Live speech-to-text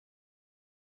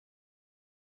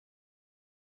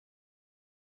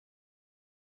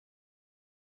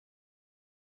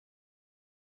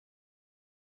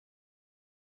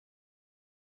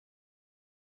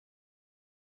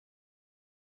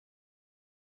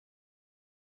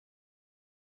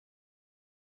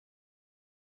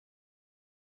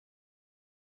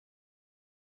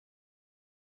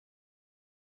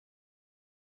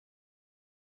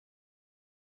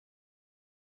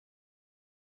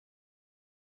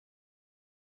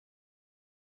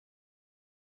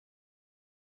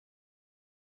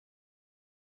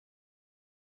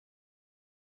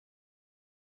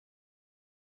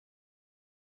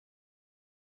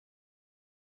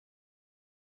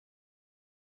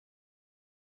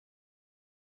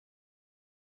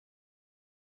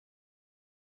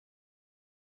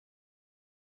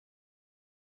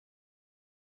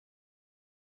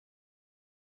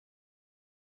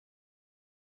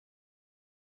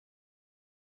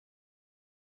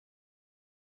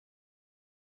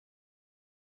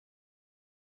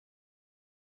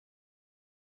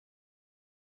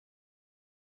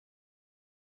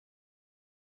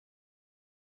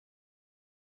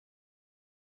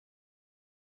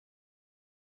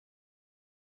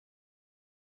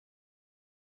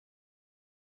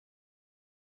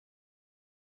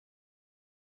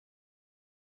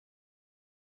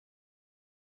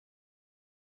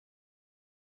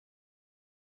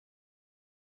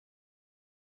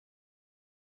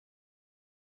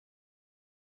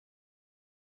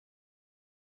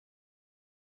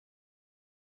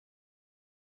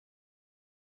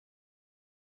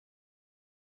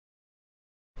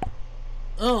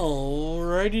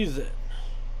Alrighty then.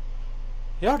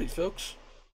 Howdy, folks,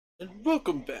 and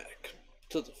welcome back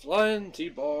to the Flying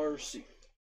T-Bar Seat.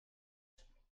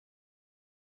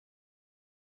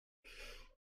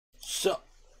 So,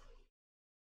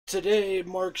 today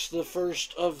marks the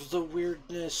first of the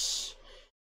weirdness.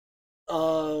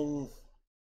 So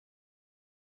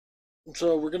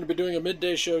we're going to be doing a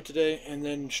midday show today, and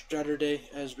then Saturday,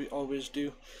 as we always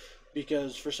do,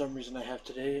 because for some reason I have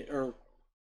today, or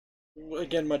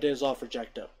again, my days off are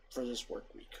jacked up for this work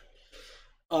week.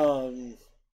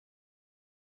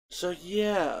 So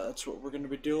yeah, that's what we're going to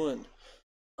be doing.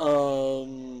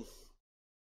 So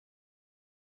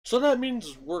that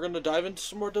means we're going to dive into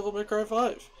some more Devil May Cry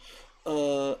 5.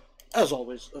 As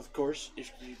always, of course,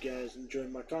 if you guys enjoy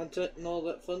my content and all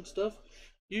that fun stuff,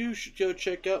 you should go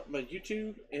check out my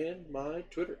YouTube and my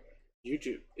Twitter.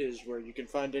 YouTube is where you can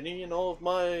find any and all of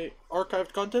my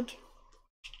archived content,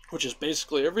 which is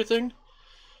basically everything.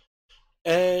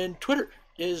 And Twitter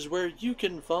is where you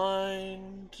can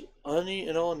find any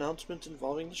and all announcements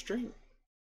involving the stream.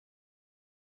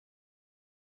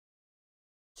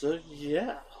 So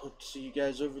yeah, hope to see you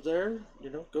guys over there.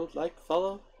 Go like,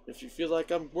 follow. If you feel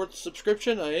like I'm worth a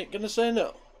subscription, I ain't gonna say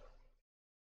no.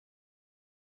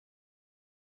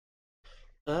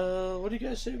 What do you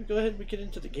guys say we go ahead and we get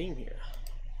into the game here?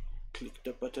 Click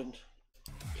the button.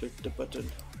 Click the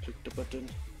button. Click the button.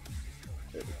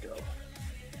 There we go.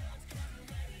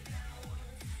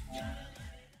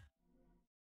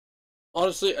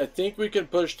 Honestly, I think we can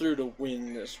push through to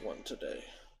win this one today.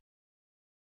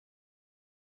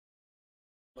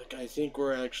 Like, I think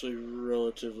we're actually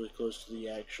relatively close to the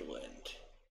actual end.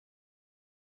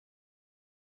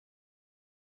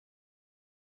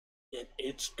 And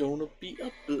it's gonna be a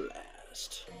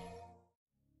blast.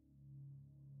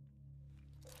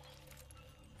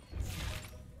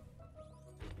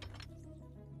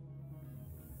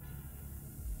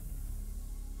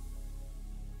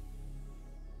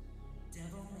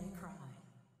 Devil May Cry.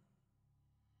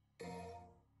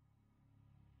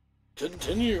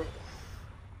 Continue.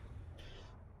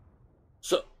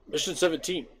 So, Mission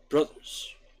 17,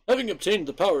 Brothers. Having obtained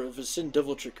the power of his Sin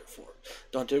Devil Trigger form,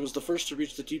 Dante was the first to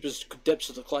reach the deepest depths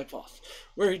of the Clipoth,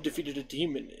 where he defeated a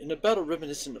demon in a battle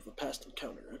reminiscent of a past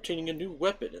encounter, obtaining a new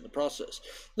weapon in the process.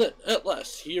 Then, at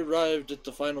last, he arrived at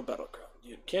the final battleground,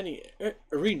 the uncanny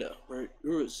arena where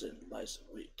Urizen lies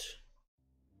in wait.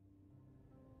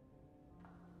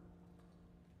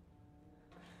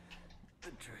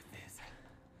 The truth is,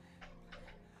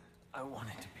 I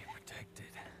wanted to be protected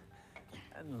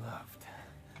and loved,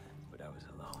 but I was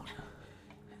alone.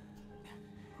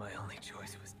 My only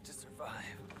choice was to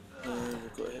survive. We'll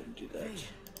go ahead and do that. Hey,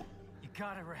 you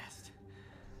gotta rest.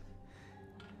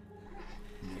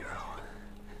 Nero,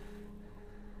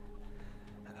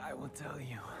 I will tell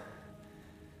you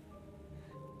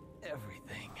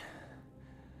everything.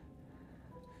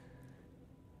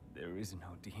 There is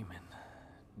no demon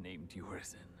named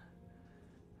Urizen.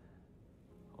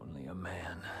 Only a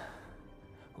man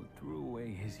who threw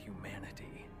away his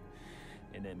humanity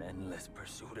in an endless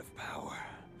pursuit of power.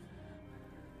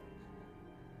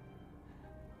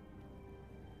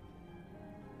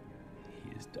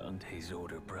 He is Dante's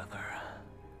older brother.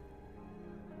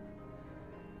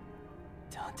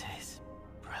 Dante's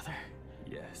brother?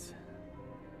 Yes.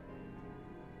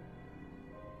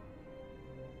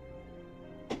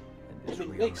 It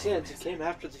makes sense, it came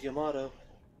after the Yamato.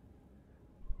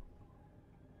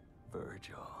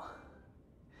 Virgil.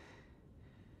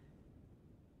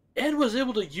 And was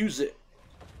able to use it.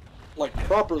 Like,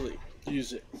 properly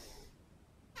use it.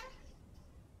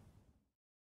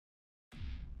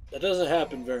 That doesn't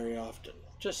happen very often.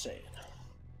 Just saying.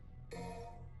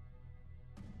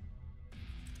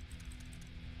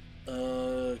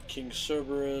 King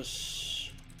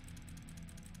Cerberus.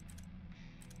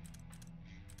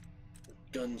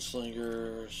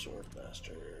 Gunslinger,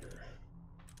 Swordmaster.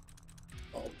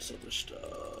 All this other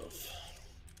stuff.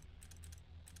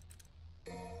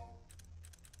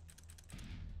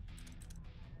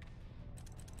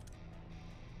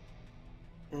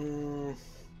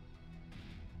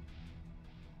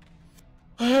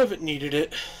 I haven't needed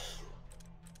it.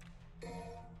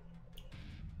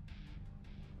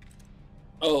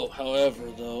 Oh,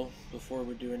 however, though, before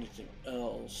we do anything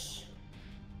else,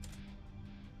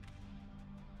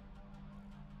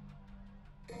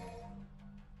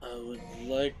 I would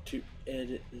like to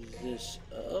edit this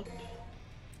up.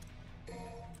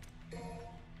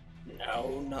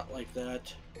 No, not like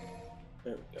that.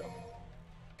 There we go.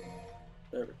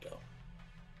 There we go.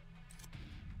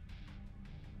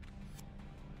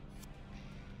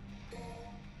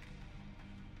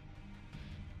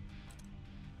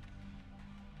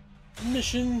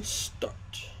 Mission start.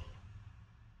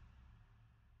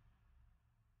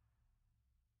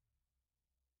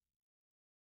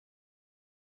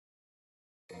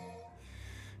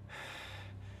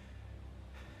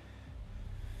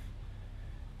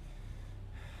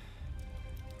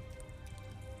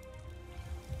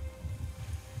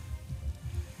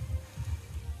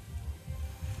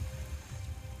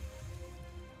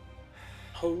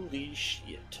 Holy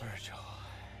shit. Virgil.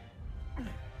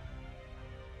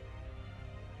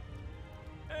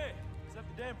 Hey, is that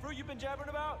the damn fruit you've been jabbering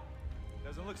about?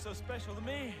 Doesn't look so special to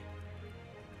me.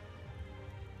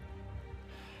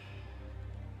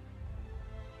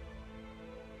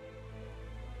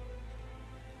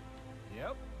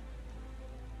 Yep.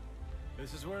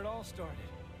 This is where it all started.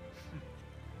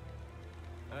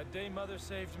 That day Mother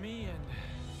saved me and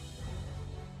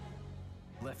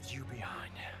left you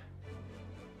behind.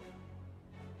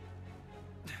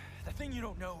 The thing you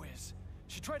don't know is,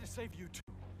 she tried to save you too.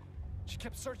 She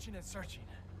kept searching and searching.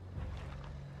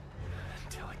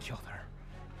 Until I killed her.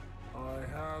 I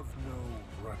have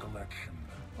no recollection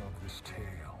of this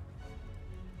tale.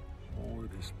 Or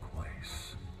this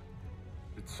place.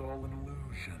 It's all an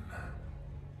illusion.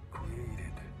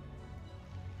 Created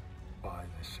by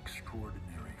this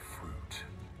extraordinary fruit.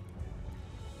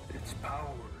 Its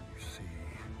power, you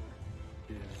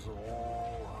see, is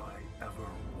all I ever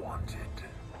wanted.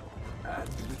 And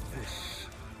with this,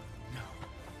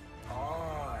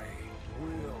 I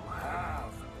will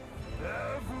have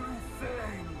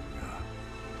everything!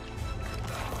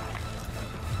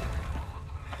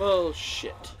 Well,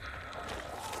 shit.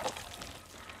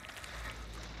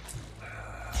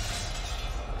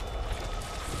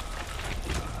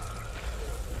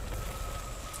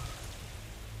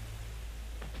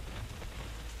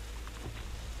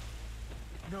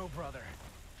 No, brother.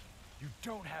 You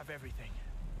don't have everything.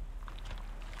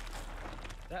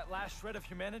 That last shred of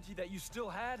humanity that you still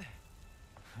had,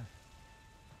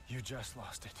 you just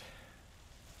lost it.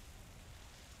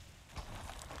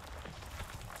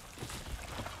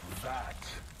 That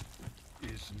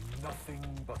is nothing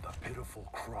but the pitiful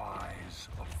cries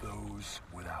of those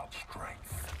without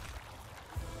strength.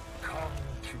 Come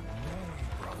to me,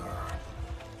 brother.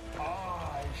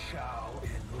 I shall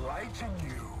enlighten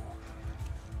you.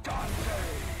 Dante!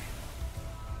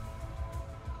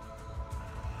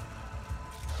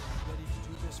 Ready to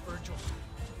do this, Virgil?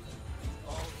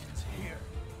 All ends here.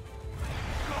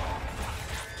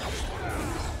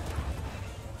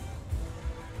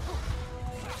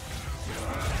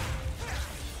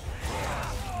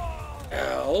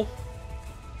 Ow. Ow.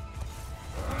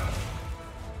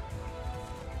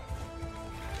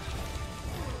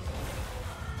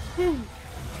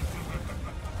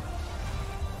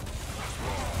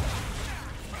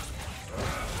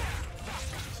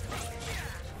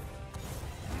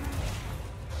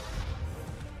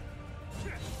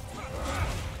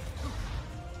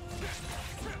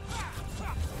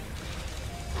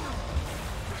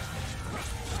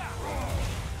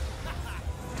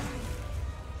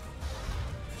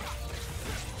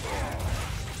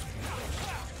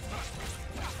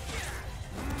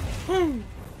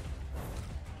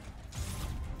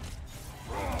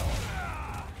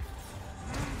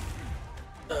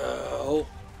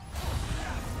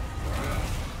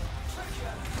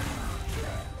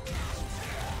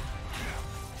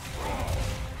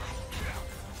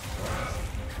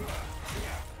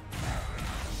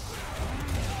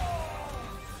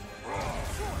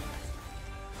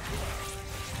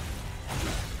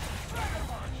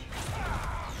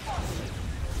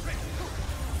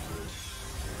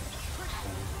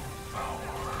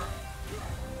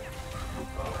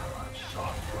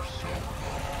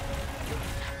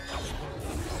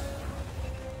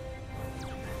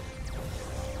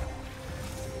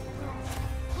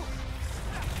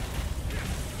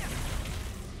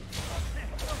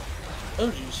 Oh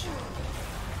jeez.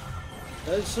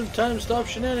 That is some time stop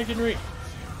shenaniganry.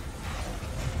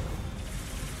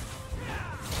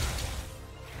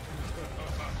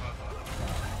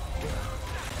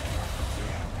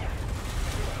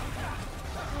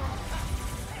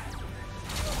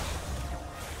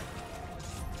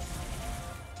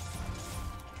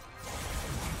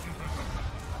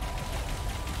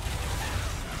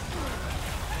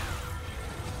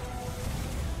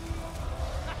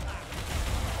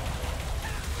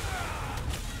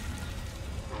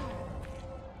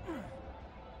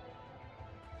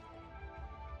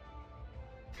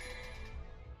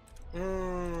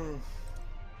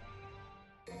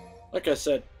 Like I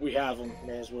said, we have them.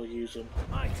 May as well use them.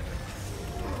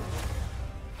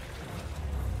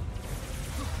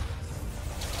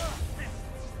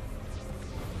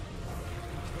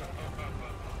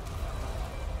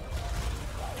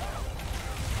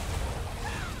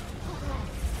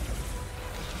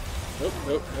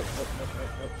 Nope, nope, nope, nope, nope,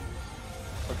 nope.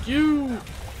 Fuck you!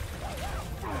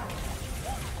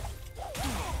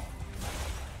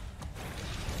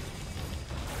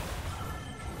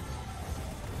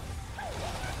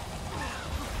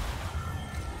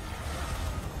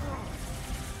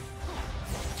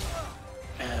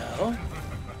 Ow.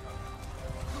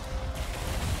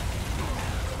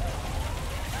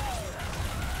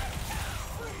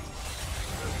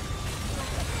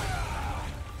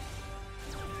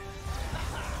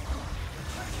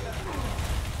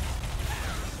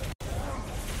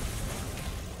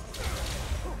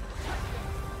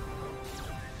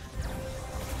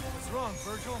 What's wrong,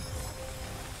 Virgil?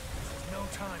 There's no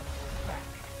time to look back.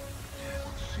 It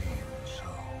would seem so.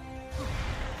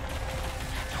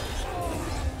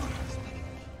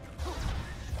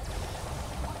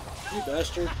 You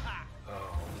bastard. How are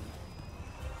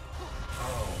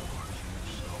you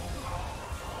so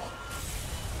powerful?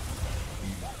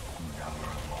 You never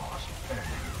lost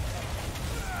any.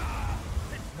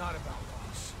 It's not about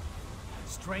loss.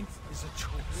 Strength is a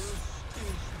choice.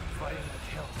 Fighting to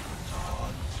kill.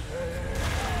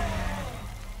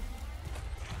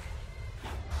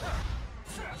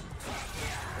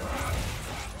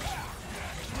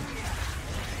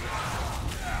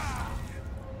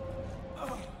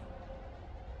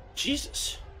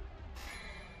 Jesus.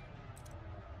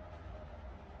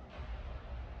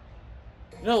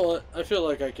 You know what? I feel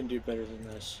like I can do better than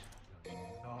this.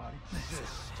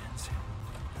 Resistance.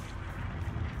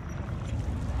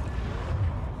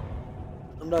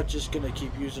 I'm not just gonna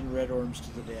keep using red orbs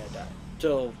to the day I die.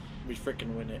 Till we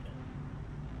frickin' win it.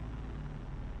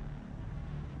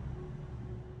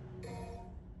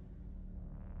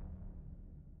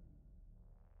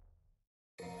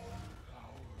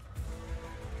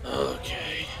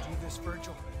 Okay. Do this,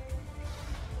 Virgil.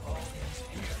 All ends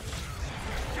here.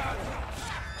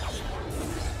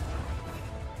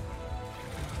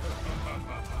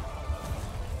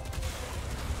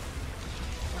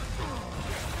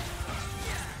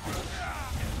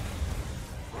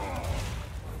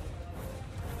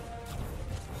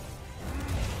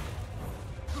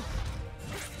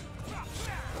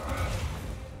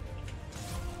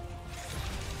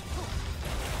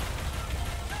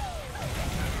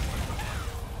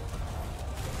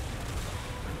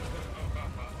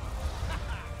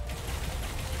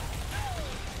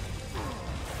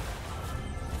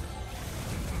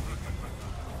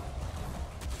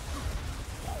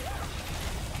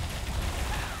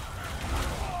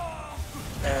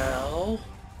 Ow.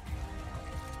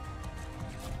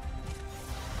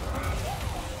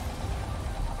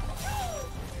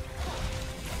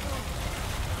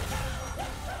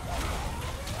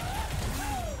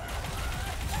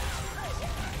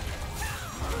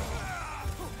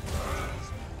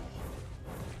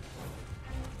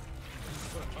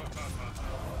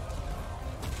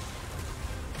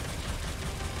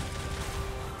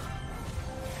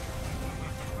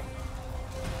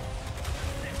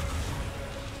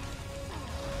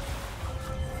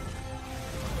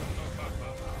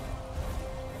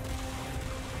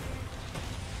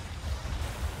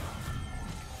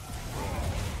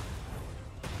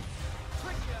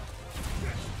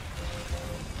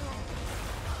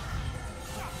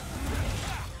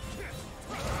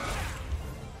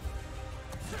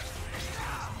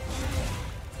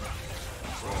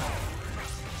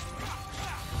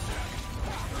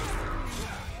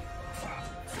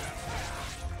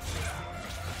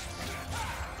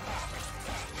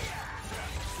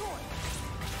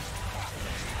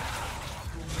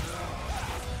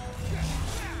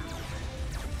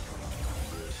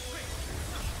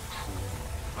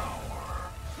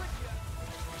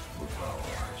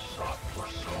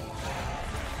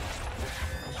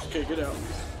 Okay, get out.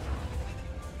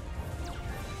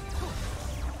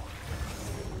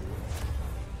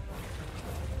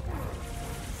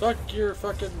 Fuck your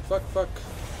fucking fuck.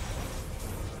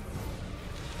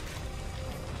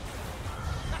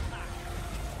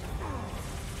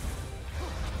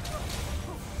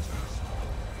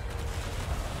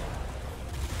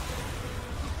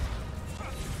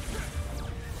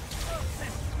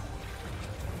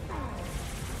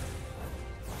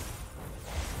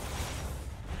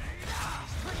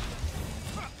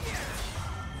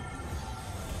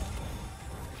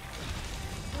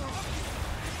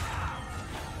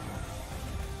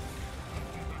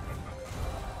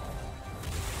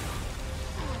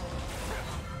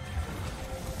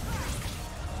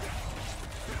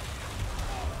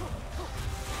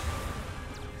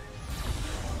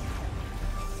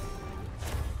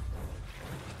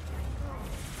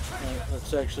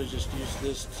 Let's actually just use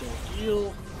this to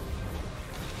heal.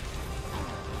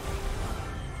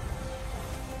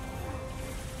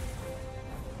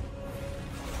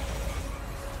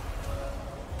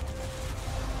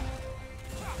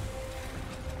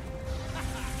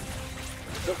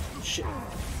 Shit.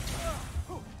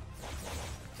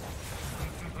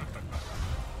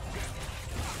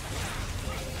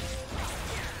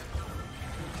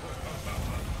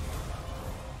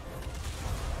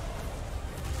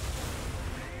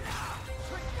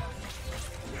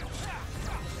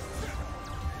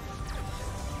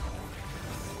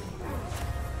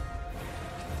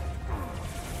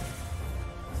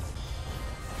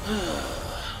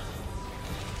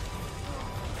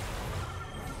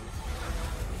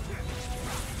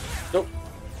 Nope.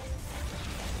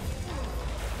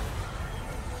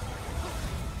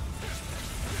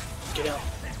 Get out.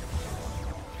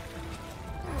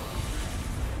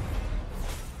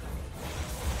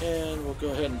 And we'll go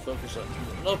ahead and focus on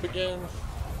healing up again.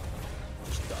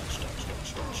 Just dodge, dodge,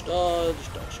 dodge,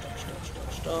 dodge, dodge, dodge,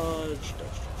 dodge, dodge, dodge, dodge,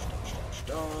 dodge, dodge, dodge,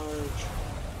 dodge.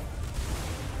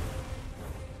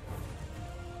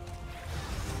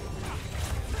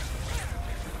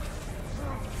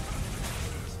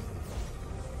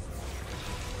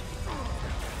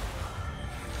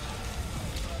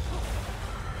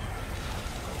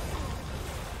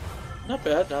 Not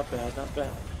bad, not bad, not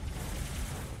bad.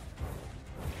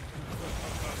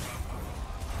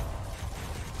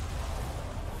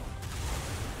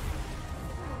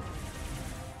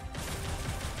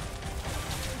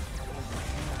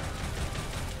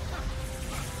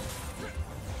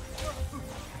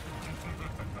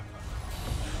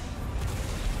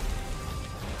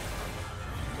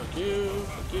 Fuck you,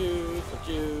 fuck you, fuck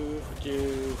you, fuck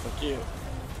you, fuck you.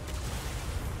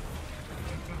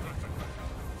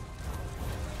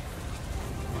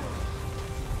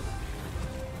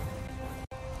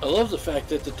 I love the fact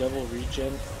that the Devil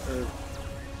Regen, or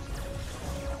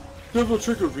Devil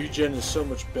Trigger Regen is so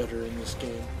much better in this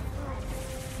game.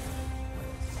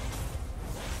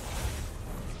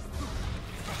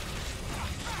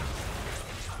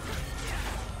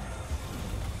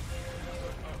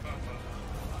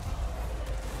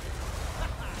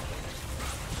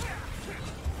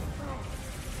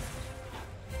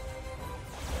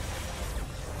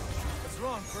 What's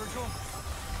wrong, Virgil?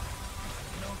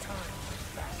 No time.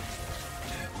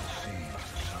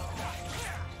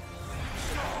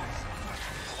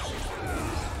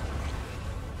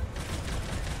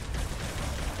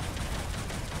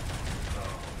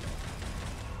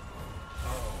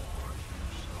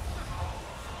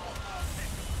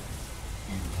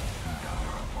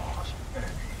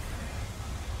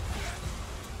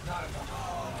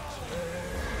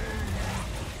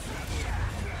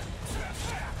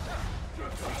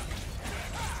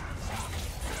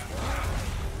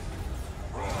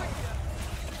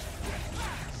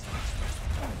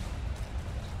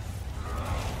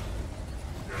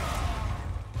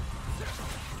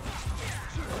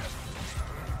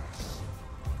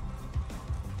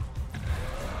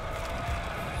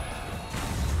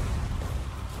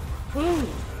 Woo!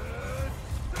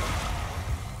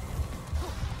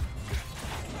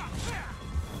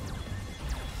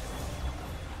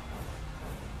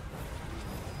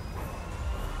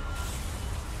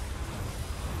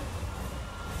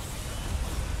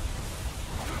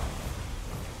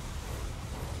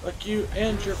 Fuck you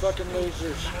and your fucking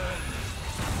lasers.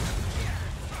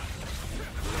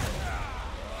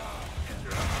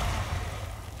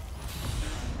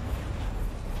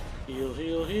 Heal,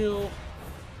 heal, heal.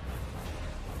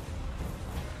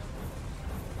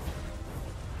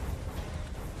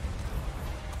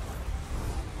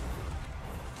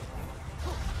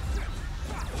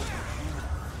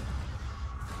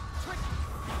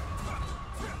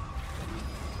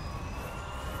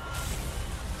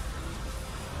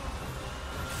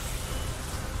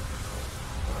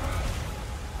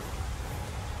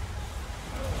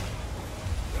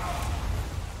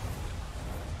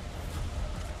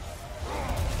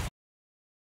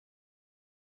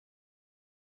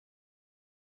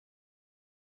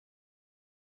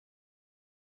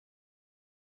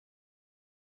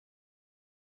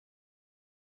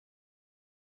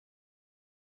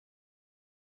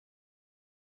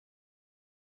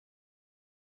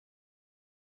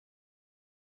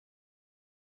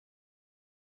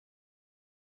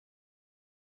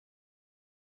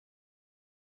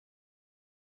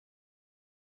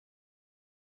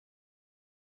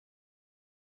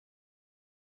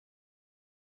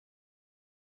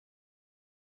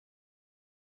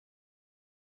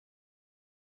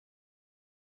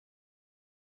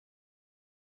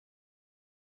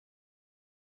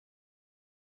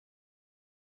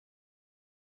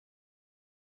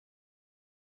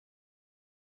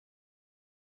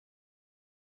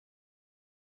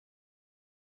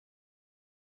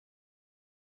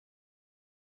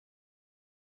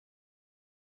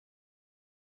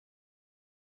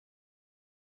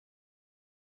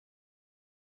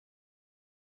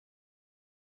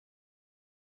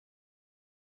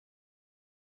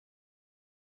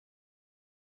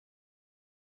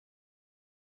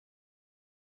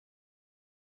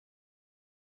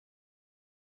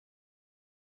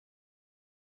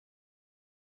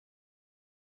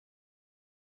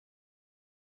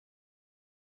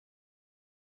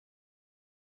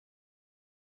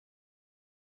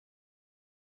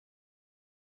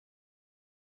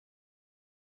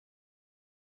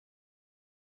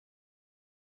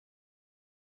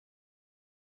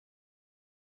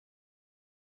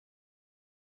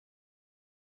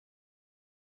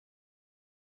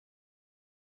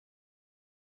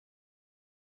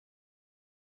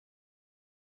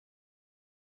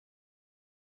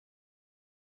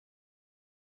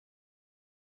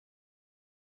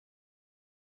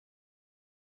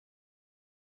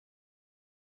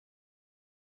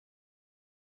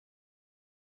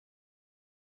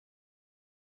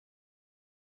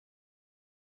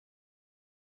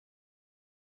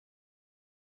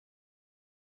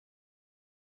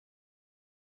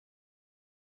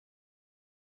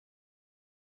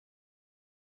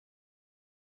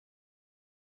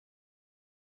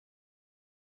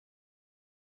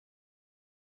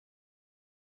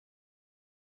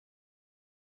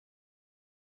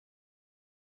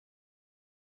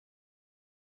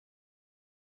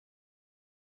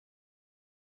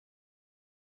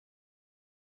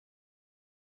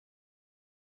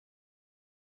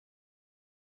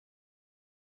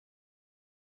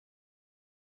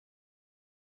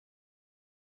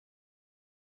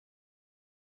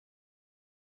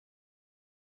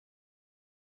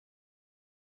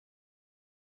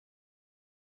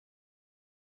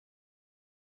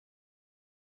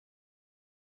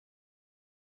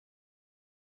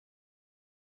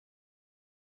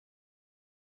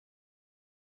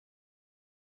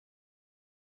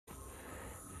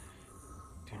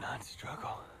 not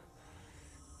struggle.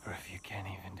 For if you can't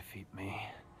even defeat me,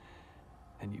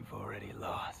 then you've already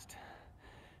lost.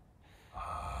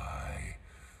 I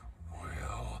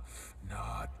will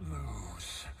not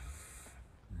lose.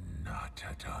 Not to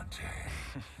Dante.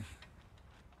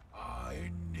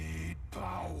 I need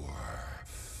power.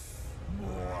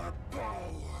 More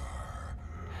power.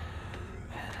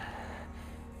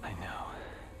 I know.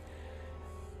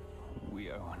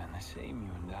 We are one and the same,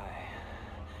 you and I.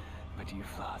 But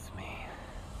you've lost me,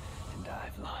 and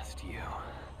I've lost you.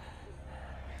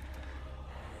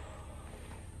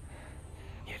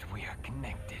 Yet we are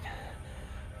connected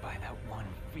by that one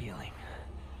feeling.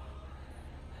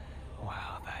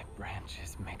 While thy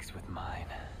branches mix with mine,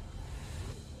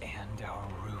 and our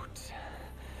roots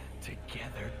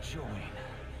together join.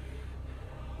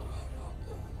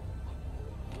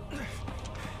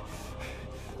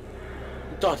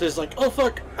 Dante's like, oh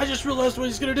fuck, I just realized what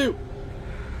he's gonna do.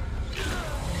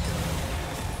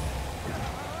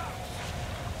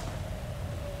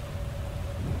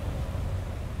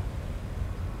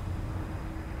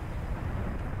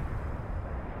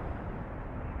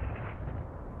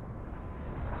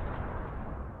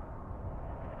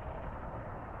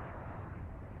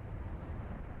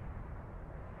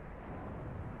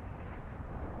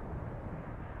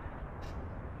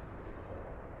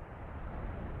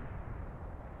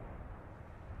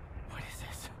 What is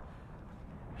this?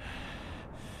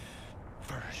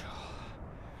 Virgil.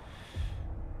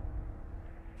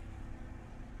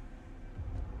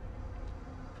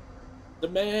 The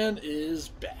man is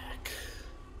back.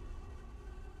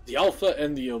 The Alpha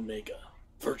and the Omega.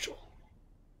 Virgil.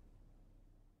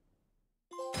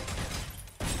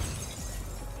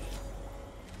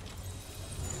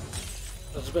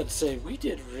 I was about to say, we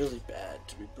did really bad,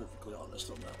 to be perfectly honest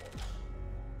on that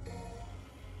one.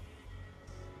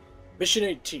 Mission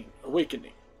 18,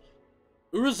 Awakening.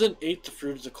 Urizen ate the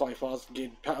fruit of the Clifoth and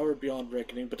gained power beyond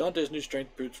reckoning, but Dante's new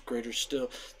strength proved greater still.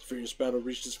 The furious battle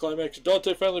reached its climax,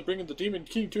 Dante finally bringing the Demon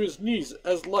King to his knees.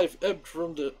 As life ebbed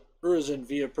from the Urizen,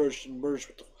 V approached and merged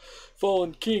with the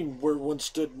fallen king. Where once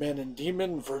stood man and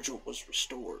demon, Virgil was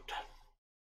restored.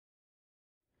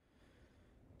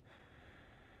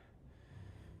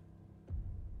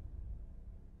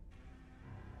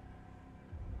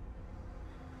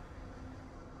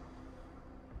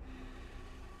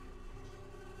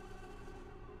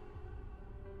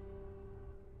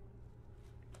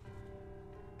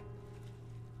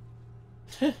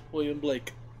 William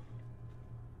Blake.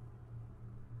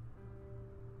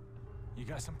 You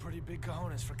got some pretty big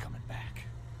cojones for coming back.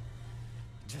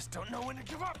 Just don't know when to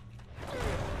give up.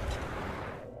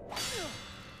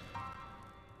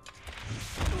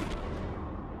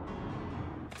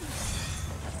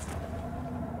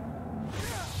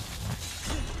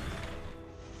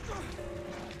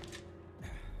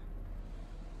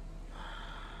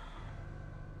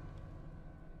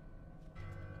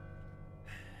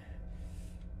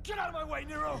 Get out of my way,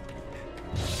 Nero!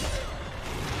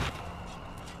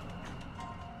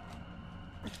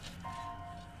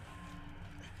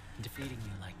 Defeating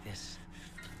you like this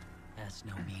has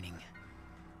no meaning.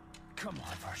 Come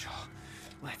on, Virgil.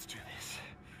 Let's do this.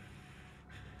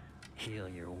 Heal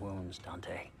your wounds,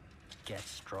 Dante. Get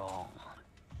strong.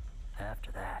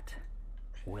 After that,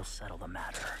 we'll settle the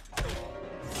matter.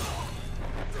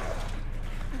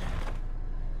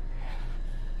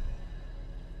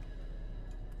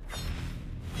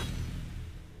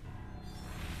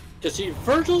 You see,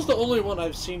 Virgil's the only one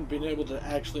I've seen being able to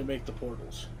actually make the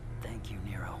portals. Thank you,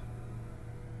 Nero.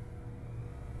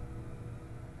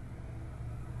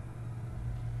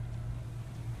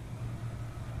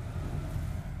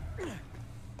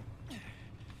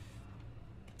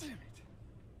 Damn it.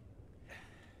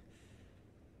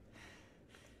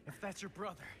 If that's your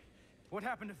brother, what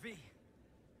happened to V?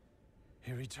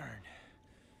 He returned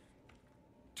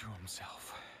to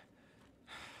himself.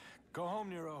 Go home,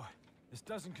 Nero. This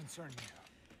doesn't concern you.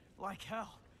 Like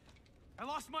hell. I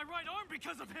lost my right arm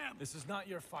because of him! This is not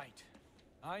your fight.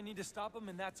 I need to stop him,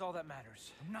 and that's all that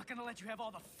matters. I'm not gonna let you have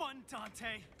all the fun,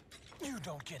 Dante! You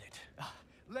don't get it.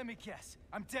 Let me guess.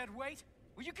 I'm dead weight?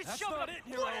 Well, you can That's shove not it! it,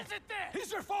 Nero. What is it then? He's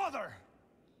your father!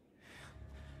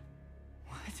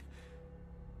 What?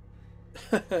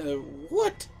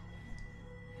 What?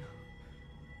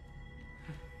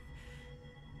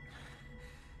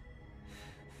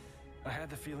 I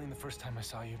had the feeling the first time I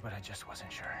saw you, but I just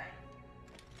wasn't sure.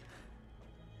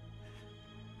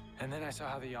 And then I saw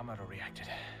how the Yamato reacted.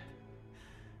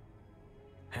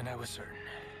 And I was certain.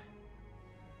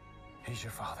 He's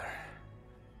your father.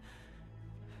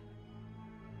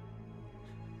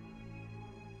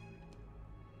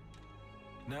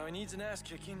 Now he needs an ass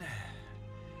kicking.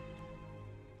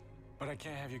 But I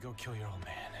can't have you go kill your old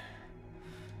man.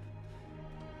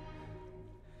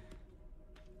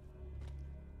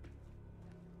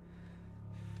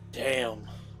 Damn.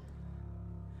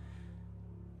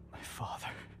 My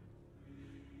father.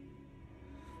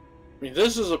 I mean,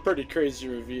 this is a pretty crazy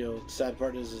reveal. The sad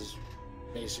part is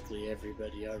basically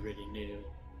everybody already knew.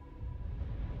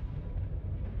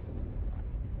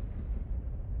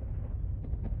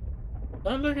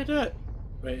 Oh, look at that.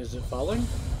 Wait, is it falling?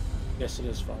 Yes, it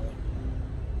is falling.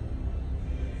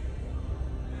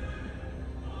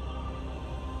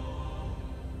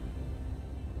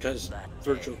 Because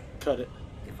Virgil cut it.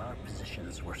 If our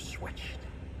positions were switched,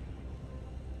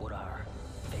 would our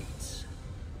fates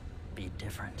be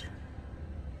different?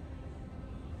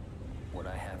 Would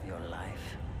I have your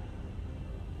life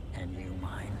and you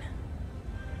mine?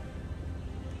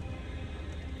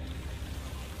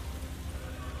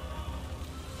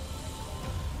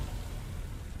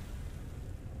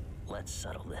 Let's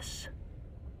settle this.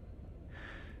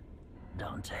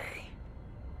 Dante.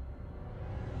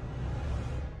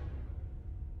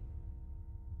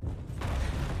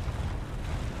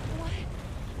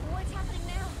 What's happening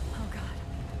now? Oh God,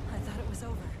 I thought it was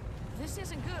over. This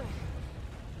isn't good.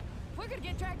 We're gonna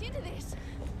get dragged into this.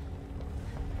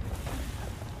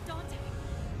 Dante,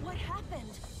 what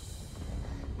happened?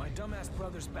 My dumbass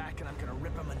brother's back and I'm gonna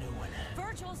rip him a new one.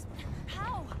 Virgil's...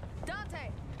 How?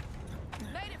 Dante!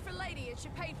 Made it for Lady and she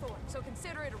paid for it, so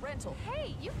consider it a rental.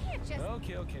 Hey, you can't just...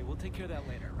 Okay, we'll take care of that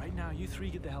later. Right now, you three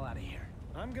get the hell out of here.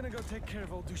 I'm gonna go take care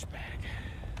of old douchebag.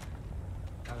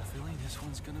 Got a feeling this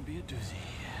one's gonna be a doozy.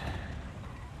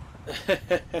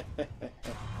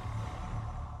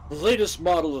 The latest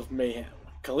model of Mayhem,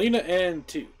 Kalina Ann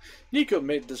 2. Nico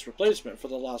made this replacement for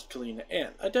the lost Kalina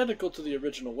Ann, identical to the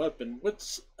original weapon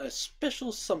with a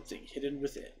special something hidden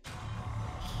within.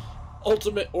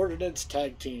 Ultimate Ordnance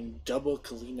Tag Team Double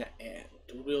Kalina Ann.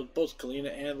 To wield both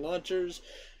Kalina Ann launchers,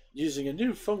 using a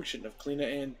new function of Kalina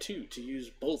Ann 2 to use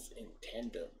both in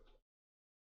tandem.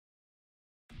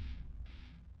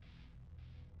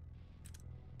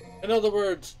 In other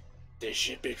words, this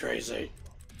should be crazy.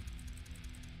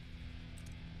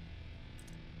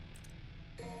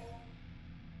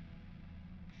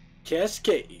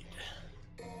 Cascade.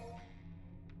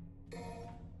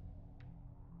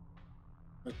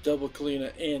 With double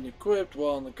Kalina Ann equipped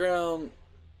while on the ground,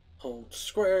 hold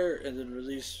square and then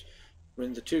release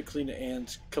when the two Kalina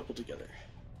Anns couple together.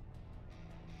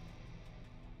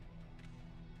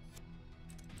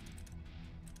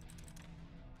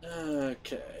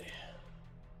 Okay.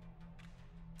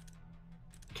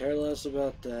 Care less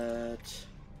about that.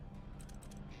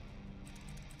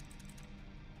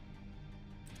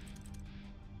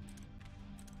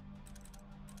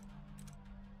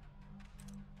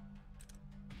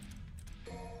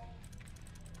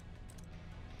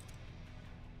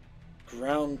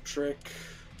 Ground trick.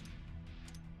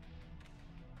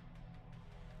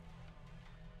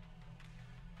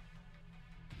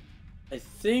 I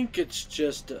think it's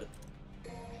just a...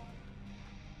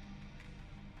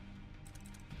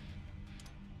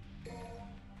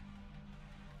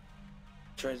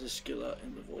 Try this skill out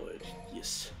in the void.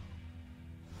 Yes.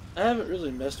 I haven't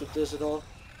really messed with this at all.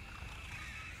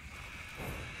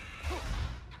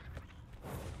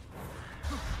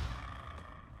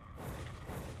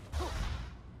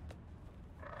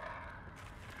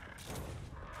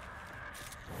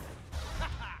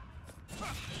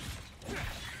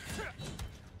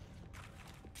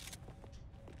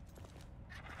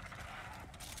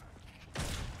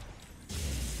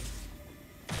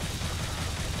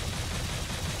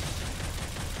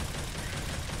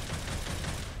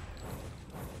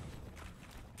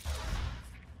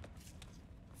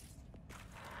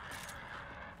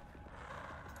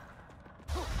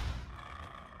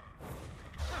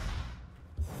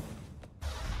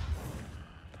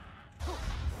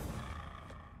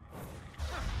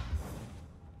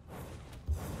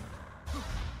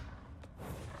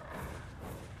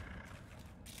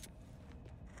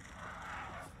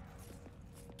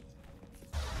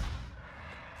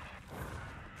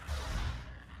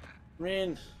 I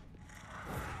mean,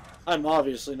 I'm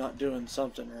obviously not doing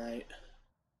something right.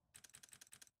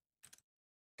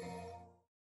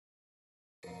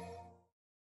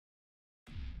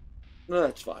 No,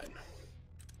 that's fine.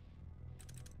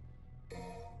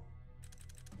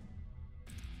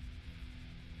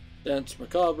 Dance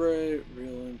Macabre,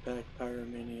 Real Impact,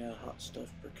 Pyromania, Hot Stuff,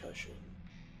 Percussion,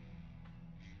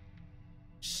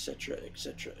 etc.,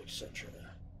 etc., etc.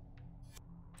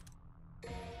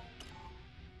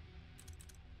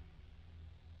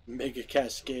 Mega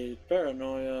Cascade,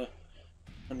 Paranoia,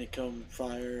 Honeycomb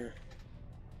Fire,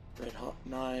 Red Hot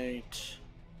Night,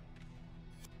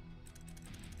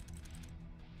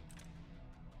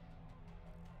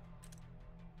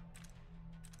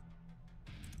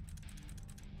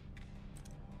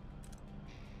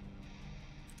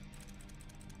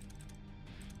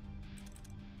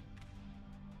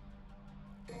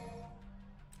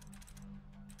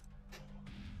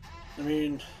 I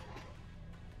mean,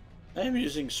 I am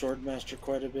using Swordmaster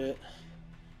quite a bit.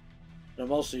 And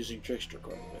I'm also using Trickster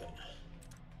quite a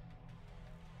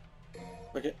bit.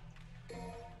 Okay.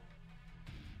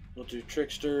 We'll do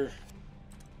Trickster.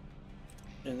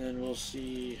 And then we'll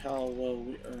see how well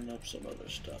we earn up some other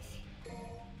stuff.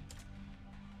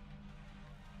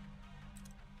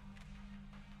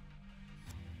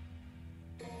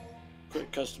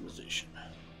 Quick customization.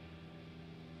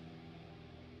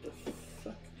 The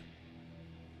fuck?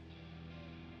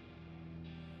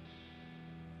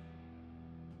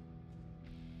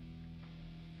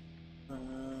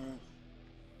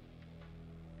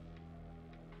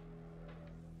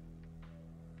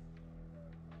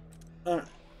 Alright.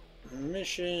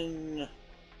 Mission.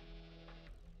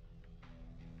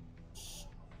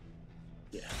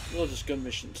 Yeah, we'll just go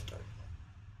mission start.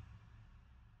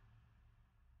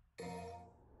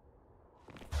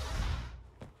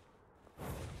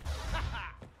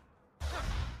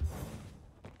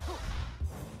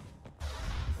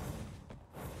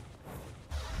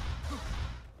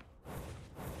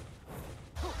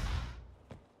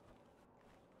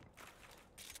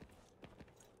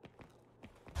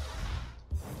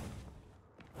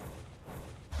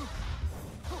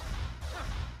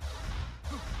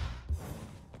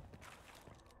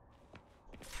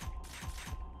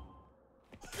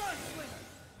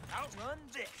 Outrun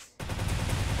this.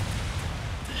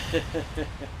 Get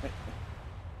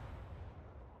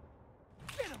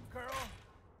him, girl.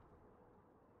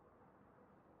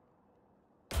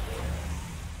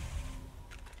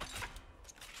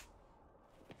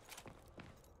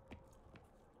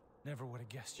 Never would have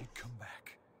guessed you'd come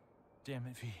back. Damn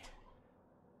it, V.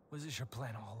 Was this your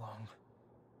plan all along?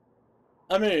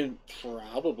 I mean,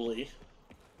 probably.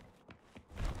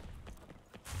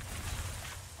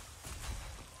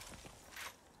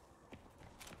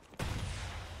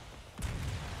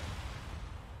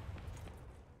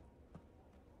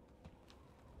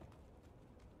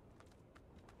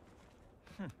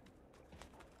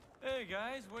 Hey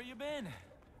guys, where you been?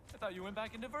 I thought you went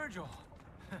back into Virgil.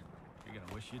 You're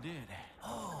gonna wish you did.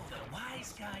 Oh, the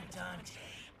wise guy Dante.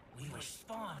 We were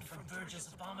spawned from Virgil's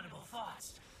abominable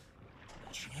thoughts.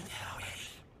 But you knew that already.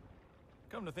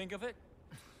 Come to think of it,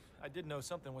 I did know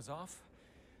something was off.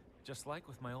 Just like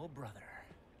with my old brother.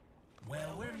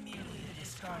 Well, we're merely the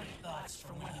discarded thoughts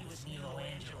from when he was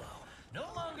Michelangelo. No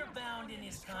longer bound in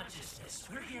his consciousness.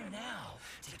 We're here now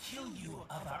to kill you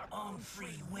of our own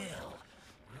free will.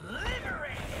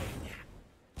 Liberating!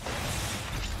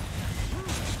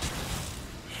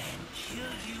 And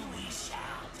kill you we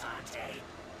shall, Dante.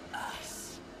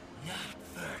 Us, not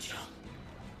Virgil.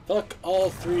 Fuck all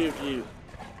three of you.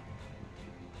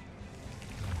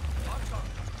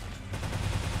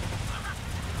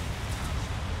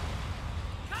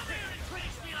 Come here and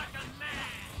finish me like a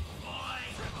man, boy!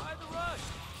 Why the rush?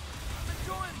 I'm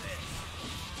enjoying this.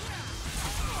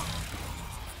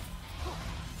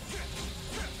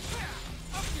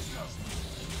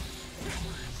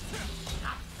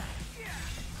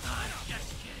 I'm just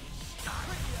getting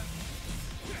started.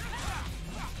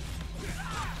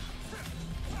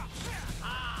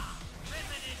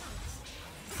 Reminiscence.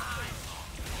 Time.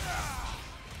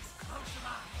 Close your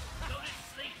eyes. Go to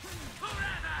sleep.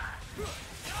 Forever. You're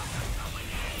not going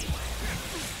anywhere.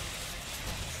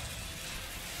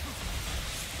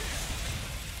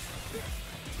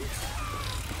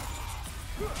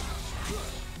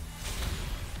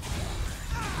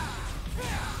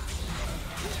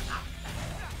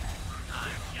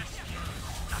 I'm just getting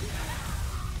started.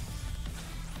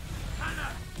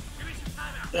 Timer. Give me some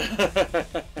time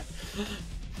out.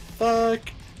 Fuck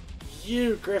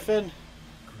you, Griffin.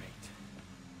 Great.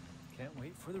 Can't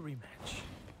wait for the rematch.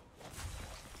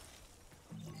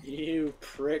 You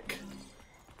prick.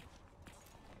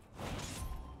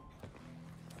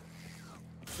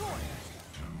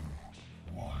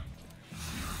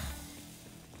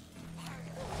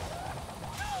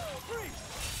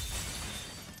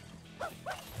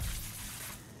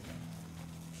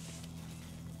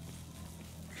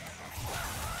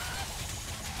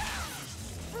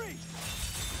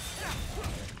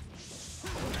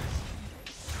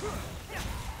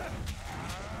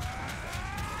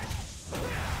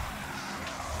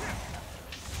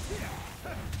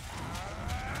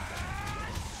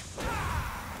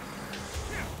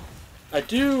 I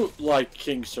do like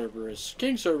King Cerberus.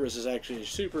 King Cerberus is actually a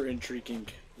super intriguing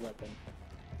weapon.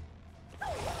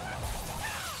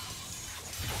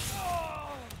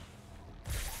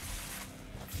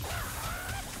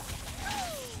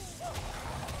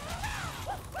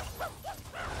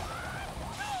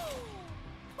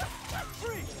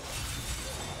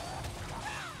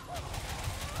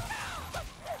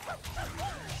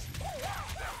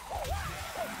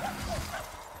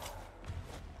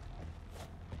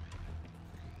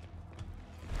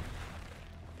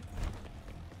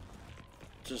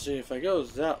 to see if I go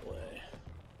that way.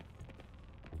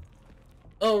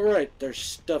 Oh right, there's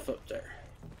stuff up there.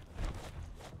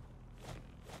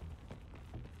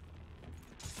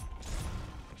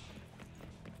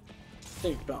 I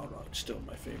think Balrog's still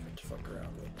my favorite to fuck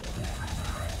around with.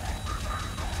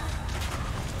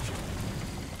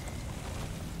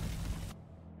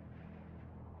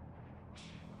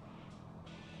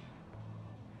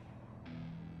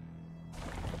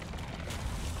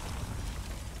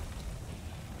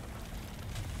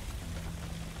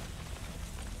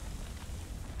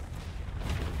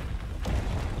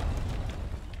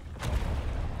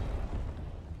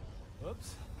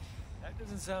 Whoops. That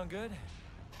doesn't sound good.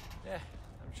 Yeah,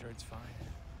 I'm sure it's fine.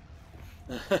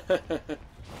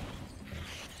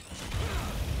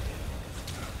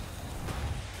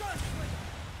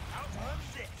 Outrun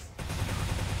this!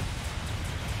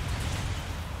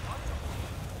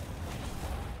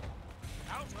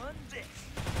 Outrun this!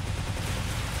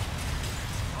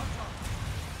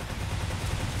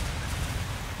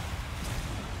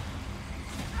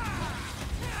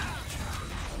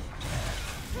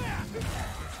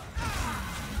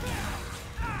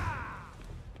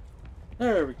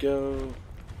 There we go.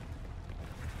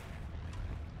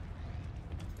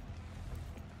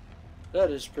 That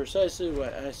is precisely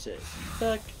what I said.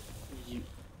 Fuck you.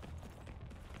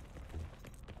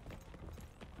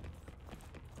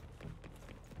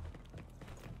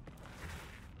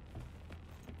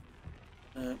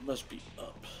 It must be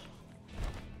up.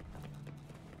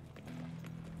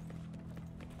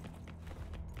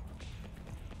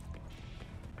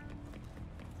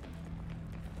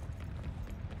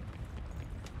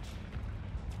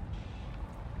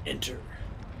 Enter.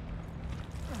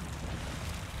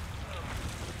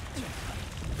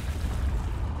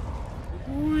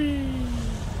 Whee!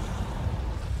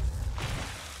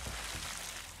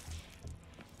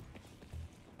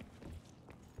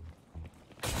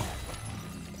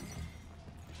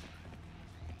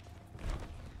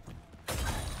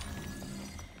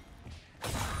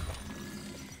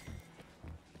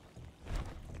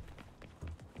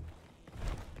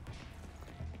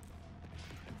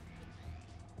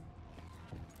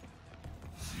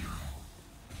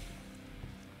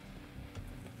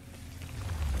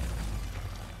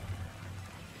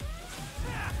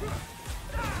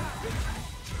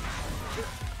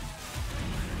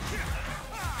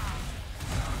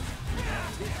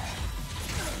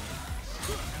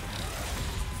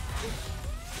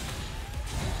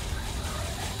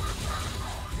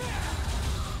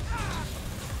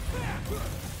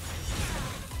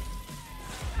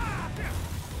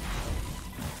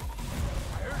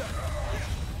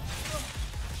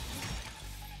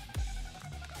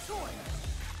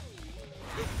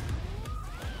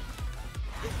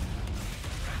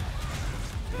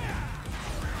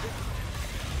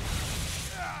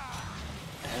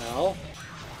 Ow.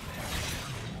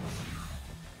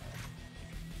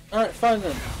 Alright, fine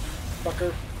then,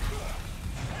 fucker.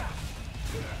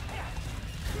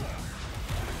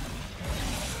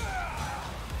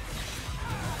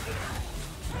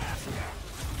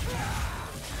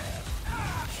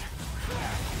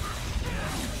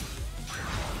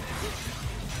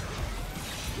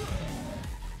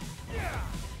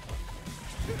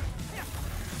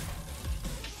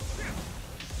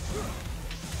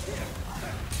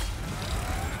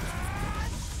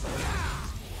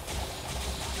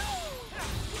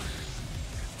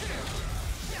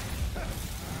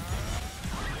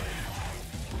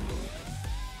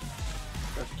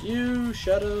 Fuck you,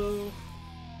 Shadow.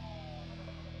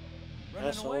 Running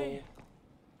Asshole. away?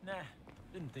 Nah,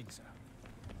 didn't think so.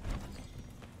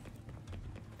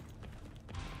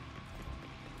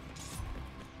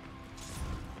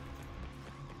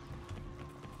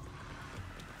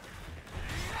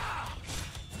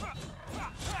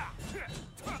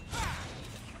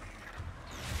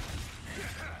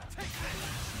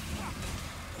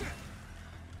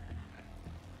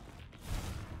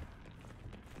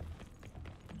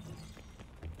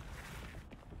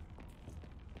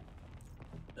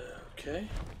 Okay.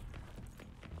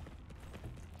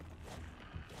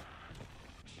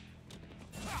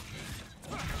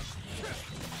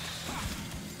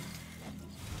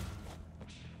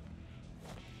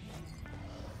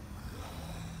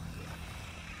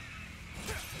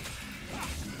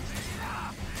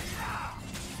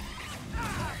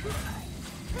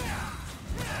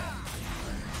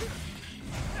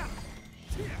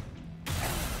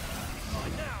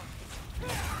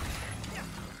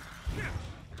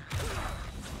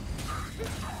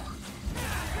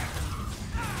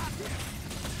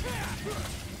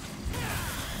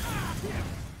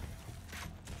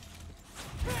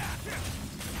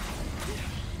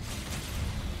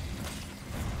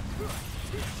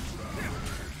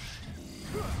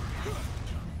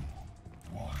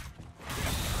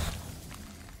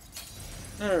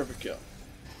 There we go.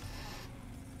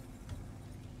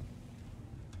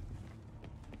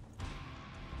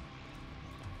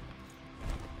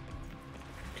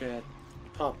 Okay, it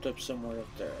popped up somewhere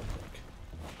up there, I think.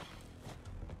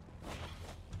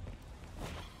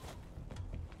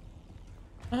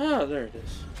 Ah, there it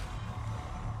is.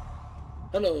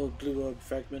 Hello, blue orb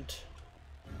fragment.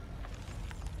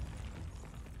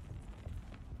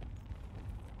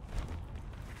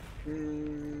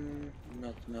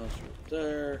 Nothing else right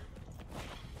there.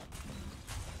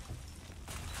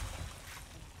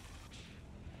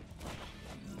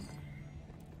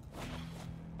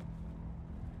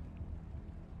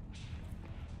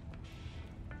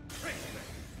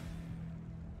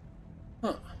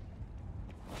 Huh.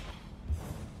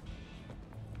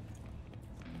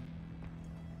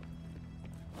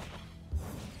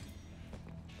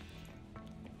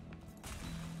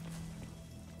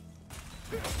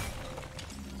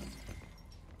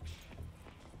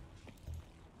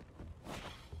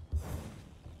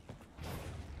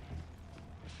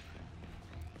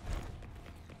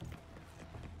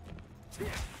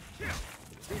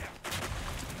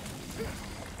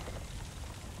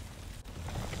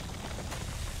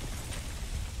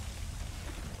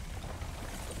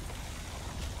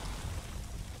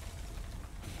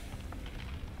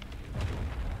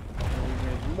 We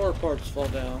made more parts fall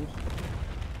down.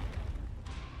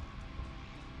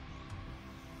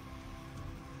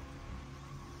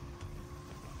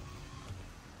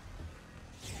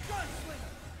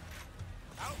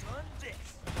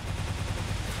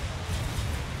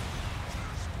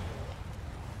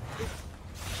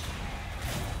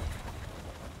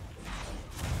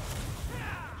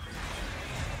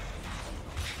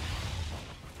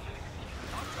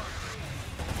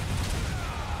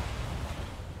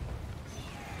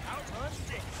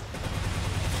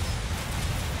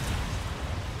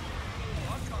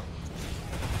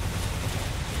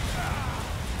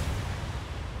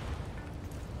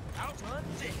 Out on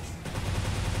this!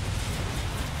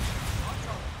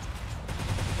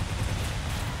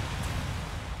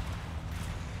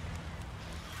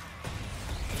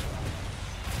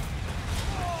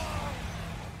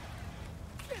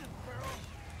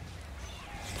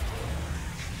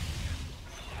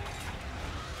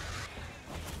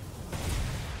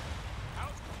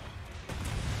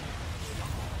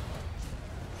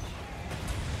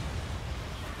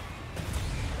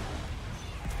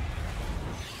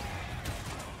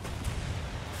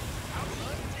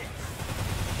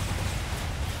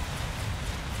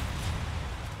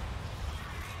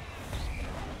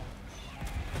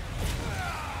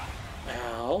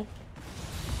 Ow.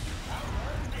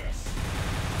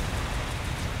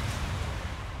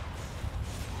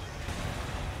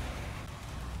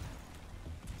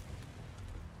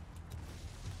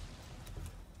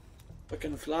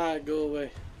 Fucking fly, go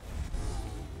away.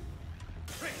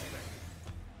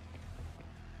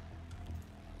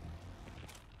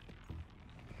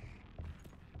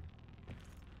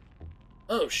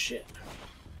 Oh shit.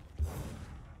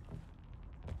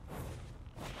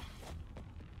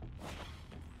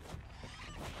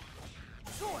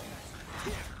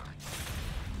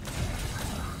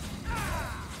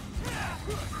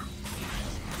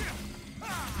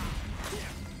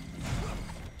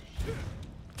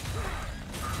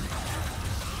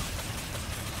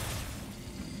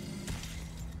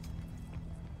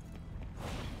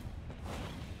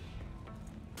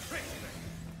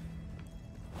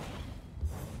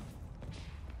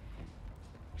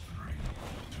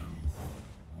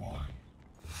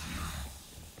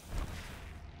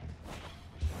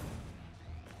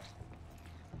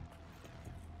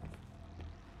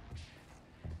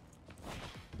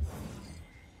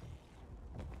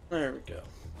 There we go.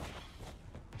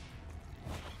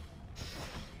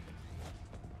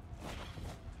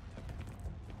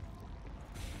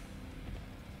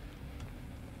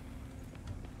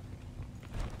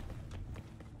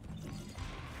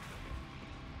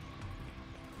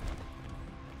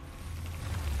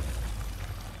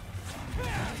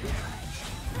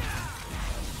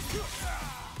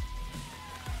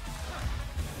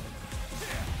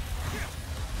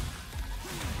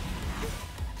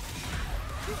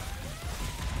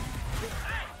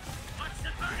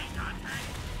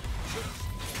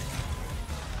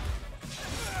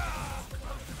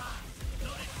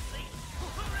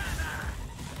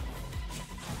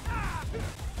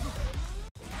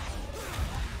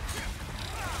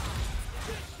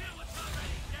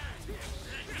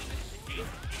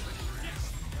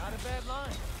 Not a bad line.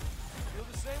 Feel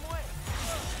the same way.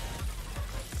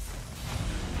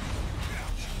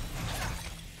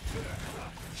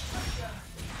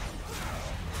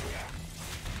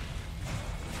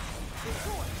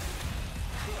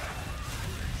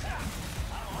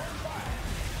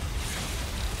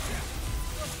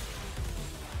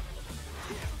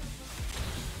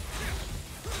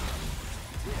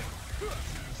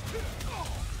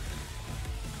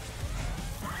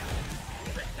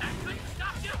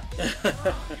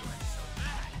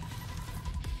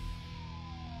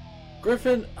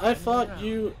 Griffin, I fought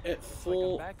you at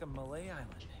full. Like I'm back on Malay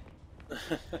Island.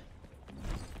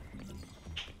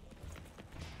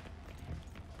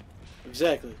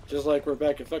 Exactly, just like we're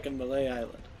back at fucking Malay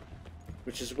Island,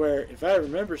 which is where, if I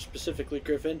remember specifically,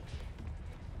 Griffin,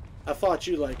 I fought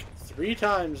you like 3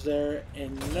 times there,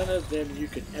 and none of them you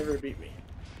could ever beat me.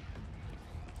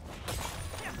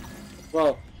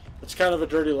 Well, it's kind of a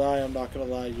dirty lie, I'm not gonna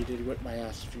lie, you did whip my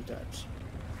ass a few times.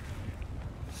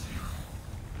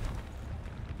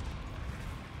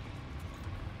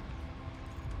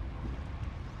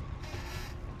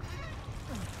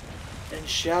 And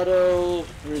Shadow,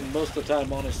 I mean, most of the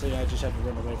time, honestly, I just have to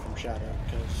run away from Shadow,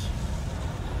 because...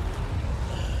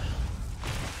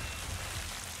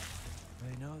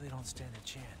 They know they don't stand a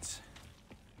chance.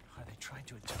 Are they trying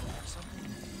to atone or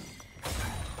something?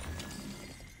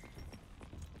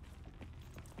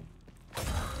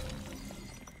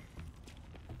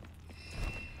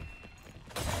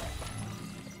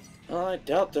 Well, I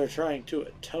doubt they're trying to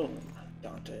atone,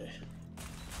 Dante.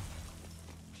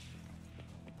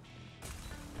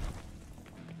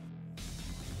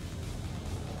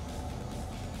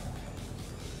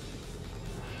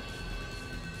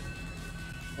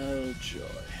 Oh joy.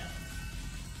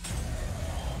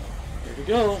 Here we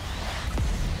go.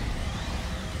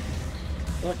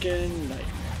 Fucking nightmare.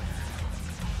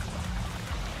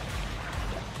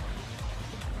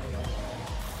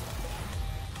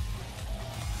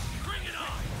 Bring it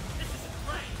on! This isn't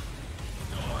right!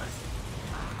 Yours!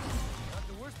 Not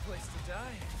the worst place to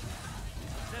die.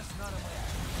 That's not on my...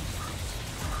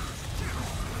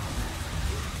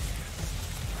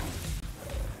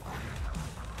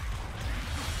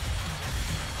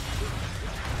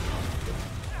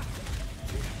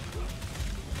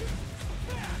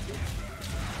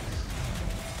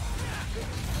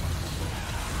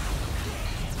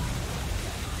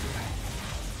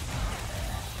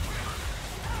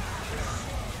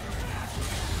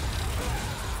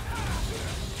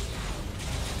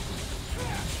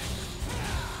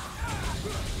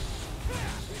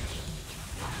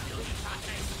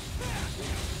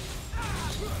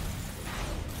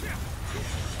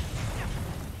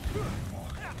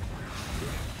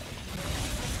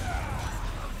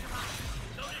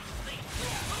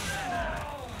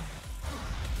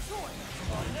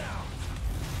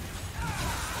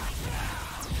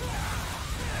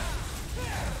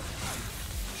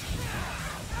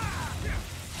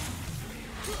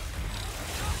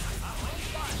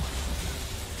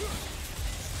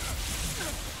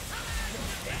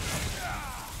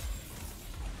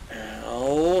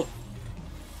 Ow.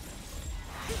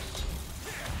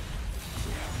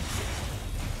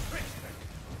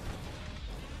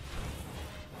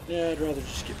 Yeah, I'd rather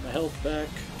just get my health back.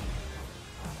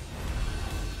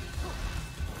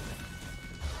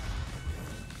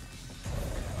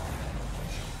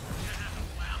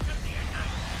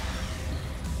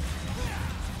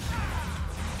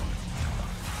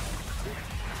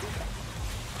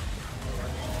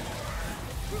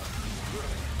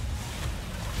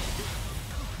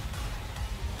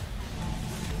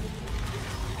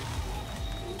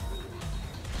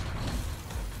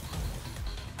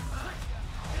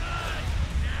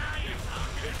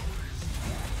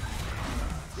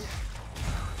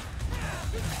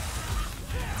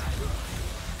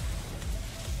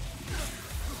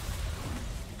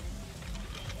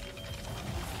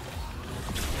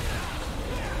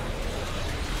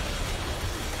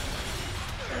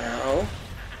 Ow.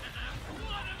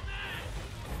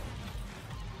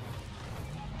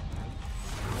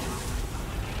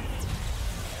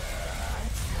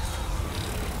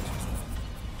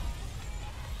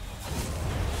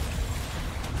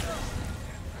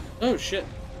 Oh shit.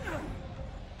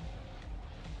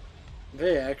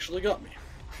 They actually got me.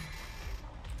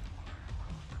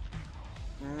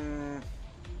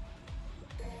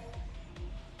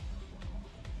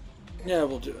 Yeah,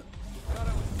 we'll do it.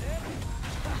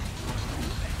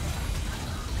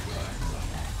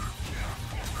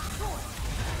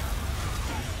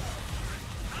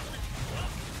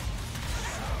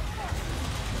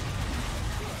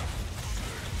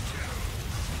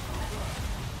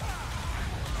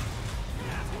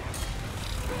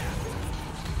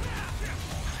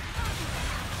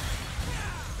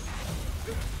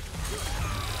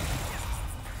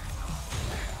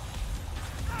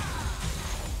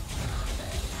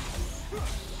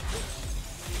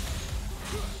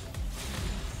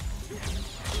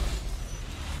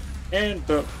 And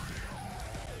boom.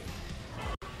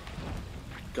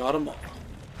 Got them all.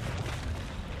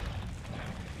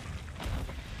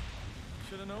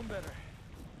 Should have known better.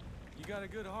 You got a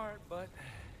good heart, but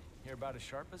You're about as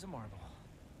sharp as a marble.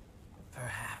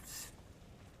 Perhaps.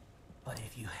 But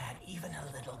if you had even a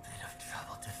little bit of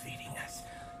trouble defeating us,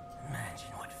 imagine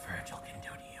what Virgil can do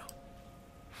to you.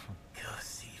 Go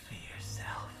see for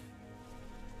yourself.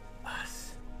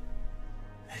 Us.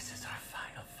 This is our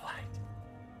final flight.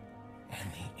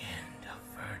 And the end of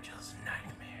Virgil's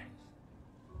nightmares.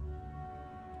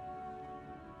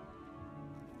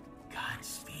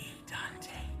 Godspeed,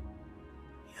 Dante.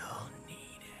 You'll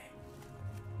need it.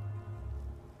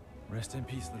 Rest in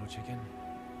peace, little chicken.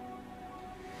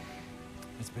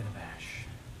 It's been a bash.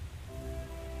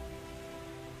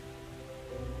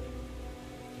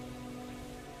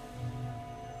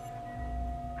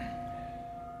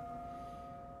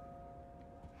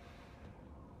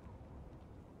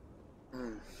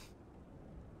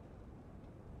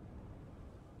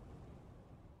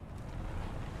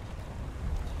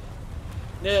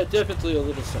 Yeah, definitely a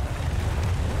little sad.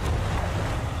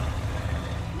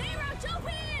 Nero, jump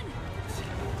in!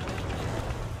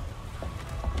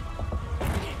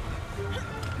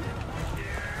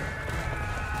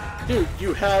 Dude,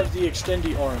 you have the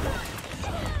extendy armor.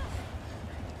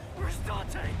 Where's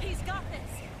Dante? He's got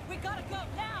this. We gotta go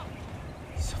now.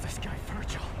 So this guy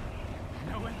Virgil.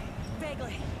 Know him?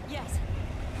 Vaguely, yes.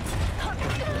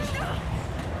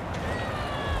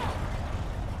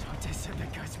 Dante said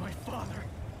that guy's my father.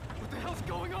 What the hell's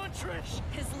going on, Trish?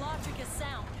 His logic is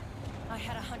sound. I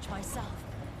had a hunch myself.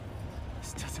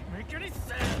 This doesn't make any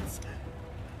sense.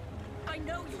 I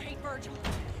know you hate Virgil,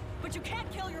 but you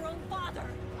can't kill your own father.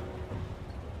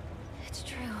 It's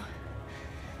true.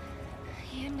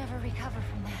 You'd never recover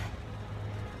from that.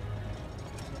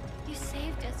 You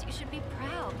saved us. You should be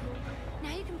proud.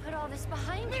 Now you can put all this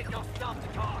behind you. Nico, stop the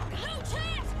car! No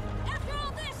chance! After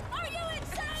all this, are you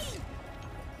insane?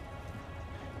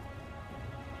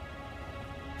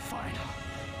 Fine.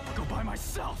 I'll go by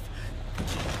myself.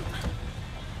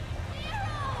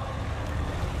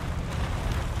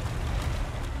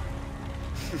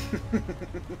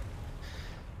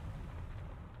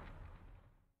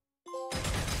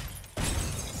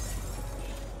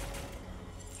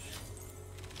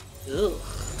 Ugh.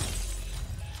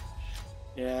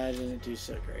 Yeah, I didn't do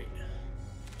so great.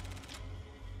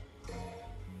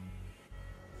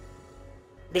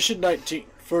 Mission 19.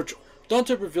 Virgil.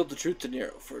 Dante revealed the truth to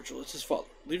Nero. Virgil is his father.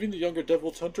 Leaving the younger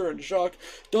Devil's Hunter in shock,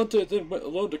 Dante then went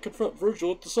alone to confront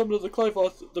Virgil at the summit of the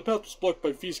Clifoth. The path was blocked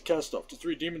by Feast Cast-Off, the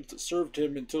three demons that served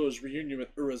him until his reunion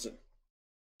with Urizen.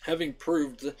 Having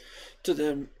proved to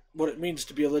them what it means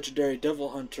to be a legendary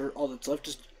Devil Hunter, all that's left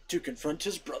is to confront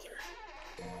his brother.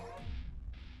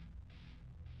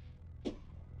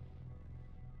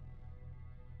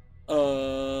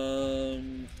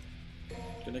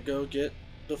 Gonna go get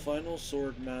the final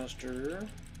Sword Master.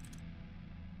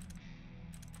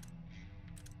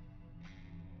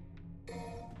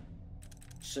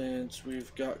 Since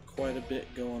we've got quite a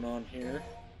bit going on here.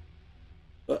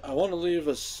 But I want to leave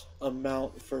us a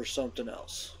mount for something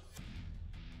else.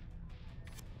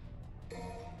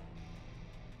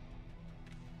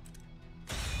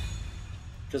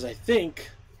 Because I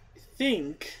think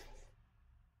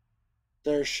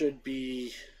there should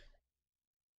be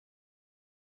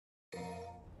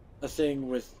a thing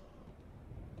with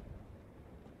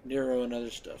Nero and other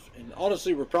stuff. And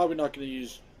honestly, we're probably not going to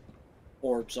use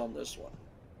orbs on this one.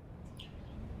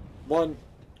 One,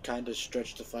 kind of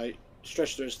stretch the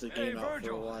rest of the game out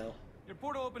for a while. Your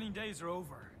portal opening days are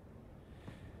over.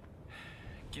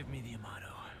 Give me the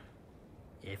Amato.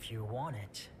 If you want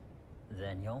it,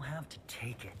 then you'll have to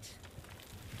take it.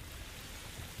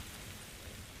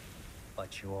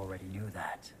 But you already knew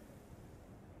that.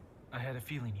 I had a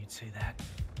feeling you'd say that.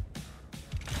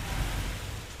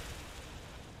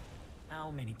 How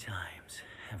many times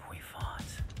have we fought?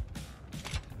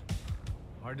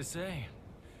 Hard to say.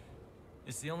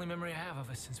 It's the only memory I have of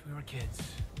us since we were kids.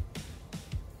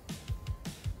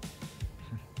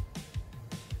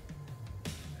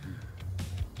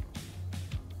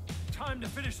 Time to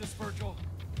finish this, Virgil.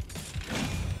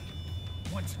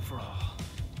 Once and for all.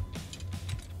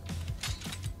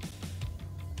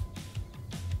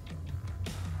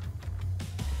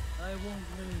 I won't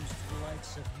lose to the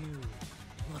likes of you,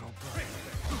 little brother.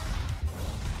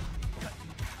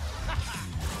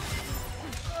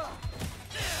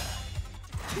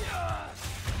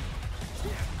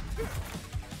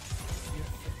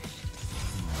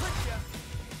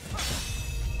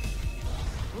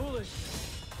 Foolish.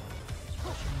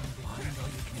 Behind all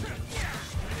you can do.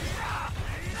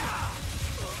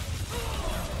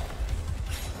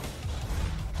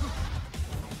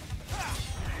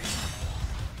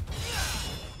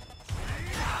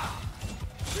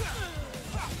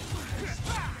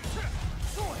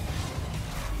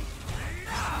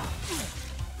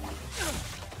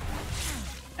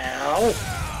 Ow!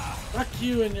 Fuck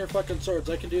you and your fucking swords.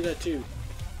 I can do that too.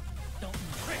 Don't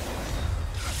move.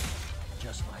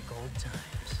 Just like old times.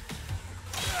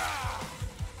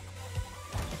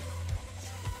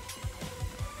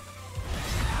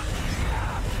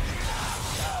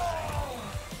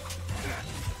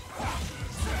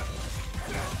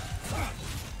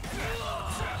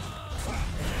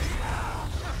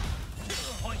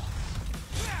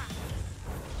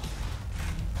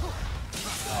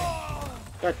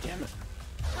 God damn it.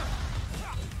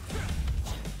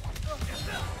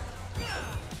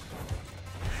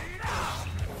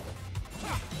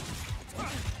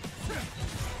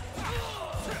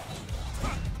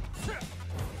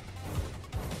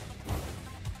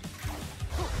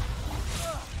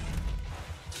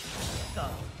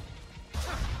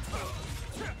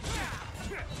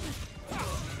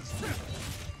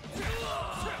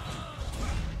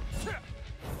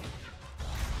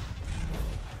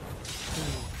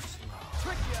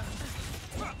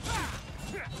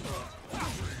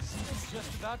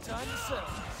 Just about time to settle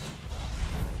this.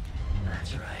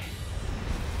 That's right.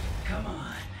 Come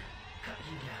on. Cut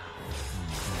you down.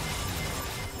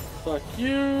 Fuck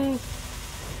you.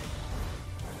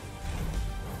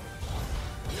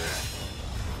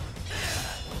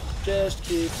 Just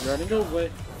keep running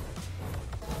away.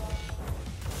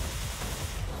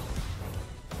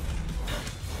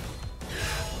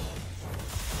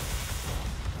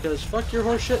 Because fuck your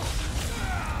horse shit.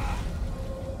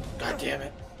 God damn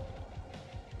it.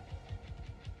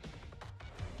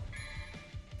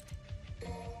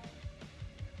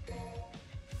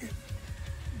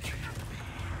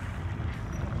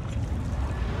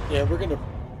 Yeah, we're gonna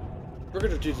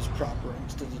do this proper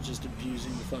instead of just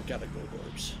abusing the fuck out of gold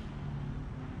orbs.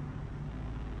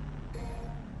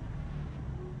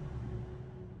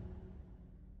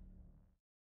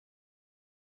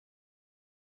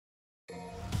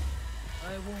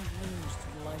 I won't lose to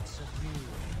the likes of you,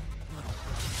 little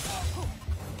brother.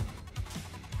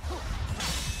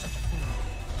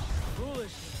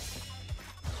 Foolishness.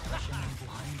 Rushing you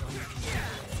blind on your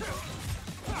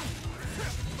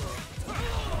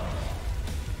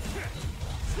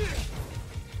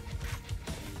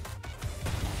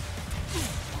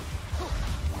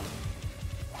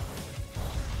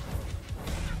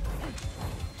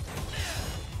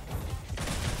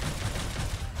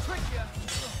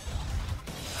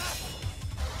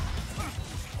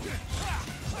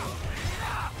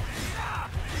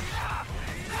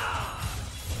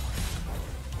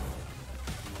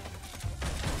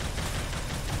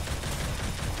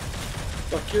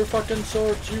Fuck your fucking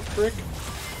swords, you prick.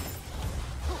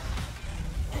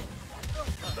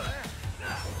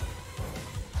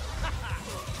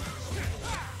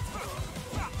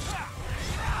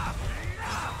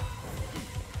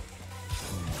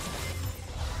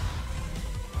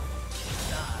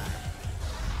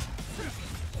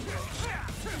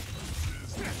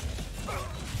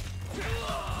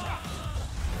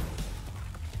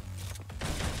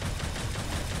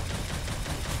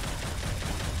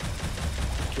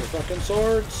 Your fucking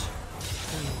swords.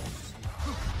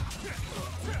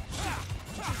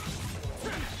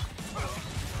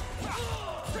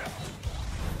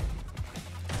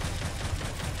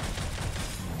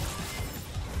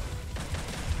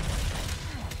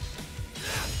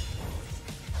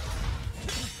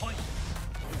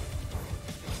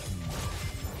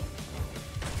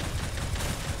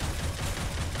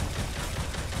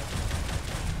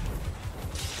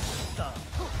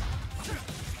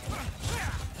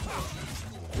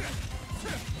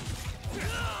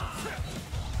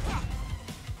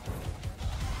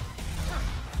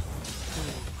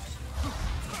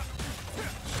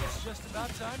 Just about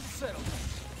time to settle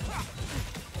this.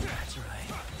 That's right.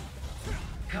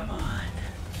 Come on.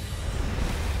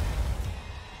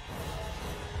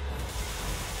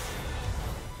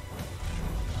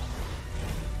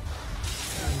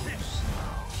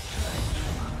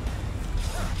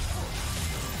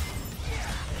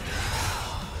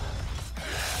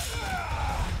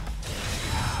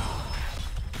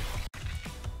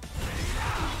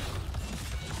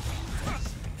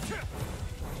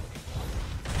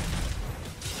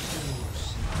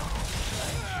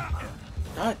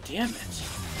 God damn it.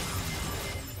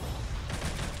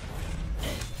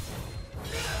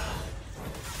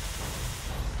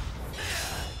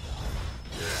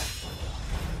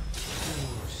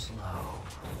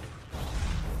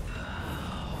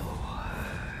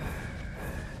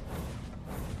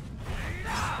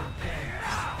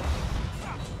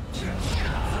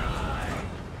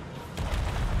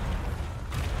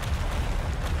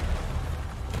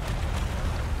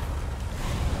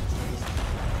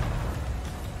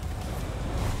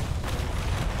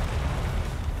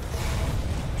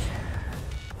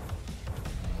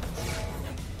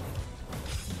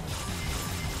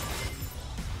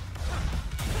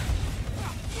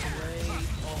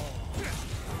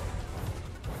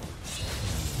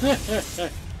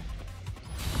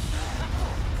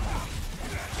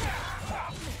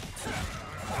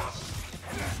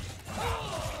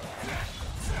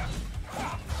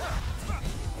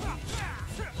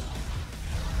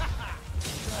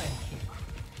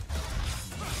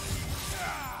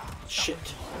 Shit.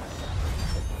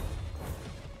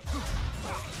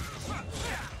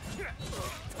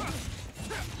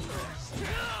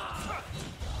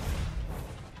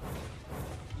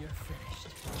 You're finished.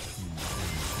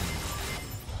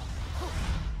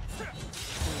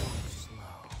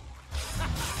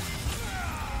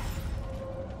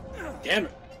 Damn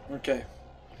it. Okay.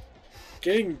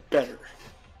 Getting better.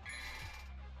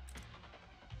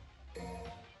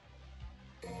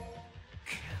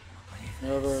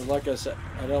 However, like I said,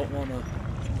 I don't want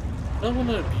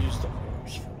to abuse the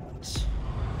orbs for once.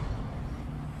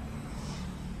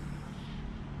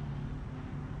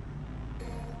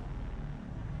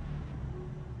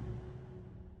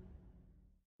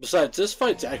 Besides, this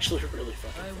fight's actually really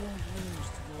fucking I won't lose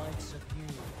to the likes of you.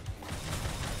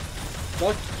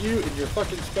 Fuck you and your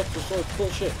fucking Spectre Sword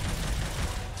bullshit.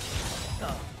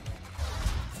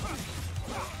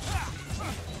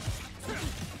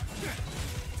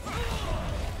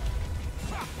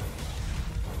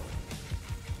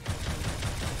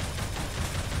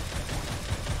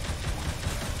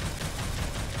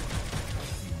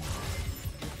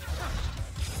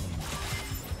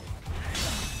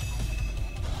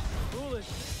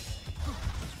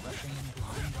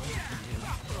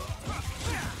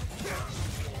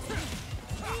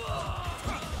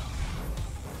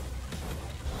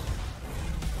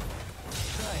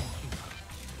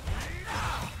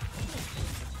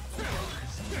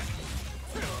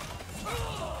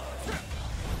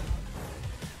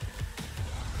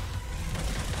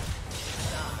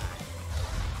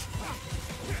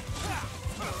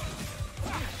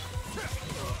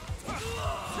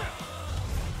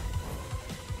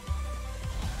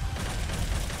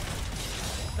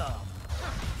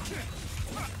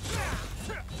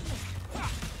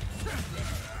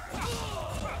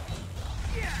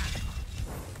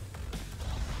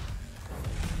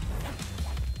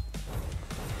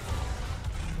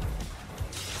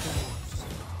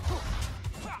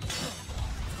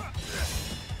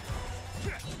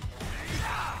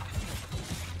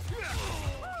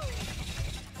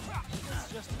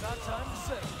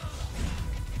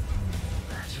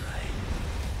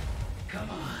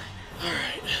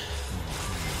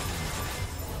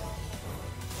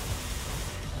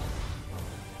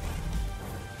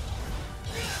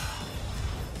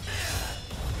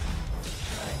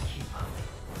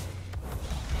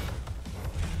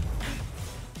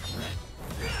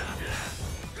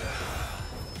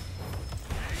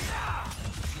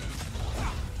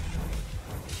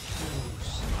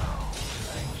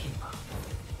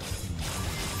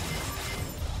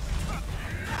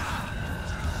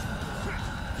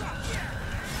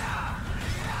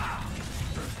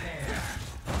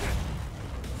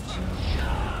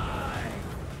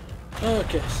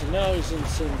 Okay, so now he's in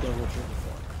Sin Devil Trigger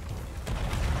form.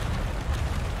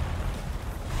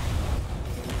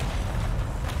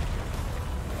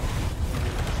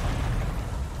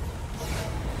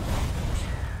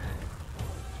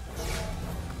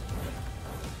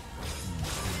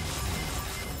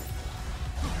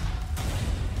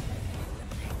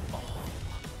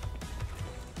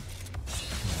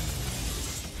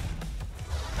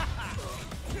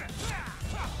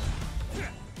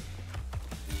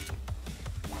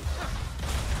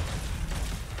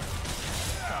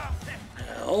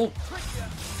 Hell.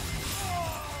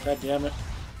 God damn it.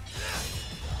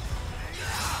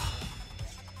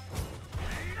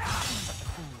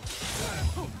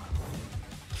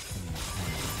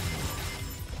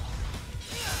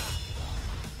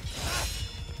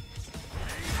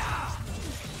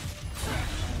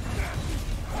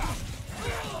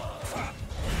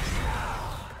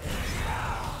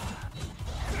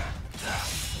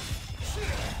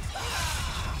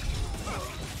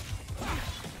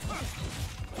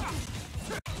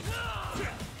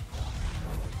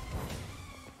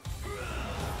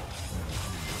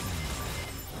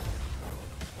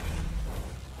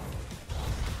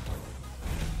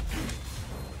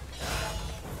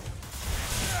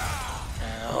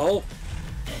 Ow.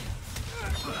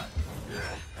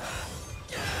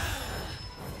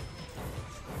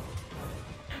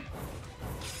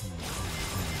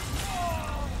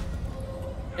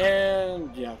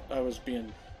 And yeah, I was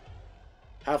being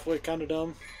halfway kind of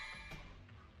dumb.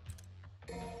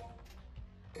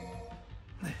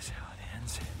 This is how it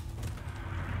ends.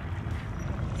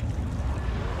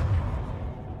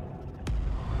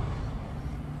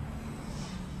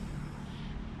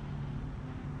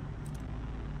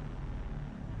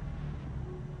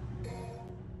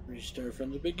 start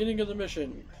from the beginning of the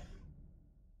mission.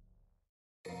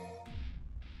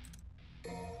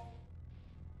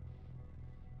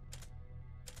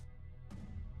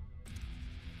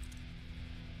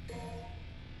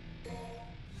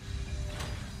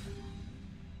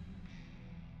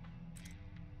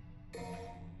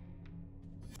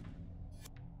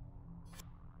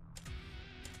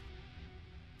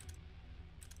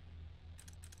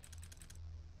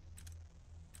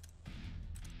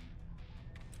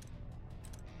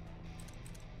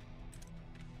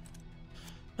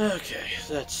 Okay,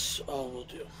 that's all we'll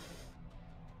do.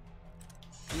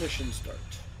 Mission start.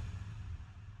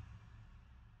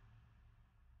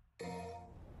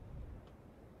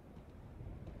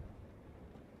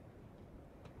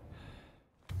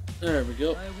 There we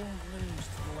go. I won't lose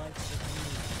to the likes of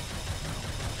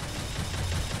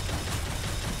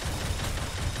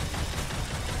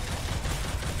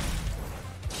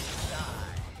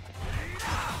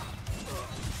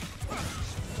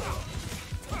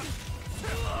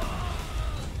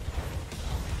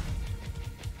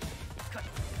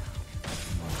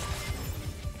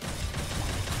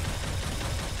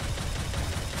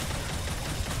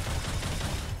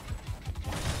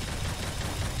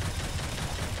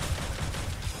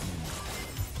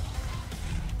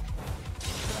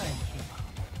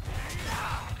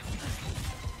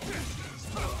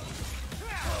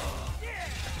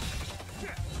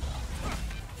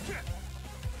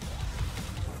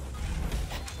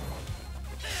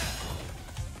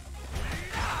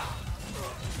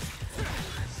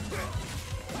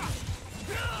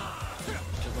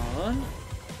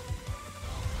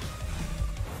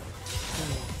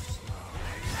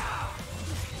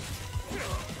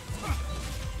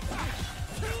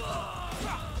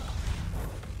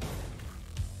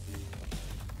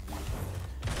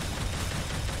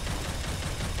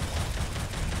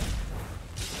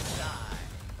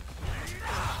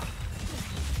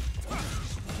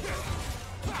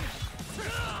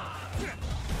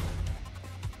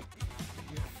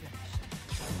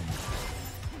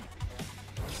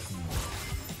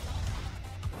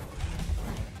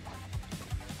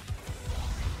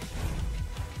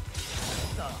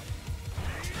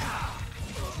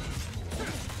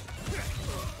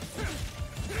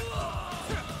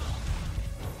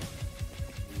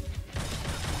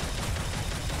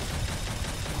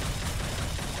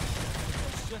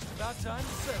About time to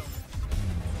settle.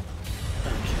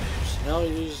 Okay, so now we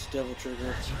use Devil Trigger.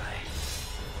 That's right.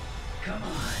 Come on.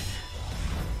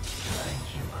 Try and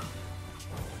keep up.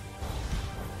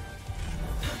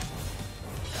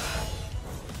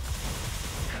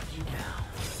 Cut you down.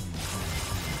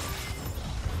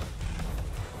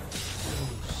 Too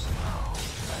slow.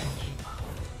 Try and keep up.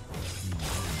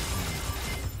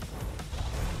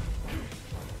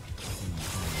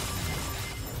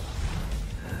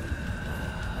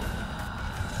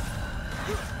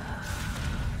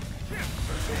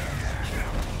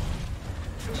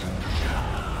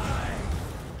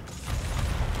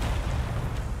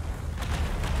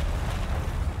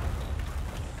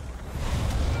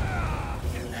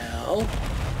 Now.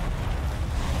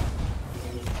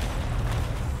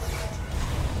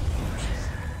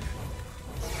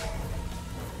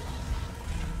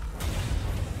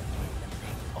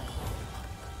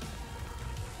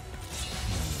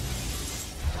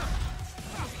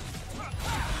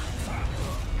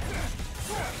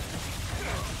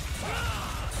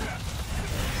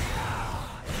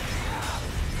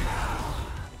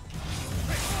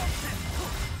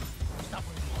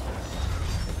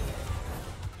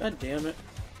 God damn it.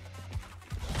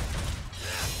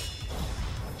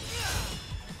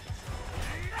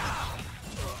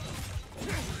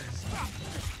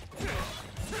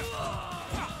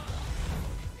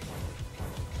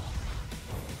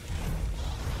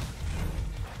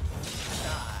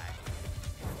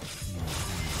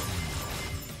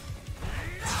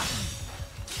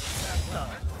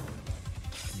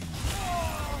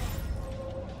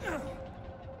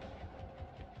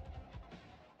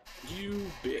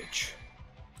 You bitch.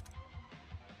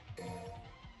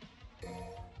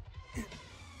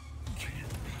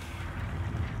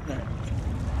 Alright.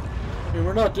 I mean,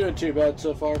 we're not doing too bad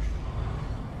so far.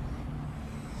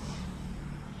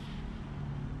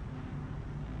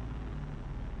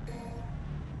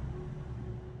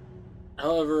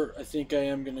 However, I think I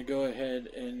am going to go ahead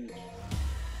and...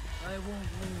 I won't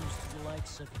lose to the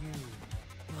likes of you,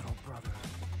 little brother.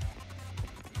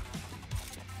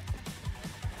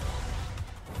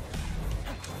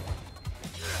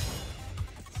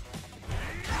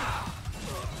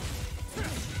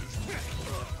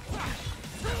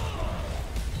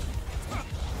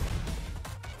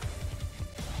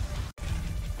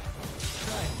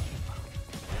 Try and keep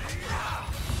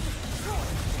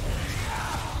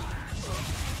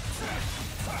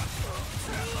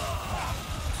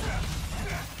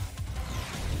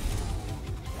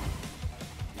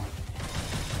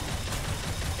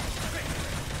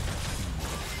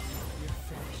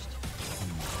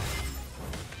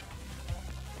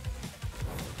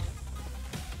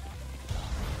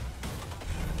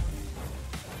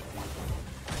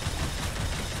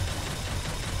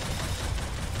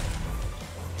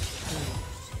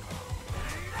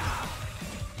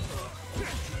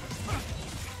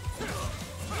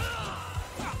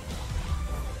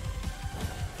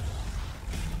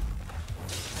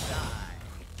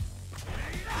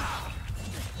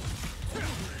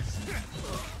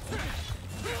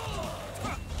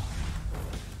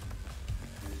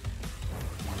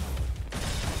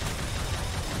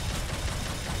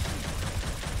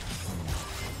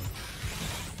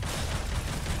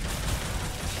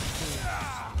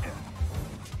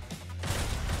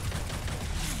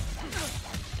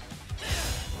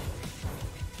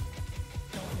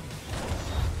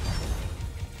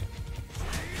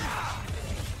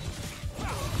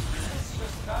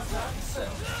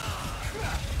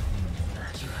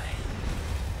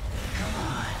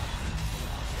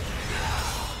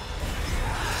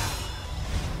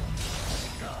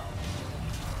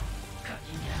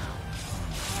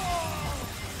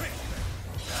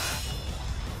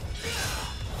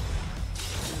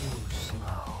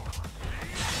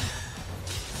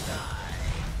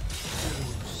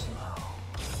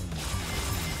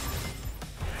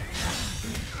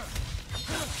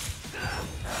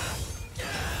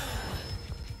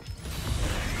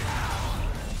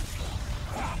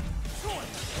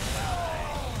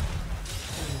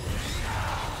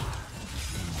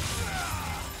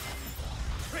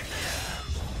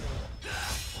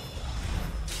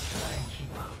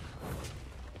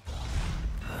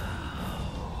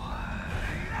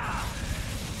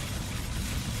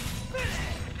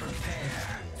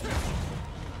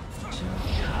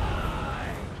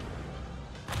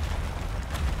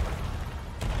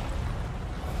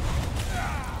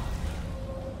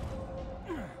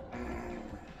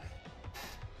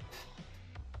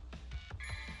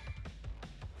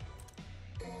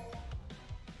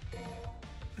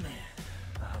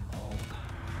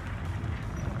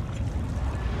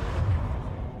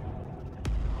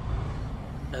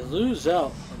lose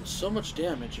out on so much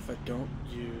damage if I don't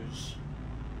use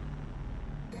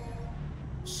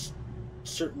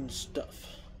certain stuff.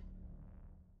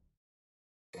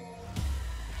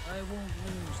 I won't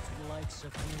lose to the likes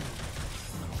of you.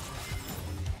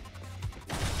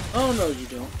 Oh no, you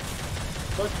don't.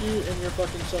 Fuck you and your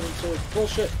fucking summon sword.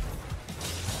 Bullshit.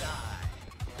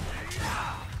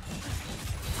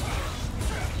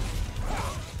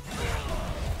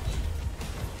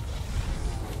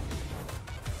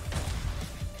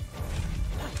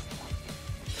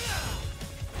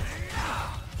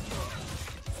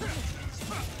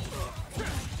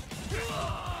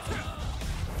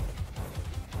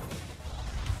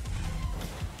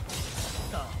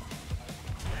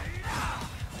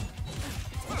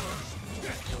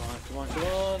 Come on, come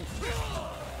on.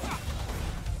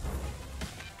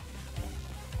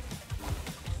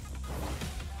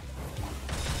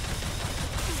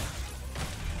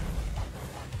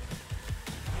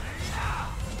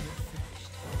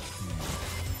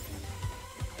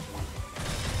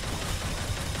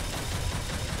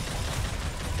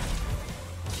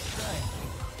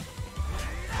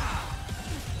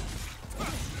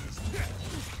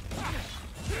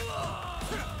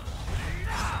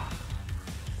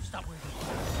 Stop where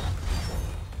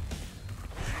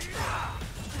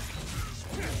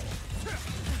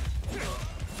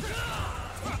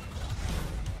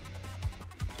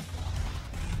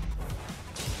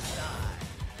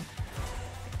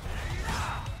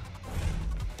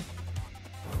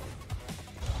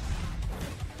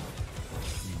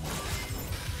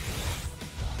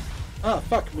Ah,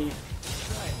 fuck me.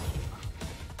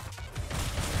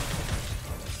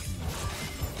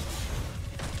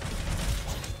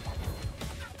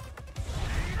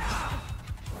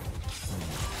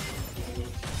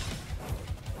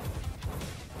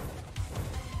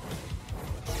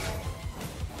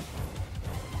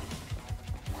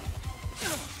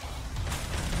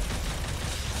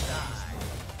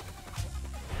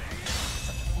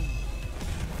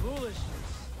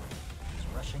 is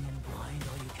rushing in blind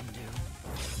all you can do?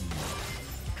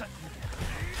 Cut me down.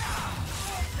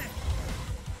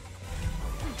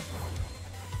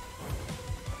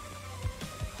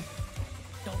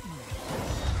 Don't move.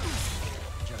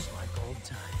 Just like old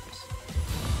times.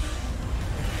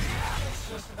 It's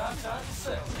just about time to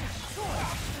settle.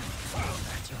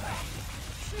 That's right.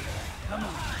 Come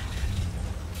on.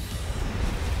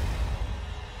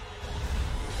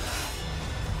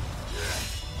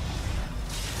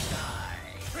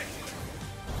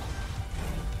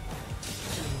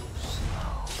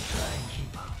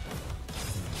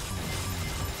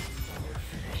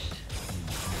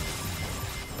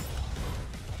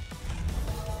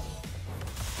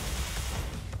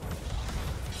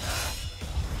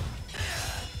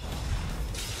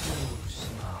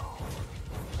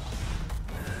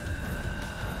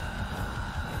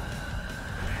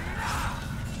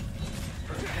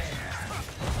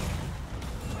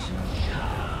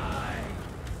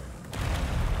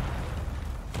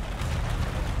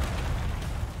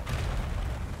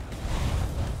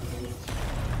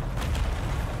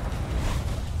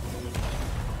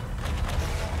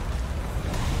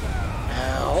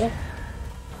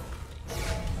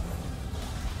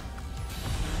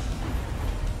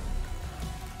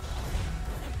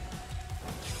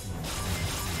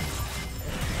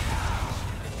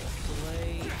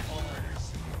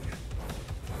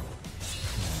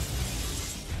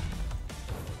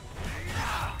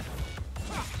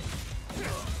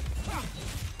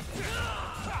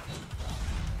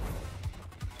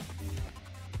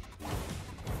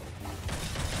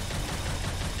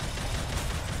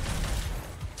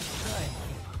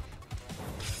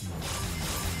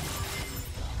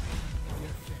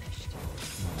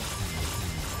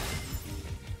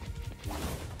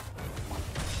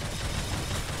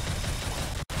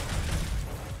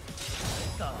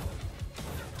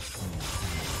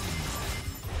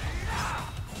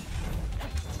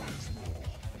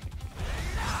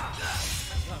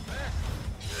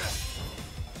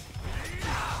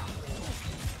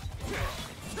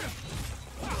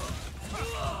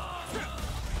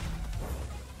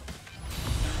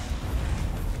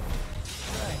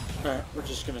 Alright, we're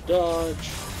just gonna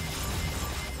dodge.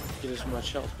 Get as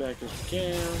much health back as we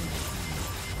can.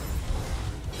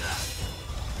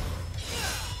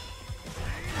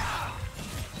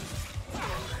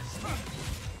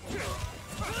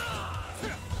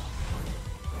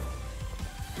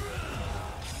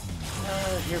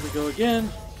 Here we go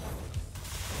again.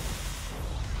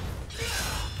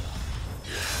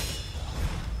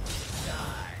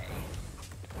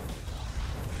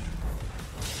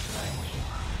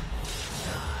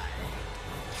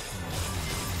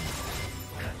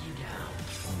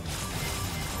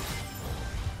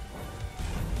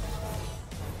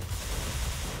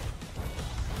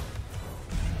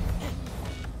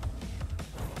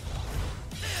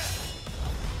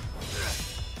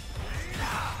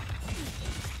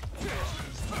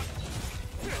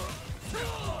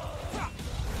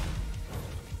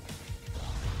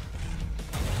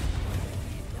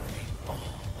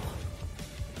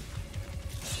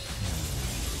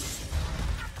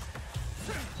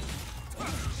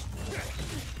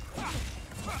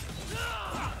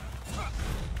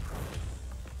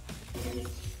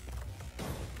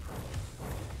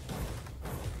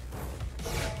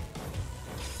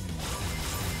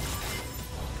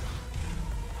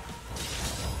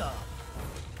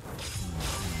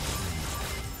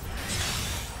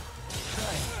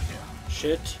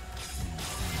 Shit.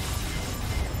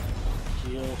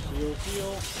 Heal, heal,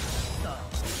 heal.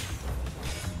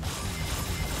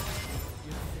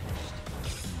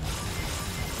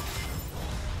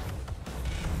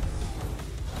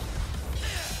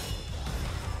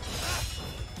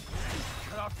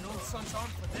 Cut off your own son's arm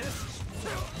for this?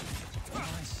 My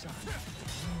son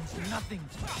means nothing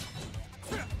to me.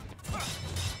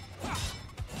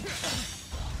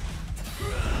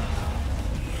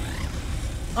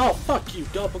 Oh, fuck you,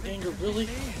 doppelganger, really?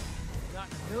 Not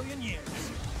in a million years.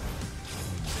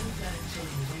 Save that until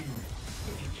you win,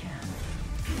 if you can.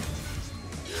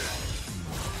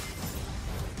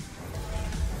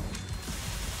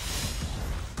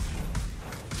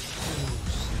 Too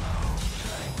slow.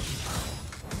 Try and keep up.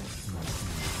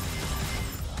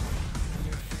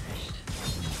 You're finished.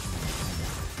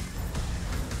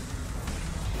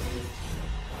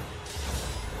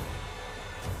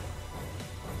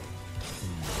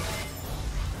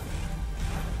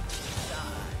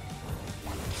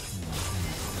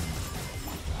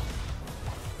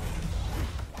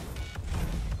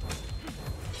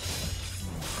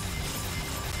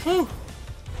 Whew.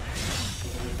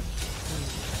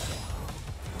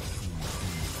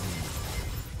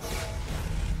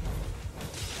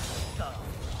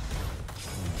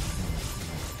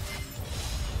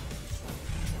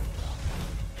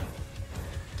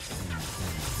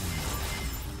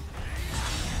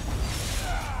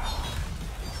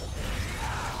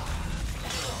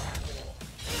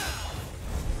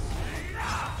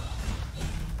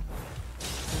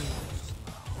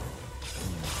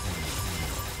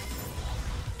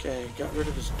 Okay, got rid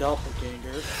of his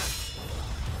doppelganger.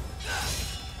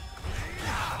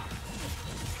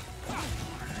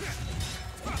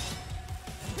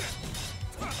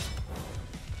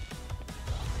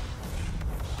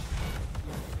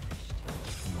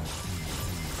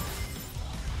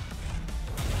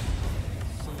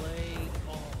 Slay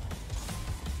all.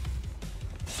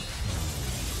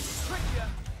 Trick ya!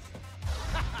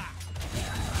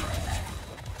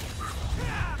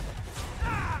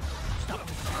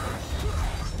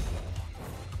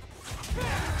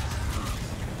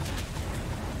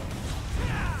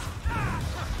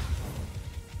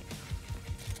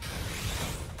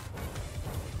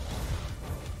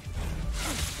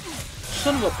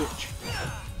 Son of a bitch.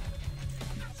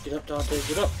 Get up, Dante,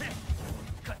 get up.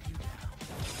 Cut you down.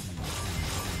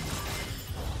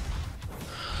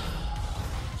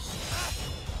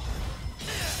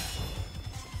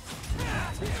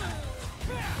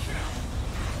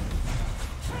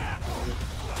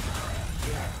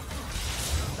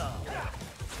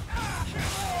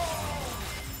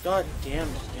 God damn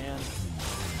it, man.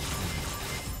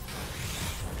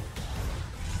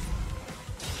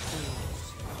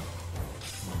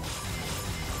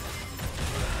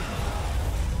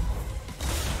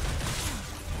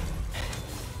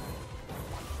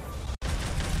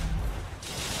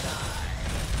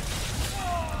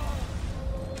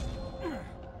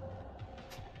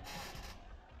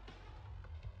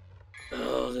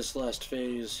 Oh, this last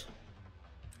phase.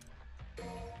 Come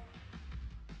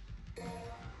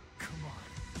on.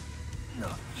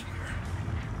 Not here.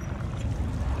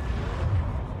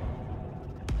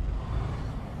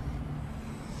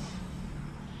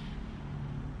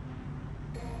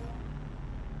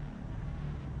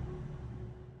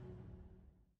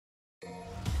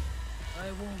 I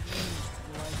won't lose to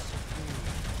the likes of you.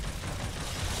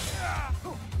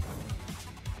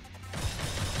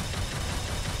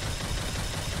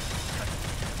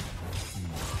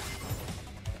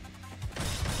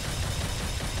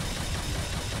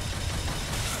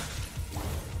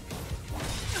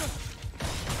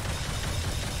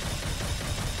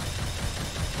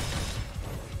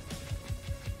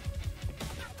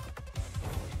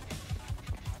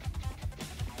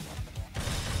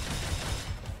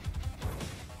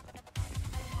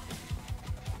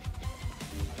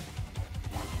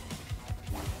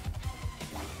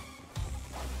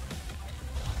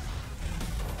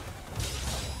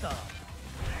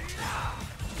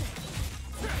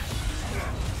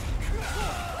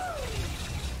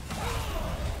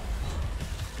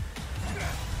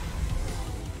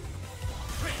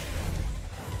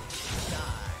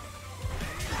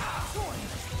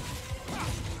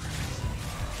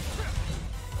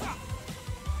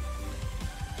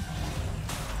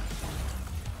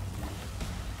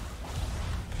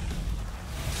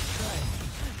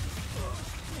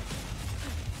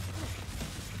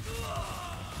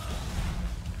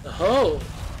 Oh!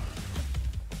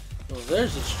 Well,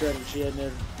 there's a strategy I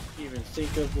never even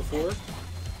think of before.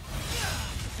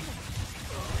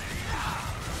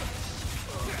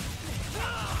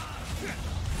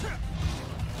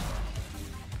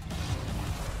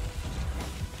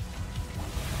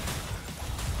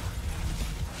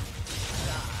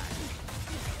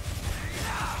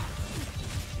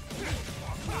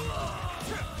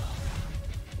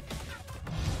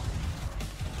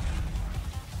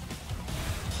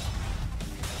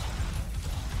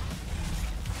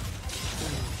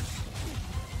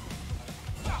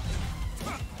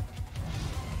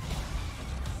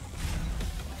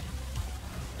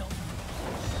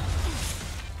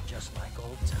 Just like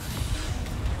old times.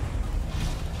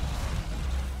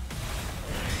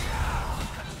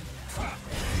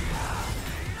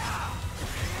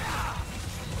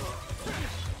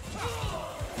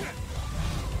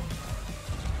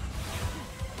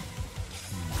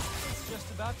 It's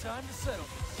just about time to settle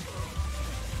this.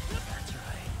 That's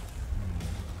right.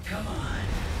 Come on.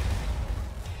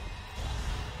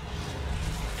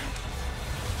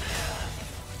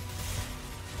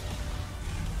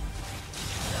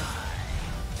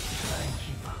 Try and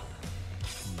keep up.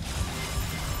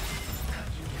 Cut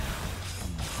you down.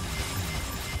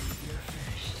 You're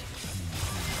finished.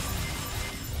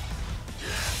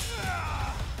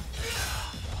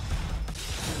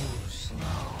 Too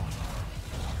slow.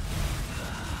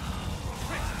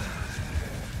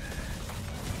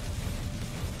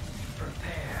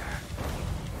 Prepare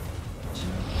to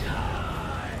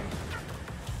die.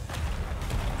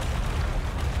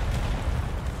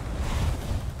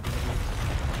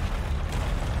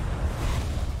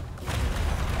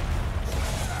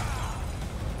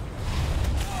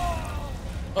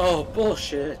 Oh,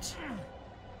 bullshit.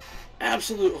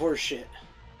 Absolute horseshit.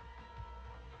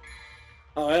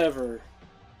 However,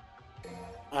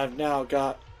 I've now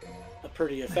got a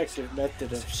pretty effective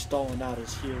method of stalling out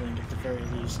his healing at the very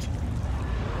least.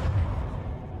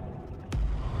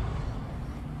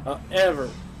 However,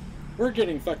 we're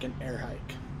getting fucking air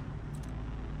hike.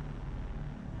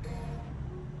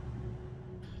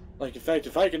 Like, in fact,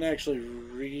 if I can actually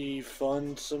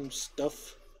refund some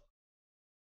stuff,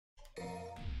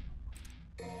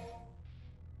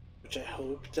 which I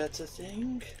hope that's a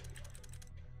thing.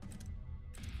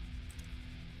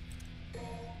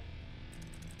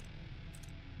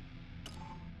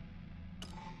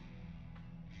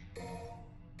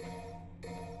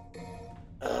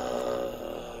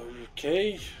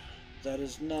 Okay, that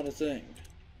is not a thing.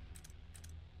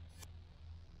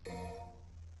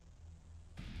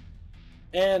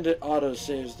 And it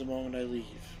auto-saves the moment I leave.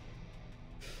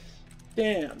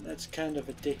 Damn, that's kind of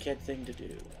a dickhead thing to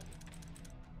do.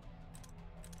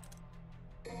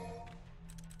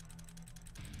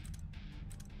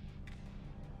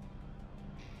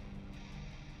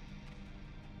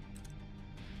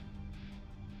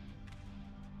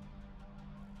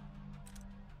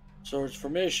 Swords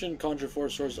formation, conjure 4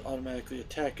 swords to automatically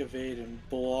attack, evade, and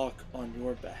block on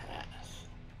your behalf.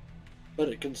 But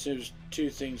it consumes 2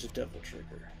 things of Devil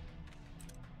Trigger.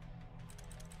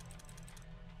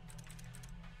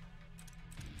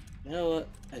 You know what?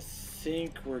 I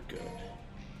think we're good.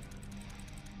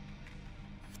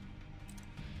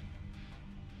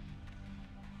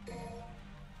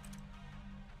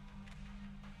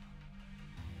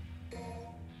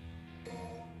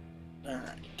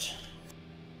 Alright.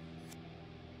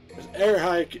 With air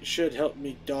hike, it should help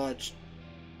me dodge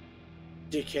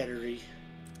dickheadery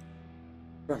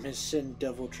from his Sin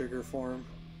Devil Trigger form,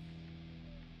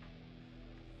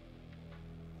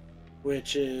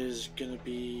 which is gonna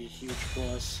be a huge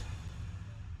plus.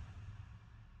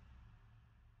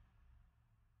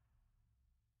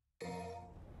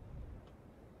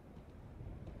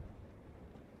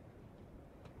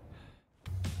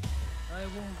 I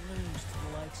won't lose to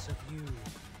the likes of you,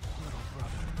 little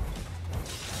brother.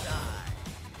 Die.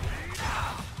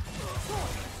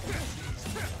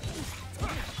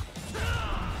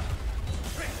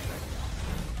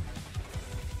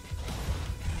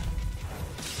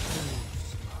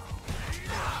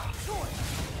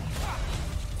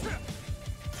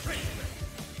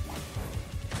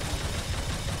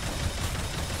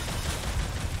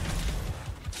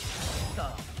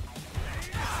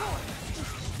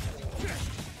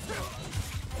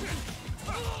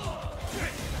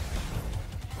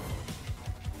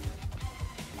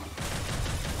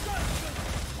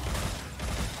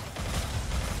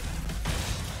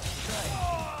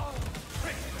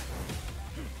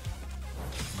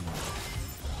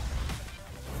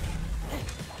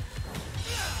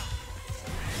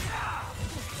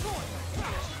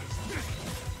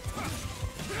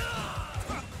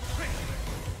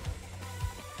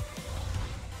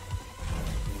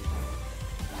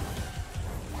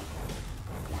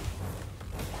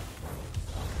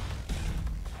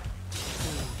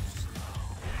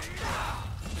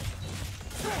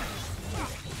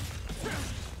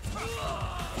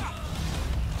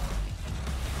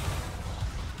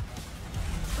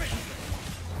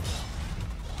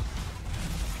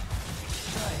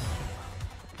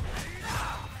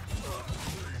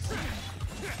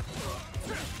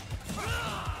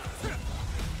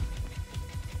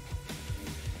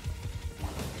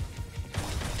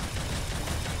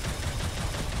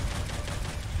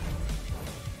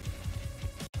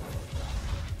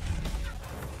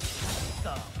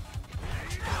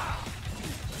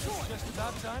 It's just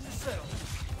about time to settle.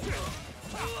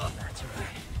 That's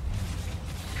right.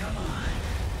 Come on.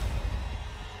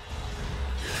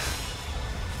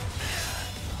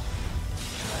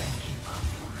 Try and keep up.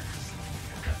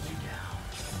 Cut you down.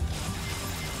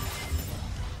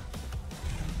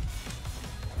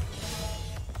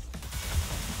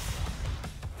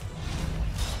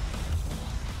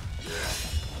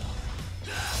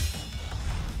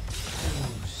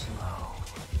 Too slow.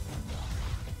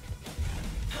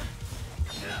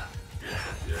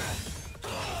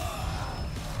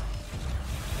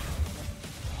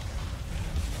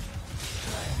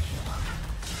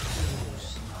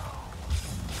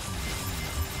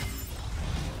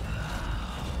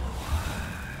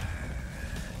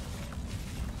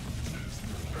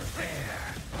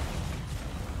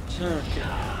 Okay.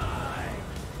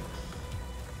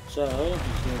 So,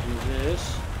 he's gonna do this.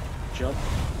 Jump,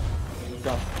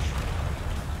 dodge.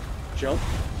 Jump,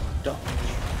 dodge.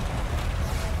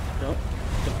 Jump,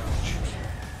 dodge.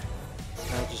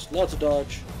 Now just lots of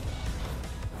dodge.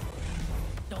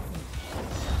 Don't move.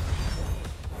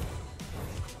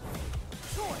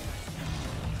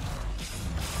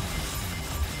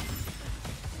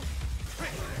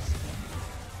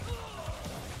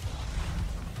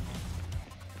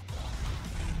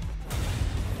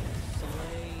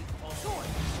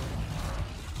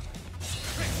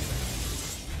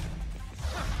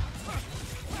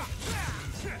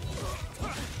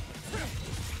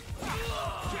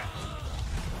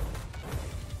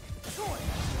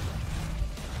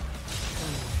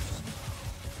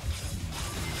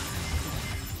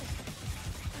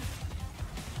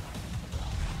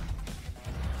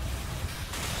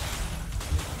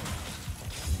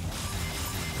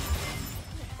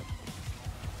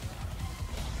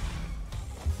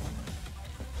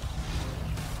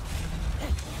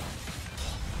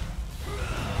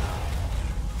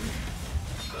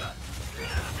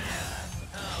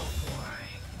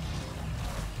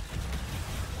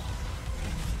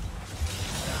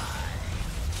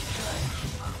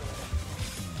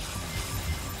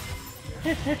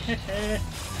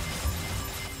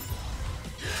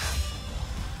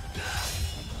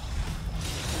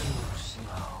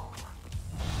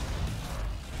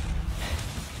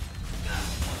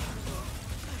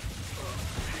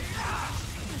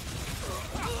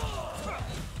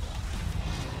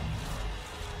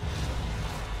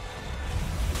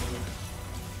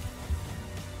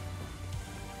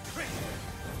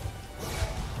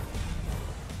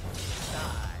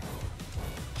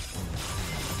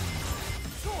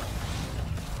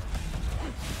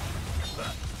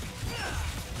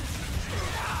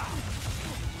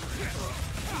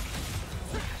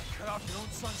 Cut off your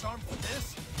own son's arm for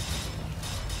this?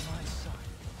 My son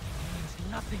means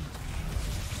nothing to me.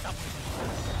 Stop it.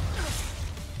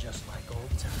 Just like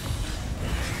old times.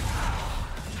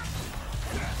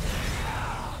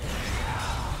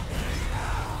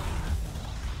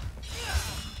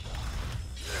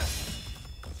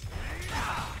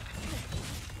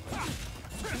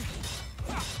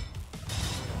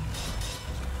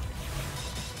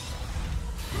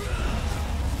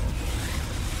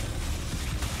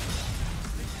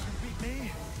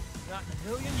 Not in a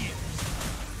million years.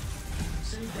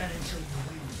 Save that until you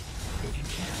win. If you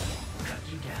can, cut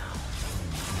you down.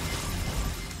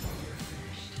 You're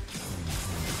finished.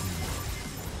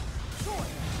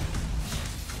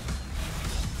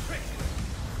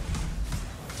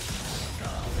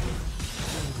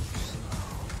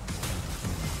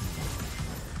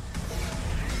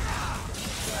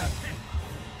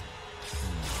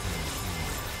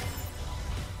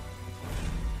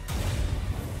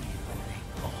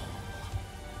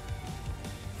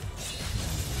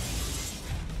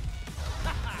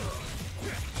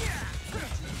 Yeah!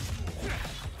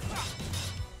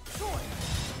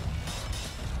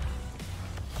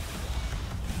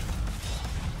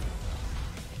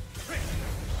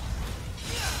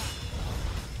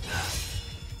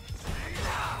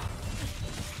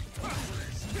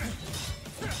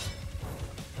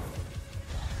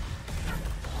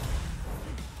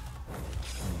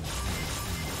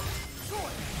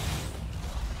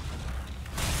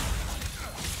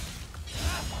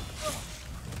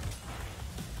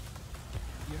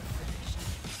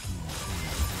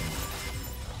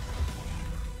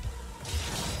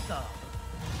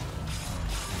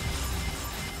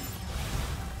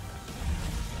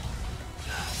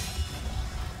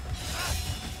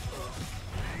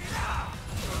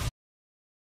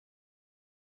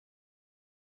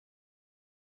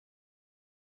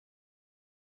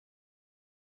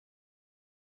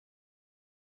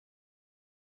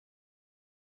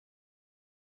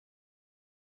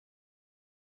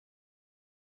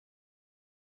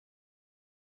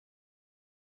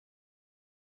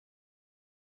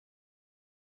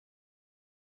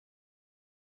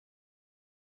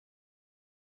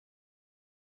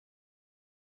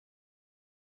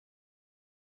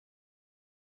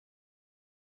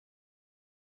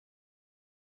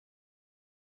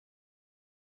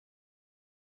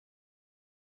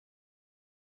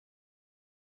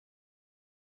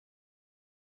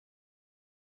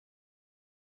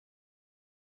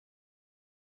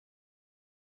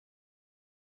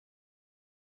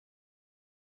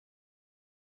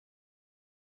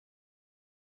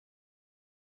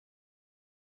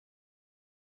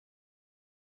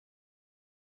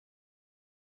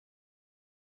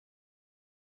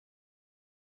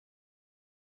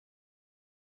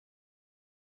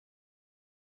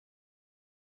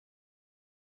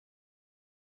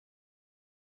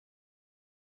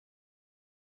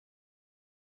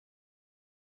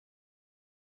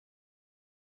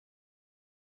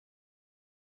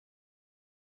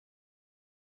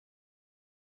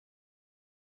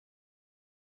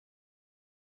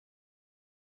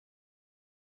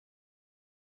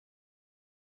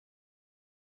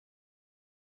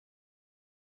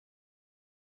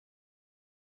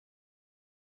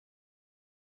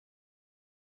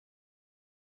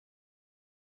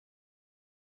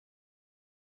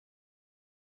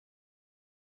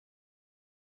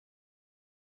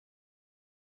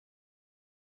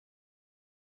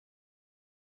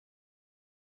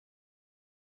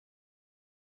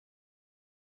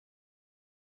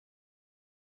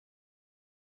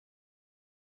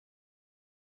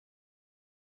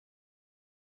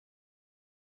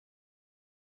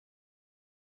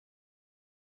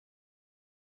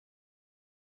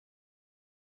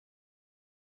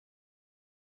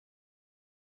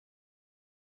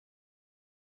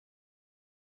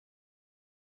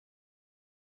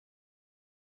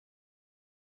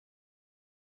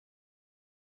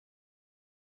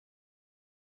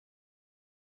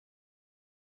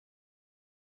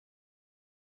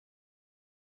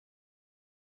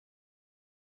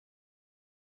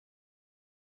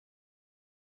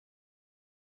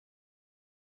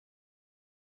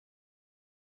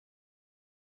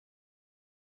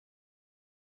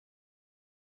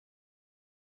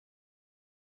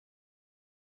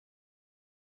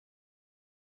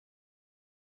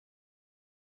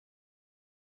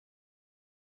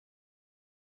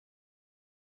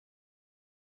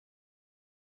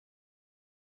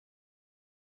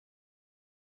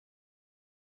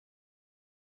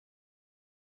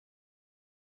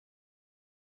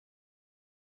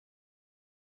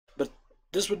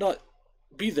 This would not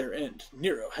be their end.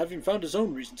 Nero, having found his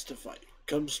own reasons to fight,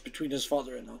 comes between his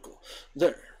father and uncle.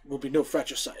 There will be no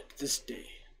fratricide this day.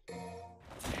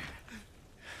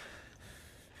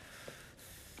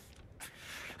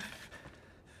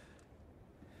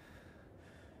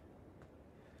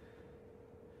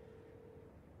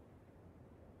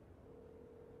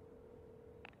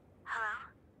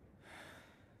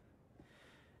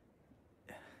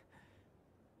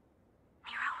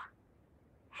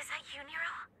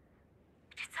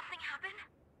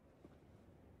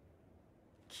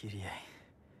 Kyrie.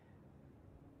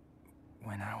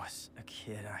 When I was a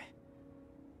kid,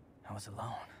 I was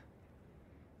alone.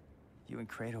 You and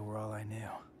Kratos were all I knew.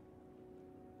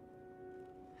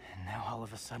 And now all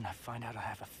of a sudden I find out I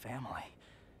have a family.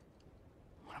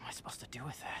 What am I supposed to do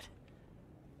with that?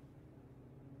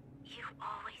 You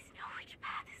always know which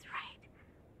path is right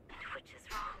and which is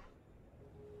wrong.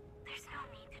 There's no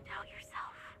need to doubt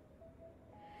yourself.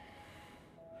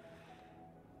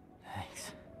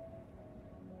 Thanks.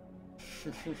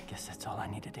 Guess that's all I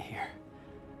needed to hear.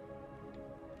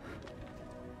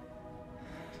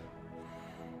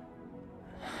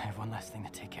 I have one last thing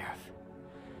to take care of.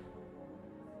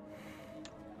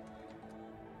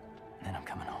 Then I'm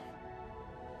coming home.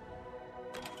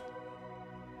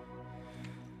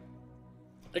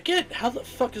 Again, how the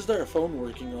fuck is there a phone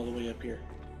working all the way up here?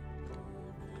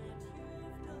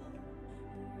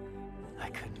 I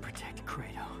couldn't protect Kratos.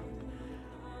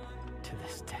 To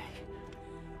this day,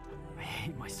 I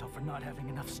hate myself for not having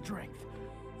enough strength.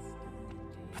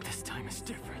 But this time is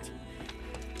different.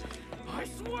 I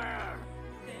swear!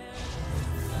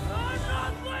 I'm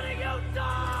not letting you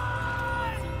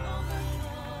die!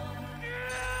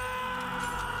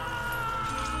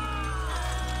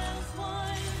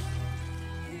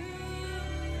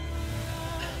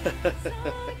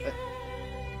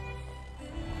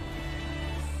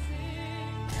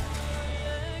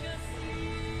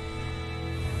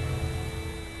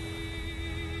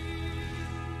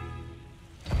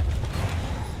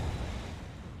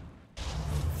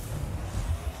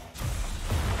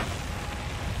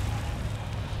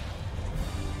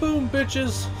 Boom,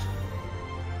 bitches!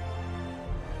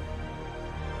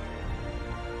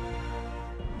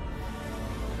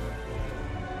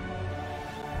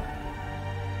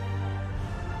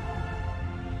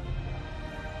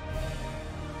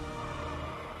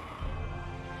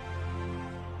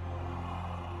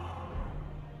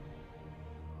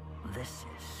 This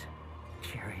is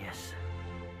curious.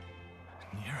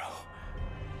 Nero.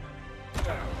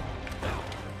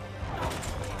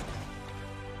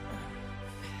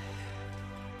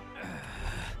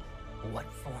 What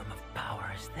form of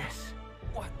power is this?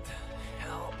 What the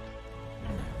hell?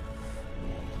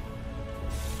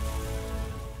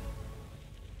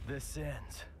 This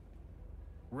ends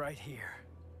right here.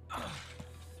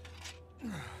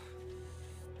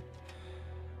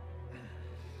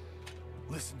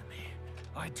 Listen to me.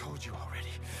 I told you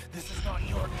already. This is not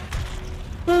your...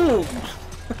 Boom!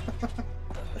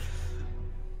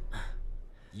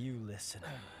 You listen,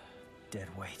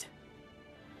 deadweight.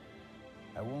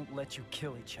 I won't let you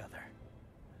kill each other.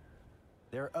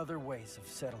 There are other ways of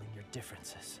settling your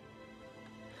differences.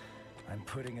 I'm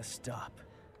putting a stop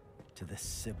to this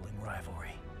sibling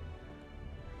rivalry.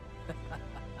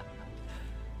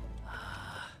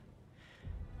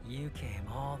 You came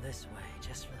all this way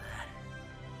just for that.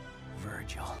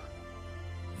 Virgil.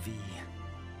 V.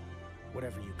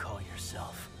 Whatever you call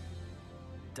yourself.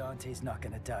 Dante's not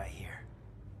gonna die here.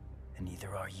 And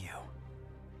neither are you.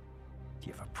 Do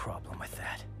you have a problem with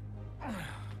that?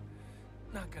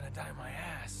 Not gonna die my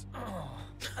ass. Oh,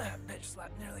 that bitch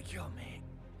slap nearly killed me.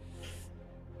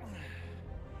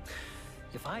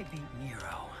 If I beat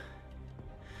Nero,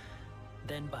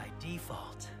 then by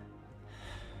default,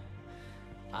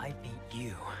 I beat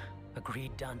you.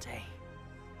 Agreed, Dante?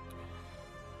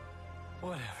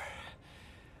 Whatever.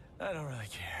 I don't really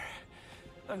care.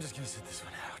 I'm just gonna sit this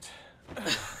one out.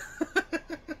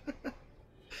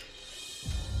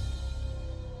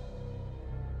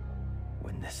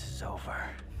 When this is over,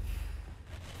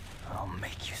 I'll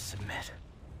make you submit.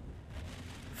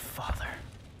 Father.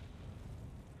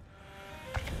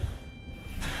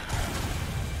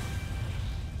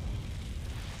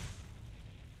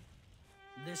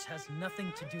 This has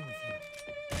nothing to do with you.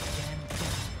 Damn.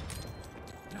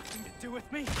 Nothing to do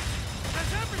with me?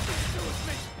 Has everything to do with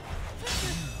me!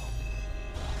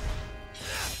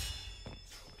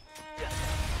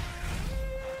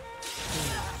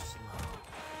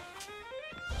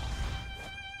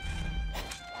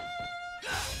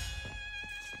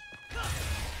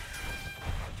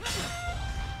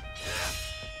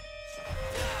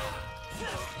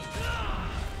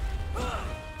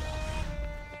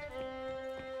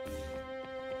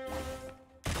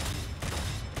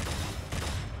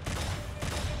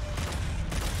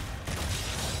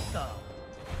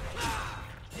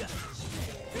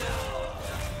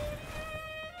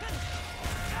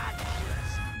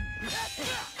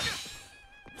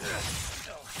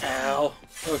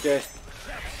 Okay.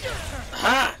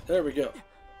 Ha! There we go.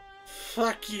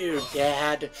 Fuck you,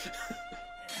 Dad.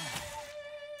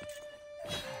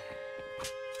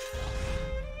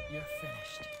 You're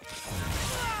finished.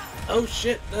 Oh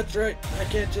shit, that's right. I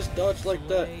can't just dodge like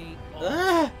that.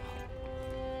 Ah!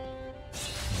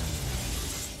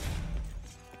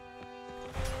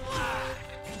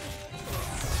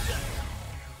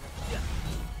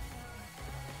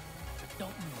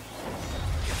 Don't move.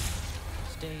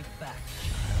 Stay back.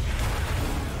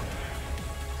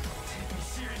 Take me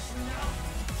seriously now.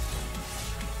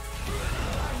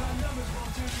 My numbers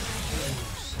won't do you any good.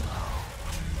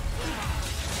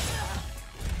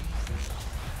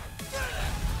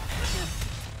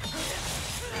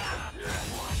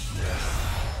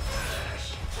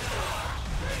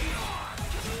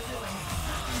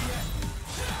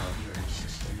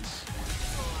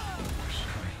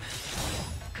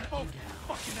 Oh,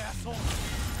 fucking asshole.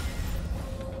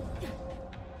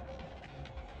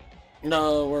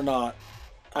 No, we're not.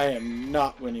 I am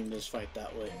not winning this fight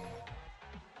that way.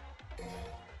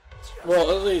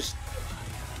 Well, at least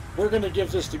we're gonna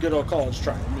give this the good old college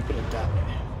try. Let me put it that way.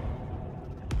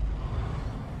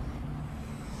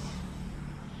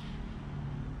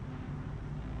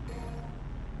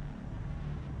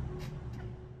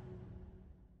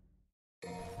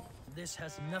 This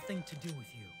has nothing to do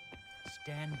with you.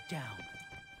 Stand down.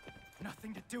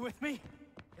 Nothing to do with me?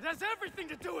 It has everything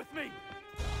to do with me!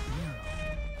 Nero.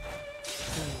 Too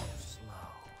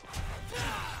slow.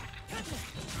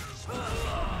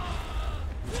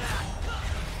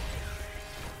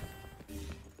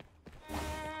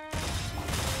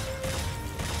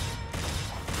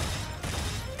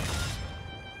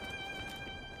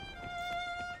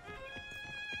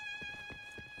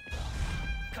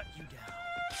 Cut you down.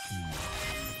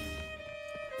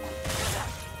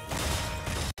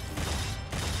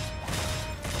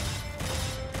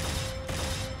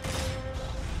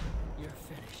 You're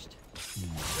finished.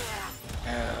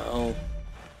 Ow.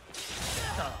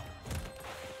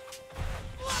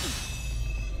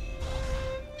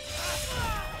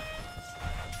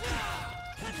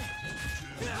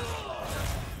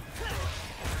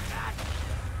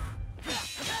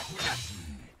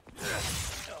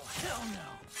 Oh, hell no!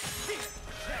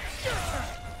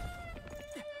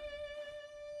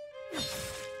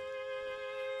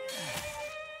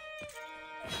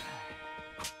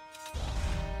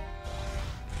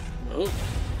 No.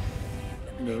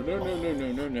 No, no, no, no, no,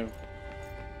 no, no.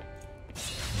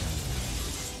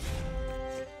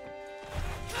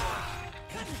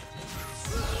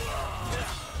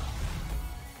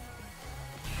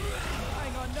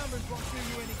 Lying on numbers won't do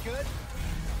you any good.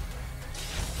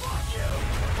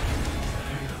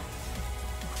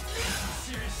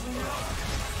 Seriously?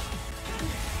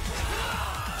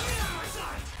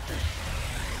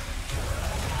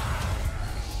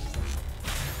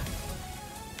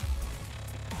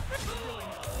 Really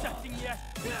not accepting yet?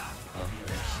 Of your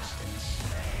existence,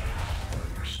 or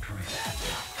your strength.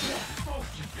 Both,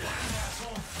 you fucking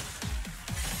asshole!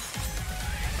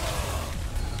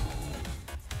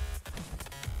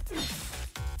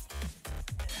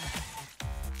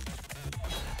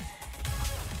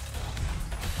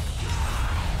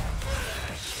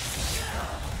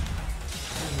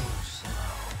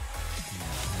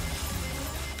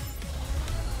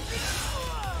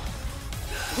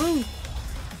 Woo!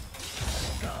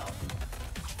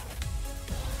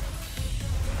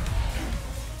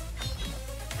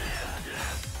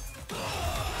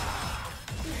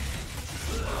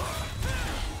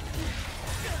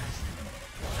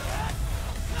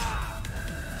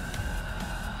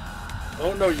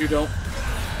 Oh no, you don't.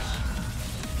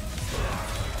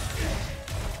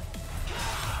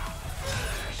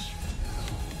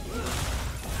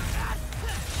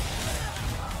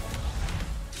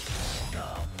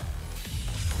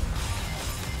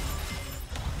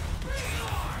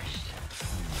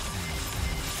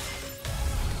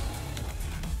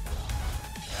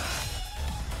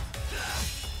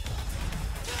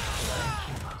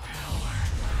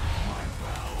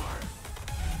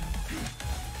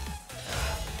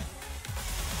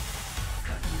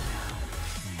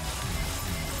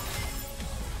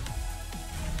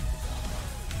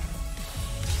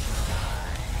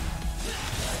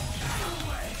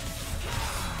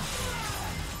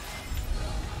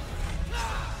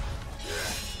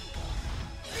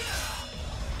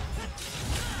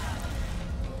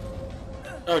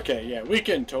 Okay, yeah, we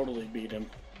can totally beat him.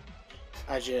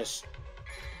 I just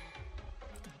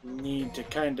need to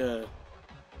kind of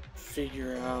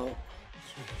figure out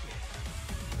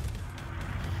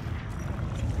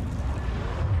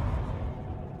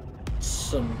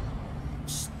some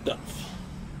stuff.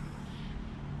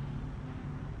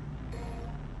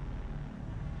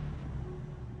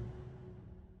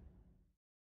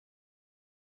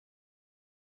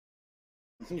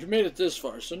 You made it this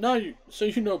far, so now you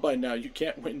know by now you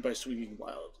can't win by swinging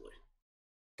wildly.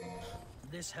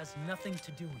 This has nothing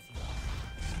to do with you.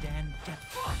 Stand down.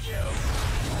 Fuck you!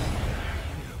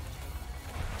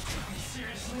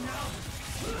 Seriously now?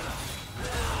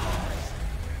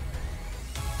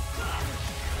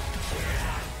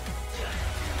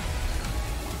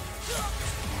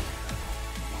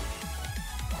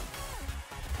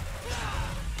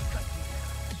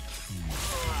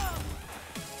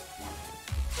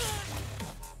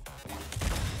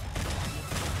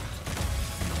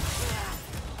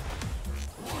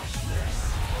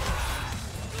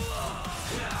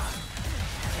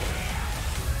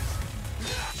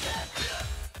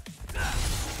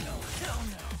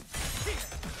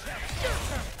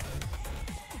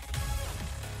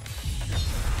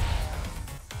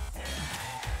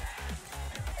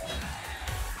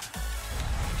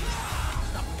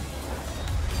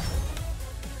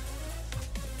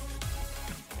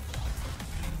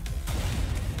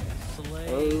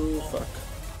 Oh, fuck.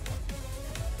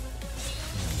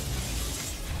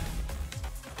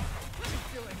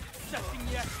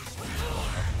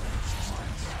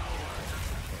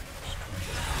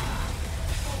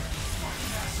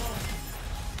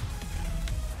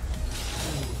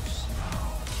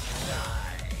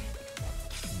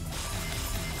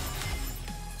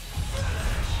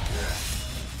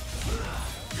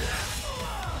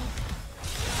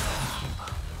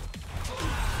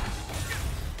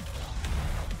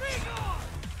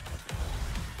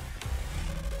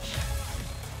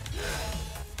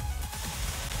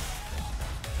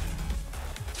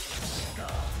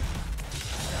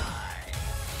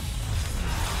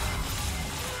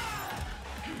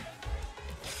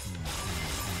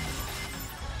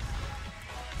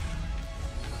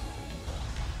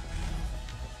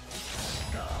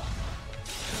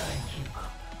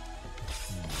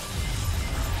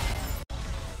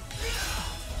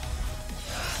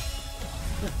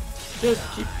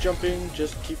 Just keep jumping,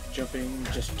 just keep jumping,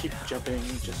 just keep jumping,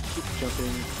 just keep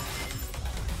jumping.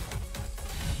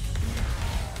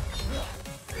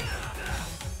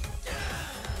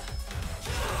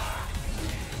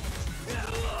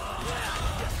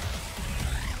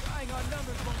 Relying on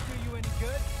numbers won't do you any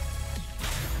good.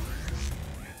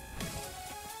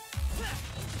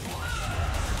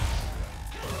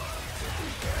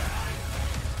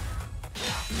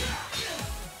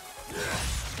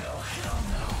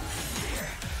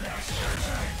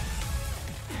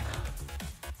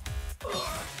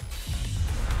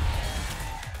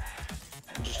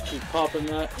 Just keep popping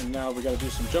that, and now we gotta do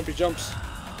some jumpy jumps.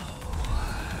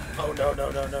 Oh no, no,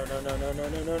 no, no, no, no, no, no,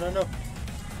 no, no, no, no.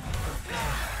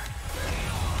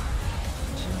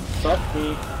 Fuck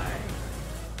me.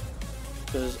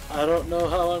 Because I don't know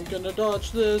how I'm gonna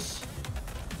dodge this.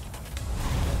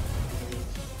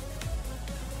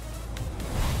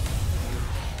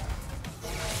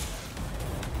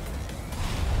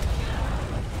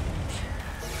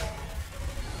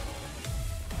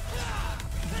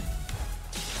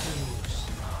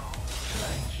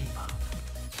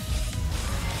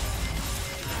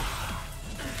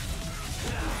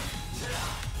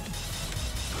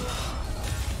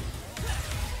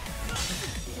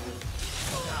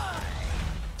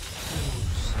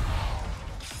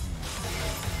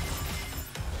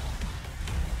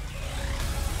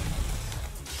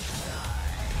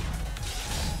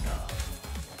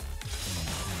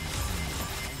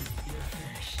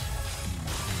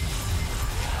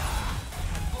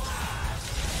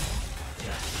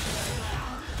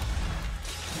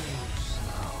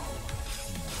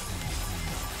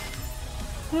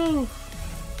 Whew.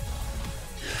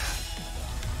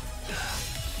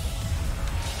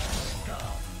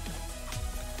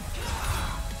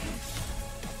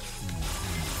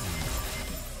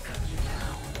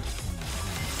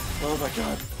 Oh my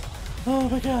god. Oh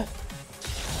my god.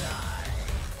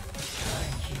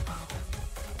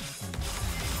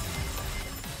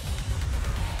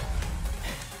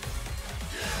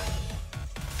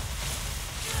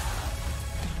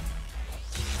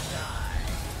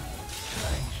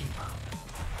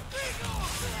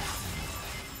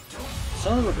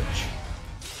 Son of a bitch.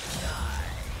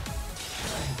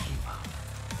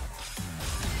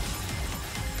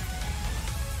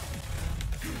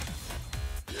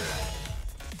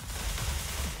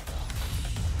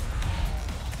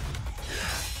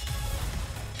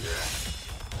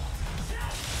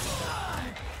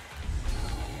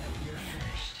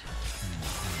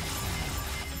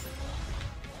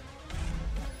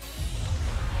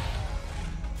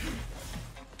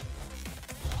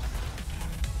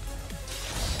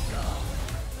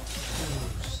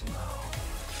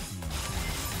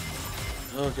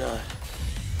 Oh god.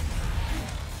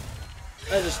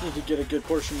 I just need to get a good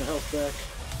portion of health back.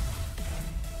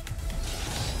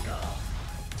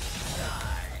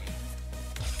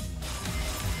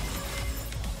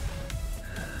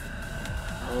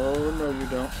 Oh, no you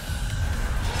don't.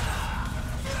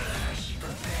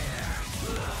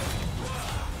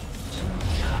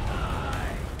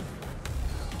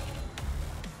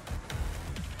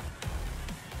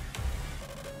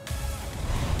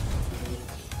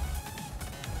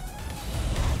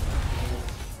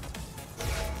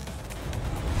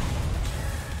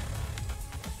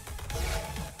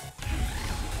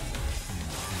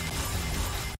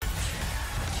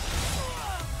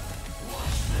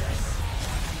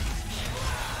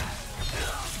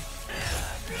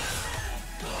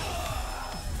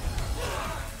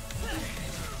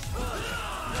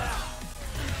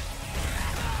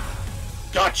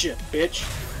 Gotcha, bitch!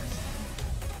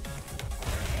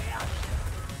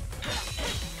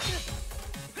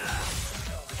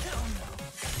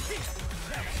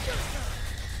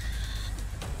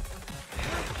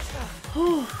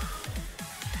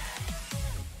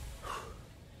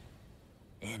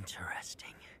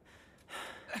 Interesting.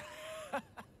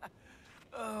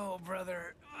 Oh,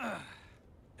 brother.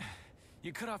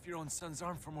 You cut off your own son's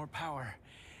arm for more power,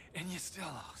 and you still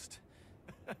lost.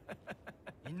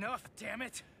 Enough, damn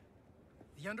it!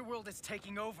 The underworld is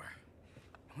taking over.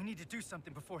 We need to do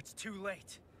something before it's too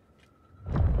late.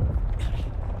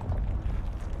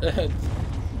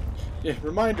 Yeah,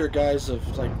 reminder, guys,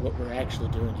 of like what we're actually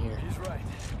doing here. He's right.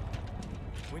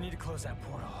 We need to close that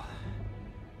portal.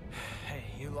 Hey,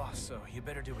 you lost, so you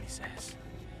better do what he says.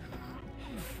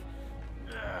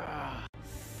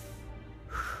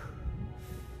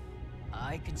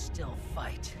 I can still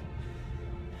fight.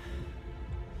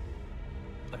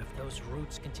 But if those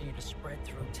roots continue to spread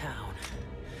through town,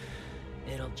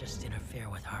 it'll just interfere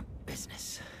with our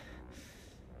business.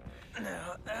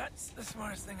 Now, that's the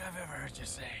smartest thing I've ever heard you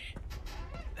say.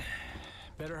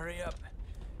 Better hurry up.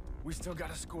 We still got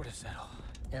a score to settle.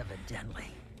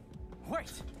 Evidently.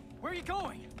 Wait! Where are you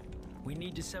going? We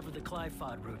need to sever the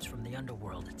Clifod roots from the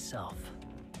underworld itself.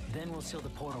 Then we'll seal the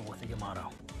portal with the Yamato.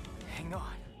 Hang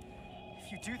on. If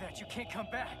you do that, you can't come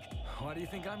back. Why do you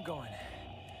think I'm going?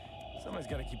 Somebody's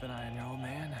got to keep an eye on your old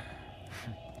man.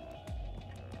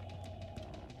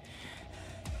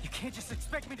 You can't just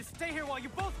expect me to stay here while you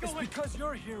both go. It's because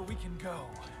you're here we can go.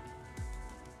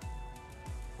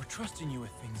 We're trusting you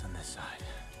with things on this side.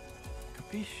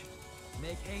 Capiche?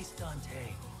 Make haste,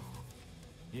 Dante.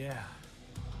 Yeah,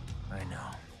 I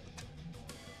know.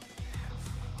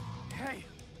 Hey,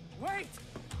 wait!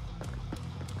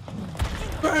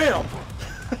 BAM!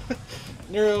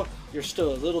 Nero, you're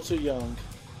still a little too young.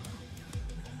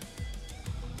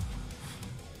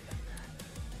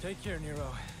 Take care,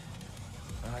 Nero.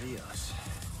 Adios.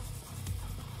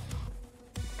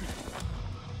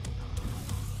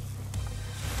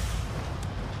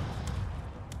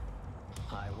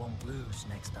 I won't lose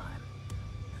next time.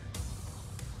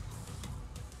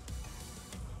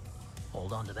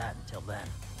 Hold on to that until then.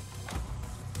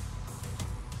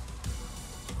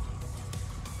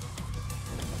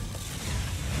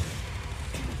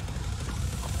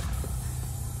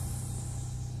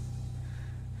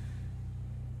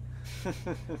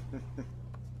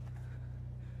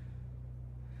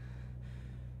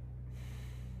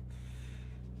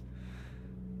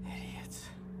 Idiots.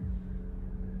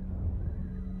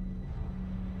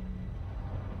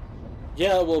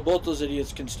 Yeah, well, both those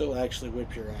idiots can still actually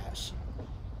whip your ass.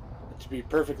 To be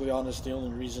perfectly honest, the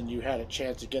only reason you had a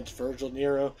chance against Virgil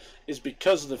Nero is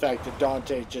because of the fact that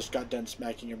Dante just got done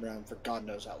smacking him around for God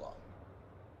knows how long.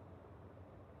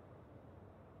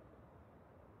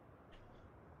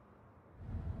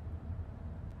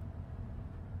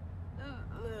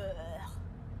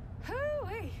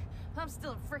 Hooey! I'm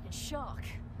still in freaking shock.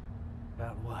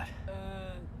 About what?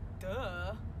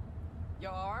 Duh.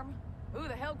 Your arm? Who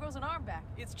the hell grows an arm back?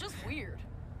 It's just weird.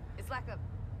 It's like a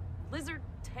lizard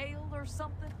tail or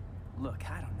something. Look,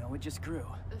 I don't know, it just grew.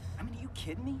 I mean, are you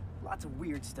kidding me? Lots of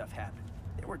weird stuff happened.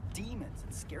 There were demons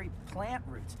and scary plant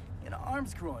roots and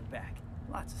arms growing back.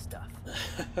 Lots of stuff.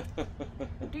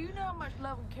 Do you know how much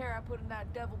love and care I put in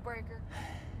that devil breaker?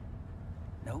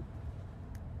 Nope.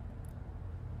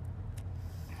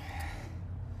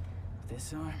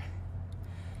 This arm,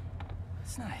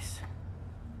 it's nice.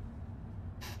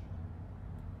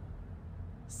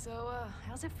 So,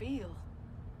 how's it feel?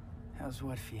 How's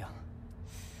what feel?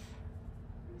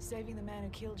 Saving the man who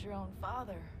killed your own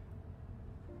father.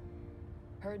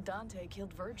 Heard Dante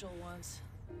killed Virgil once.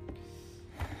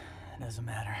 It doesn't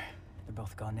matter. They're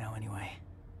both gone now anyway.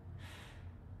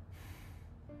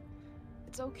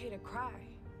 It's okay to cry.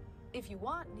 If you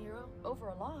want, Nero, over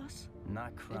a loss.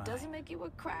 Not crying. It doesn't make you a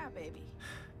crybaby.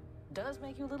 Does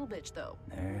make you a little bitch, though.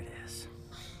 There it is.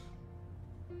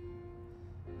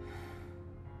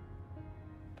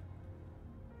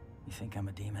 You think I'm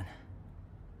a demon?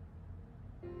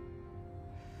 I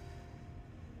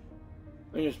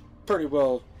mean, it's pretty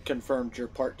well confirmed you're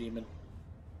part demon.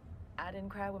 I didn't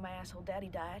cry when my asshole daddy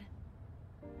died.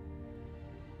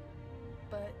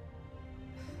 But...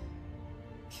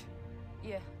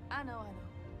 yeah, I know.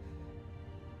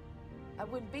 I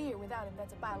wouldn't be here without him,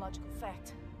 that's a biological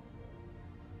fact.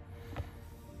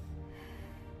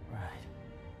 Right.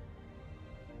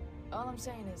 All I'm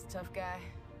saying is, tough guy,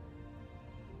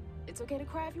 it's okay to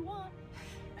cry if you want.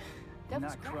 I'm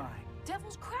Devils not cry. crying.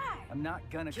 Devils cry. I'm not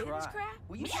gonna Kittens cry. cry.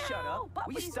 Will you Meow. shut up?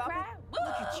 Will you Puppies stop cry. it?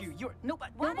 Look at you. You're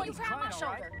nobody's Why don't you cry on my crying,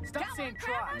 all right? shoulder? Stop Come saying on,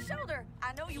 cry cry. on my shoulder.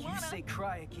 I know you wanna. You say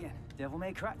cry again. Devil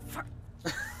may cry. Fuck.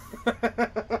 You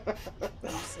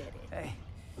said it. Hey,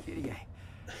 kitty.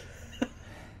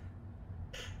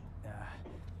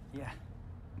 Yeah,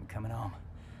 I'm coming home.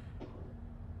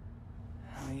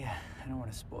 Oh yeah, I don't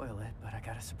want to spoil it, but I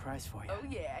got a surprise for you. Oh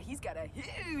yeah, he's got a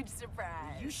huge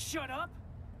surprise. You shut up!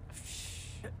 Shh.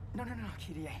 No,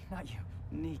 kitty, not you.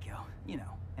 Nico, you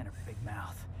know, and her big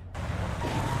mouth.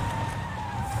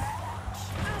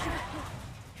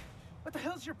 What the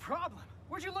hell's your problem?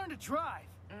 Where'd you learn to drive?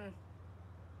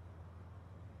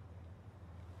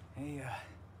 Hey,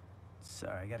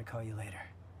 sorry, I gotta call you later.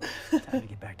 Time to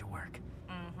get back to work.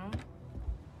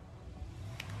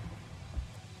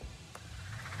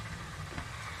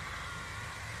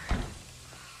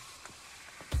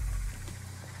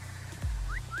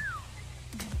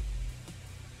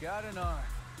 Got an arm.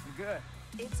 You're good.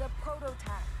 It's a prototype,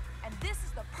 and this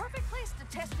is the perfect place to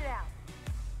test it out.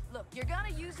 Look, you're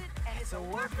gonna use it, and it's a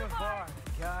work of art.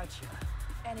 Gotcha.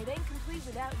 And it ain't complete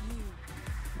without you.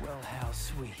 Well, how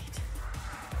sweet.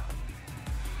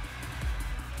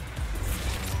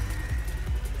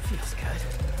 Feels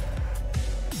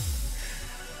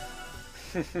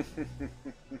good.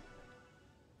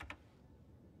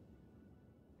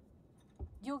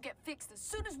 You'll get fixed as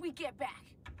soon as we get back.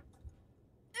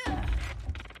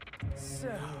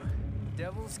 So,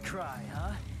 devil's cry,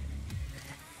 huh?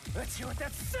 Let's hear what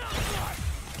that sounds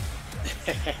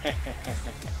like!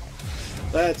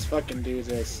 Let's fucking do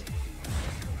this.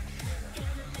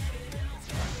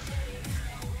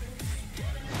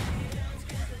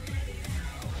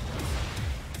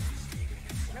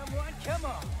 Come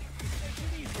on! Make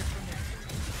it easier for me.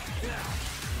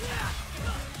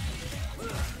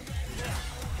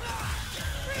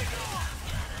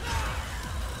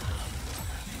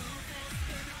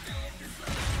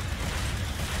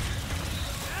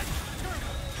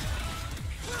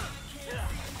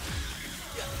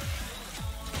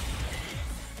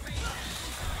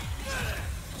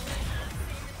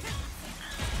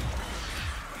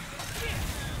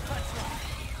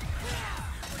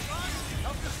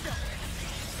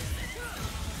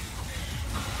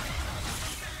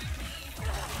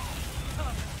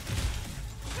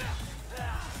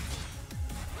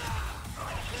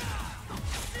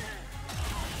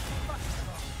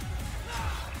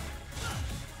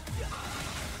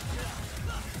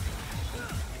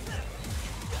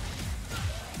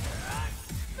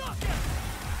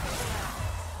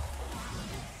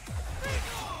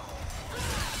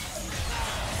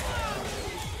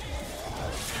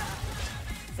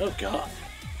 Oh god.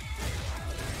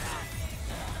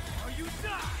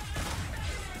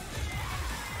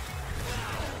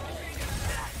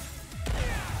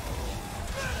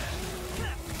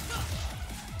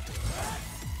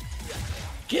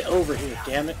 Get over here,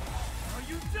 damn it.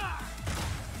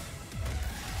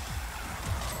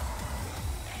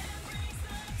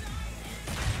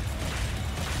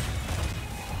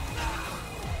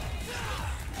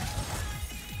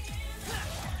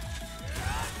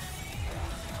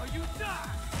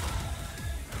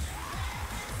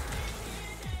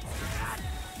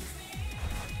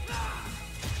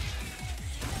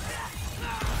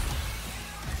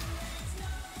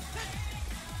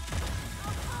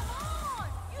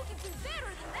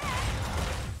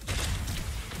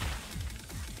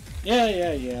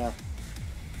 Yeah.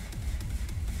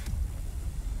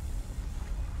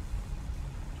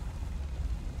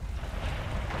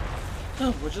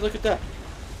 Oh, would you look at that?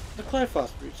 The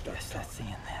Clyphos breach stuff. Guess that's the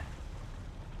end then.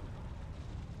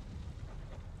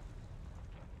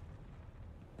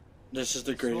 This is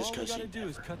the greatest so all we cutscene. gotta do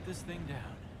is cut this thing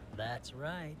down. That's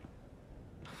right.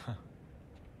 I'm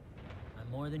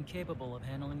more than capable of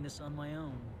handling this on my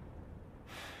own.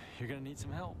 You're gonna need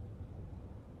some help.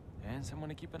 And someone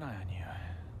to keep an eye on you.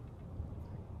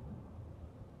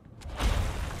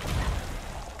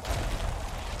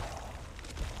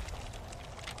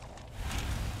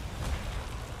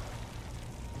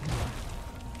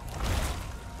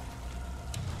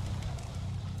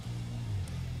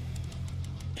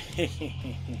 Useless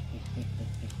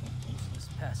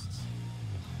pests.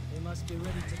 They must be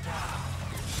ready to die.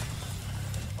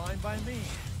 Fine by me.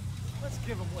 Let's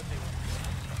give them what they want.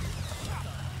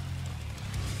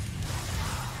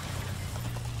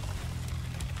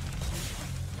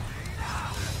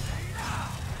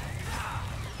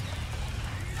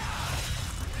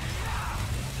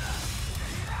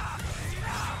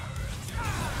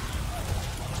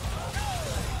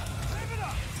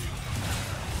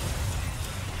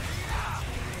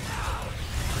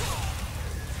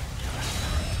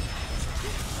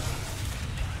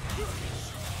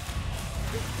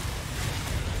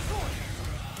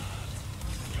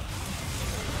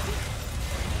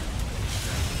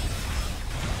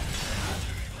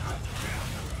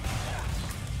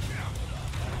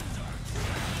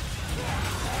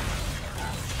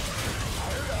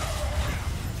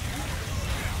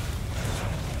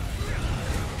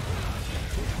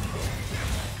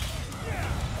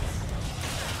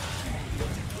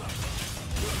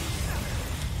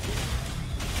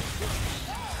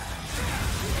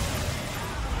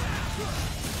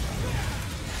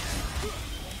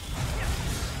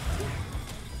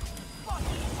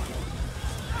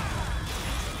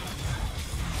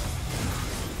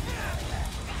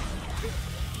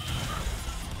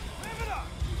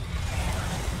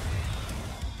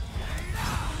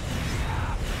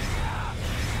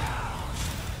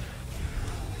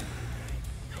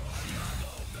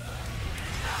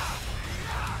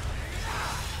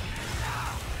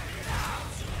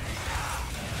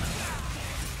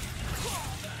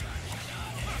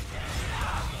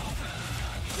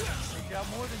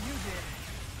 More than you did.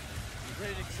 You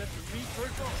ready to accept defeat,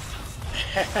 Virgil?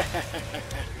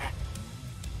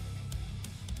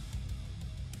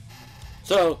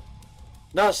 So,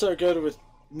 not so good with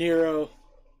Nero,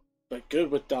 but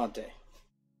good with Dante.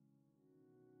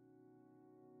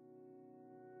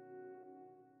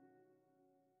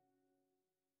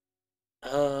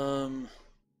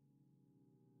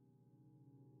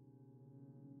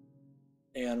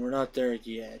 And we're not there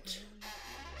yet.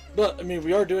 But, I mean,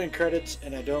 we are doing credits,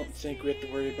 and I don't think we have to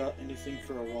worry about anything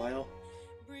for a while.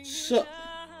 So,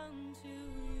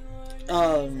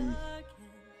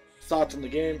 thoughts on the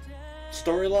game?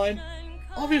 Storyline?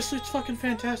 Obviously, it's fucking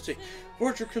fantastic.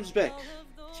 Virgil comes back.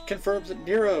 He confirms that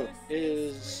Nero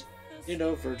is, you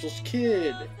know, Virgil's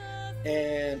kid.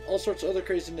 And all sorts of other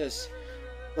craziness.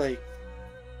 Like,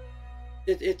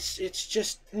 it's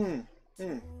just,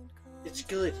 it's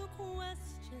good.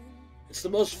 It's the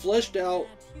most fleshed out,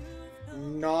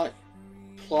 not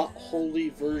plot-holy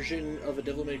version of a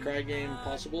Devil May Cry game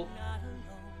possible,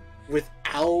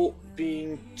 without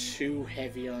being too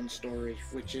heavy on story,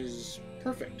 which is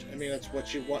perfect. I mean, that's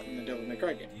what you want in a Devil May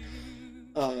Cry game.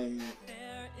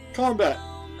 Combat.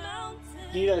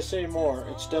 Need I say more?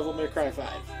 It's Devil May Cry 5.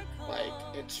 Like,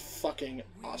 it's fucking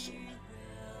awesome.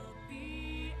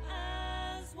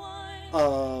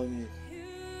 I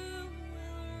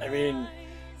mean,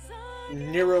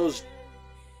 Nero's...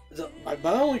 my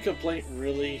only complaint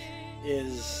really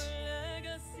is...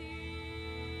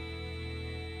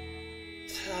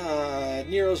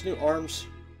 Nero's new arms.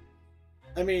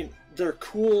 I mean, they're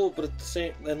cool, but at the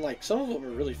same... And, like, some of them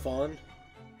are really fun.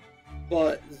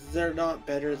 But they're not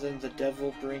better than the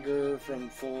Devil Bringer from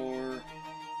 4.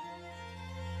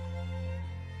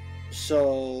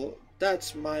 So,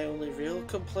 that's my only real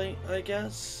complaint, I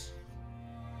guess.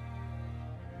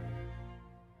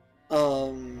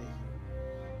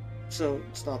 So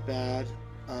it's not bad.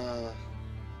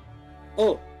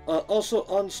 Also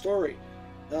on story,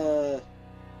 there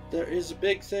is a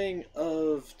big thing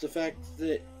of the fact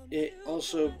that it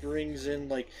also brings in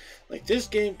like this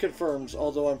game confirms,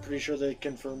 although I'm pretty sure they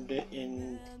confirmed it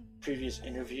in previous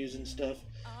interviews and stuff.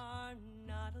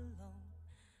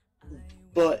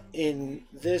 But in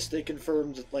this, they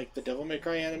confirmed that like the Devil May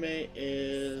Cry anime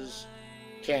is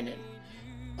canon.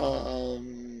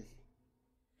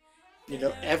 You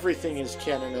know, everything is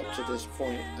canon up to this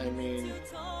point. I mean,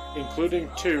 including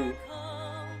 2,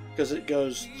 because it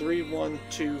goes 3, 1,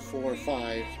 2, 4,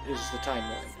 5 is the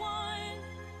timeline.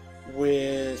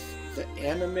 With the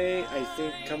anime, I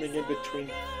think, coming in between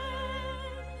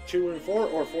 2 and 4,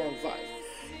 or 4 and 5.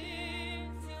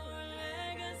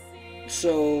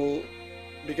 So,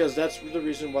 because that's the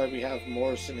reason why we have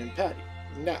Morrison and Patty.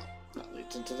 Now, that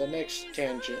leads into the next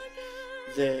tangent.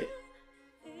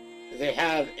 They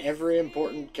have every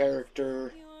important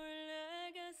character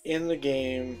in the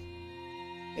game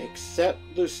except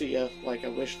Lucia. Like, I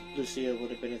wish Lucia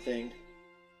would have been a thing.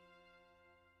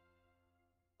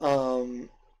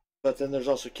 But then there's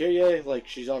also Kyrie. Like,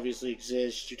 she's obviously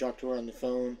exists. You talk to her on the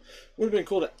phone. Would have been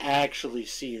cool to actually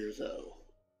see her, though.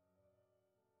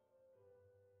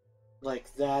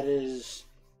 Like, that is,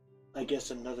 I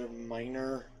guess, another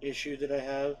minor issue that I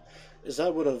have, is I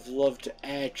would have loved to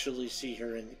actually see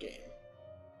her in the game.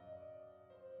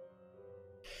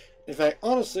 In fact,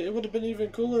 honestly, it would have been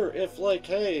even cooler if, like,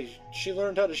 hey, she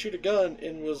learned how to shoot a gun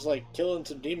and was, like, killing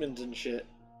some demons and shit.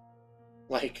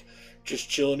 Like, just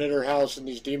chilling at her house and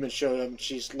these demons show up and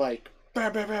she's like,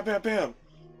 bam, bam, bam, bam, bam.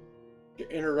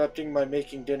 You're interrupting my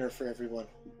making dinner for everyone.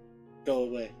 Go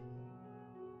away.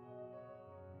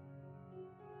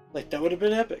 Like, that would have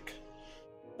been epic.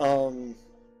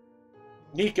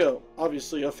 Nico,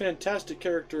 obviously a fantastic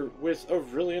character with a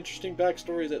really interesting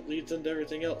backstory that leads into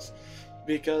everything else.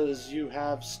 Because you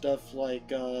have stuff like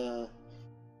Nell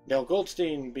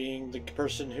Goldstein being the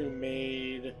person who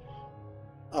made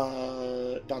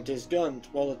Dante's gun,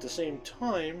 while at the same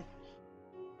time,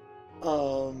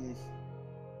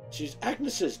 she's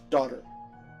Agnes's daughter.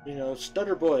 You know,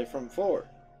 Stutter Boy from 4.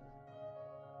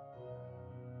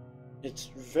 It's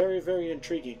very, very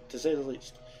intriguing, to say the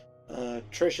least.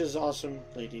 Trish is awesome.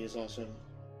 Lady is awesome.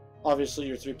 Obviously,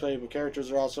 your 3 playable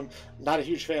characters are awesome. Not a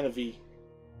huge fan of V.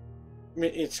 I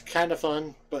mean, it's kind of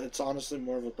fun, but it's honestly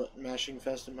more of a button mashing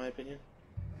fest, in my opinion.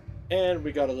 And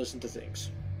we gotta listen to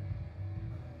things.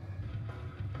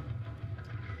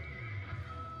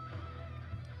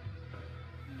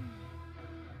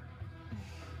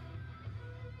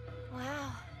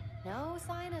 Wow, no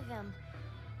sign of him.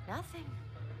 Nothing.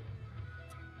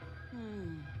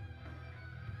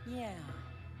 Yeah.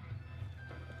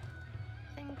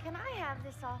 Then can I have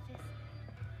this office?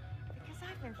 Because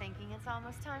I've been thinking it's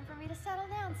almost time for me to settle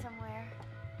down somewhere.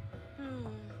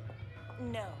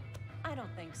 No, I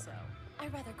don't think so. I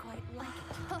rather quite like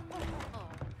it.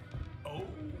 Oh,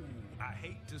 I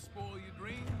hate to spoil your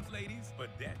dreams, ladies, but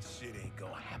that shit ain't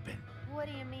gonna happen. What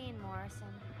do you mean,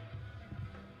 Morrison?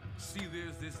 See,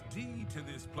 there's this deed to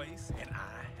this place, and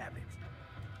I have it.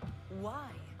 Why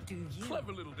do you?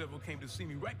 Clever little devil came to see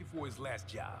me right before his last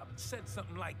job. Said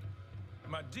something like,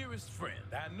 "My dearest friend,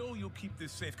 I know you'll keep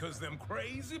this safe, because them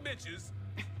crazy bitches..."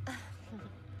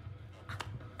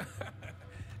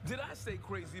 Did I say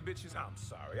crazy bitches? I'm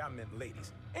sorry, I meant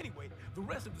ladies. Anyway, the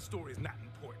rest of the story is not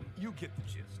important. You get the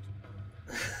gist.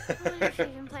 What if she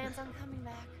even plans on coming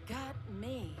back? Got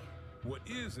me. What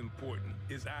is important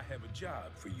is I have a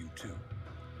job for you too.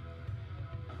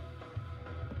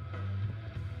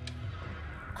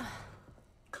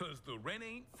 Cause the rent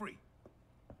ain't free.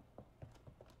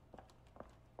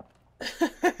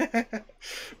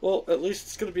 Well, at least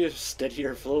it's gonna be a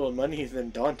steadier flow of money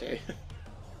than Dante.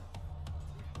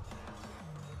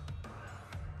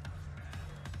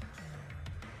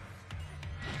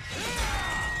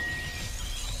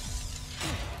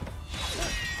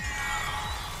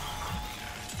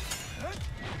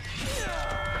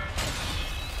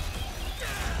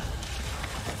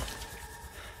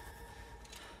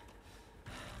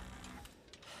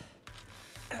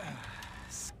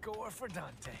 Score for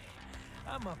Dante.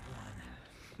 I'm up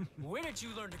 1. When did you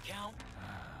learn to count?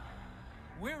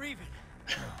 We're even.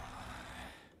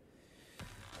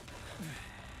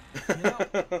 You know,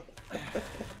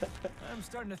 I'm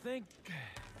starting to think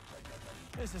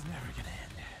this is never gonna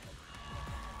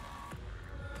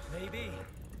end. Maybe.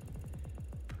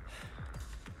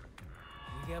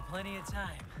 We got plenty of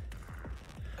time.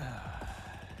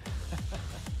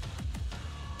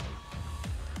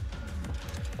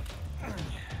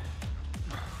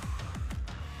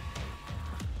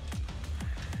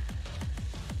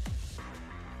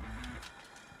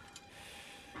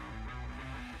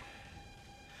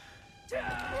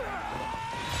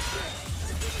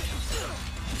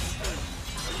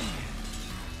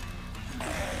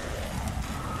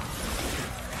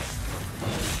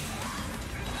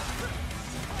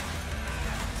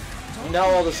 Now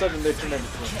all of a sudden they turn into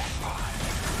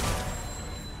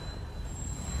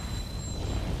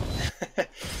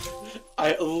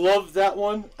I love that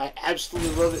one. I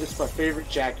absolutely love it. It's my favorite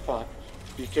Jackpot.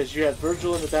 Because you have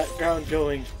Virgil in the background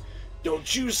going,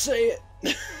 "Don't you say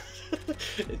it!"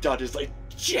 And Dante's like,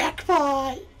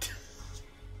 "Jackpot!"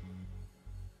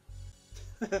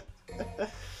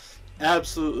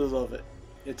 Absolutely love it.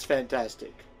 It's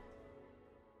fantastic.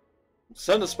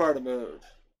 Son of Sparta mode.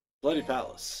 Bloody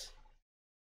Palace.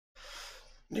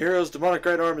 Nero's demonic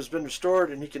right arm has been restored,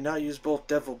 and he can now use both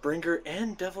Devil Bringer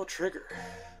and Devil Trigger.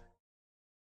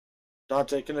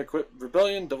 Dante can equip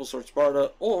Rebellion, Devil Sword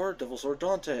Sparta, or Devil Sword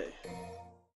Dante.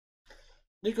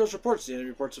 Nikos reports the enemy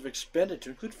reports have expanded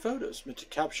to include photos meant to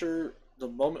capture the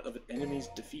moment of an enemy's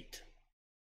defeat.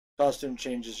 Costume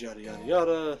changes, yada yada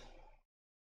yada.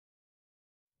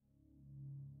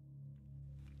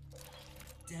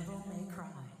 Devil May Cry.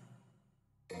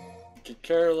 Could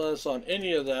care less on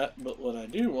any of that, but what I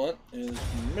do want is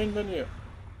main menu.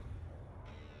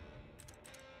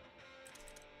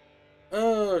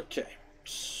 Okay,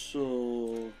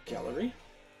 so gallery.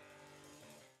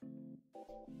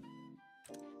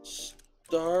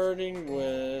 Starting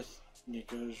with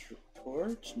Nico's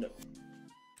reports. No.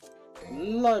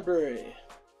 Library.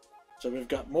 So we've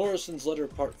got Morrison's letter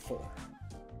part 4.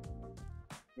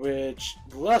 Which,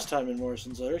 the last time in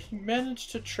Morrison's letter, he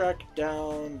managed to track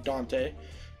down Dante.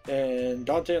 And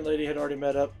Dante and Lady had already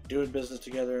met up, doing business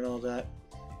together and all that.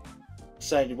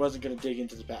 Decided he wasn't going to dig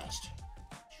into the past.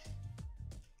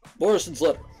 Morrison's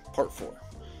letter, part 4.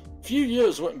 A few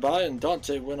years went by and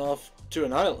Dante went off to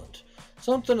an island.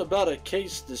 Something about a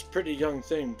case this pretty young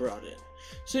thing brought in.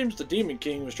 Seems the Demon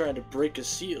King was trying to break a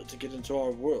seal to get into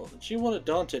our world, and she wanted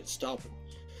Dante to stop him.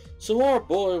 So our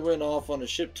boy went off on a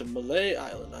ship to Malay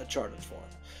Island I chartered for him.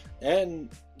 And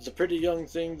the pretty young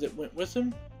thing that went with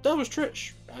him, that was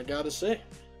Trish. I gotta say,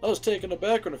 I was taken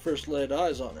aback when I first laid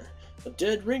eyes on her. A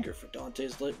dead ringer for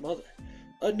Dante's late mother.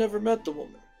 I'd never met the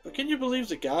woman, but can you believe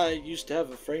the guy used to have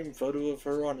a framed photo of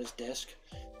her on his desk?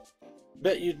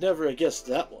 Bet you'd never have guessed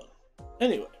that one.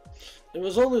 Anyway, it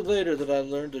was only later that I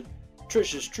learned of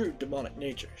Trish's true demonic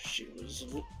nature. She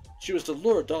was to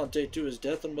lure Dante to his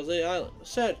death on Malay Island, a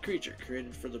sad creature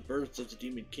created for the birth of the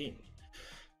Demon King.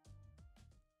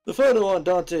 The photo on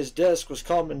Dante's desk was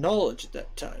common knowledge at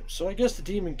that time, so I guess the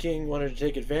Demon King wanted to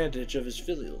take advantage of his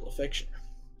filial affection.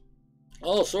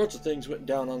 All sorts of things went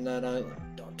down on that island.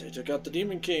 Dante took out the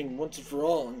Demon King once and for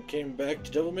all and came back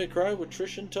to Devil May Cry with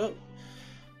Trish in tow.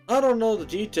 I don't know the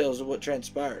details of what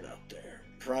transpired out there.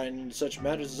 Prying into such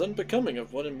matters is unbecoming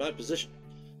of one in my position.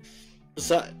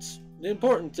 Besides, the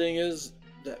important thing is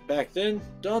that back then,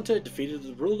 Dante defeated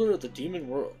the ruler of the demon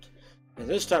world. And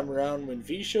this time around, when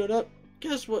V showed up,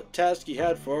 guess what task he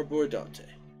had for our boy Dante?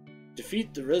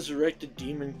 Defeat the resurrected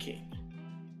Demon King.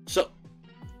 So,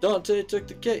 Dante took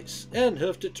the case and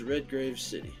hoofed it to Redgrave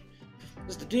City.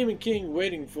 Is the Demon King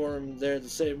waiting for him there the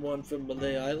same one from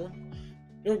Malay Island?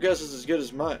 Your guess is as good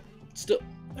as mine. Still,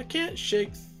 I can't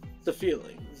shake the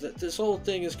feeling that this whole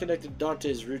thing is connected to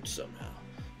Dante's roots somehow.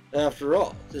 After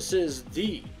all, this is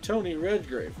the Tony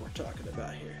Redgrave we're talking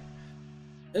about here.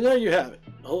 And there you have it,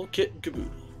 the whole kit and caboodle.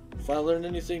 If I learn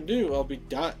anything new, I'll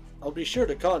be sure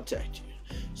to contact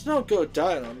you. So don't go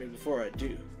dying on me before I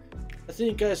do. I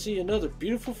think I see another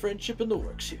beautiful friendship in the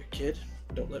works here, kid.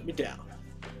 Don't let me down.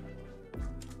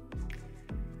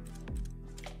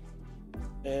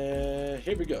 And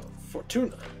here we go.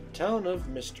 Fortuna, Town of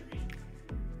Mystery.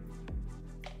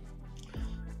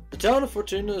 The town of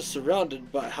Fortuna is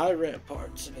surrounded by high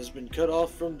ramparts and has been cut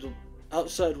off from the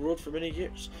outside world for many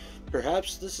years.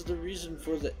 Perhaps this is the reason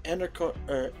for the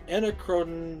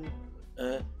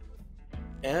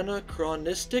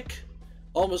anachronistic,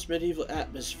 almost medieval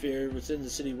atmosphere within the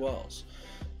city walls.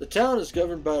 The town is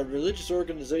governed by a religious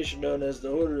organization known as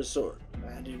the Order of Sword.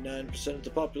 99% of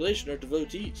the population are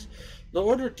devotees. The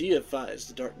Order deifies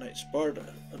the Dark Knight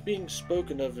Sparta, a being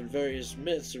spoken of in various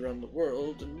myths around the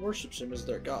world, and worships him as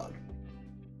their god.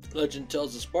 Legend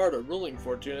tells of Sparta ruling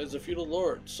Fortuna as a feudal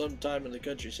lord sometime in the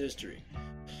country's history.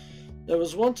 There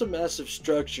was once a massive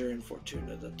structure in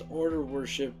Fortuna that the Order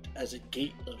worshipped as a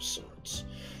gate of sorts,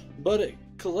 but it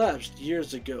collapsed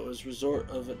years ago as a result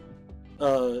of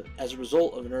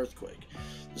an earthquake.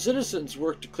 The citizens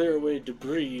worked to clear away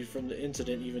debris from the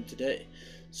incident even today.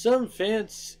 Some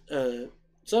fancy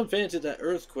that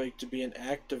earthquake to be an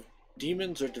act of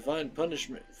demons or divine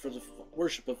punishment for the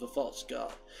worship of a false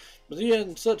god. But in the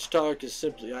end, such talk is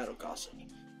simply idle gossip.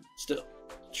 Still,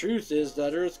 the truth is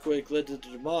that earthquake led to the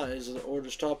demise of the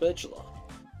Order's top echelon.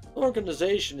 The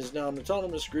organization is now an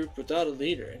autonomous group without a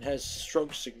leader and has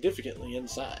shrunk significantly in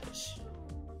size.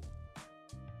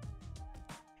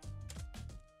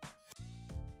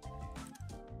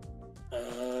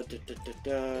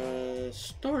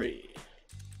 Story.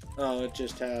 Oh, it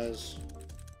just has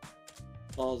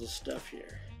all the stuff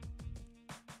here.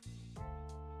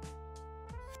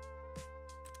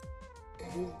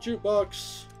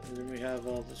 Jukebox, and then we have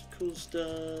all this cool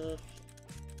stuff.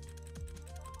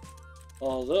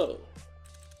 Although,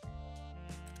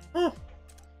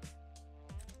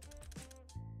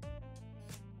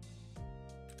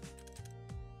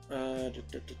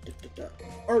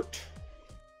 art.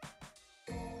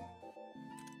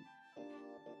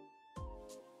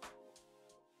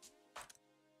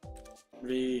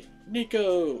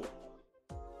 Nico,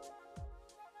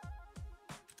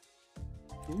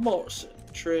 Morrison,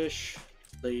 Trish,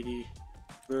 Lady,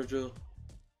 Virgil,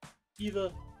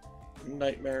 Eva,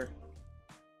 Nightmare,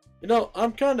 You know,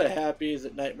 I'm kind of happy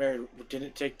that Nightmare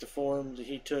didn't take the form that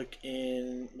he took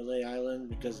in Malay Island,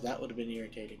 because that would have been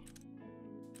irritating.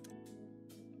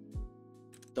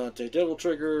 Dante Devil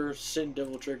Trigger, Sin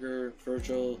Devil Trigger,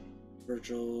 Virgil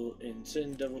and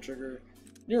Sin Devil Trigger,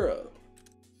 Nero.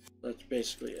 That's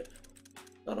basically it.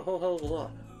 Not a whole hell of a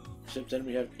lot. Except then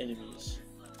we have enemies.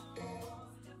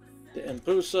 The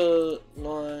Empusa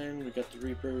line, we got the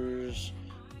Reapers,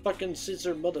 fucking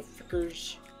Scissor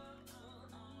motherfuckers.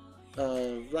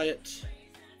 Riot,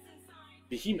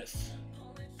 Behemoth,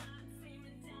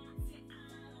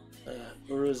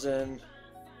 Urizen,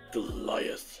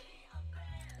 Goliath.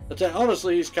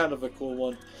 Honestly, he's kind of a cool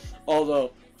one.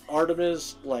 Although,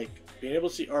 Artemis, like, being able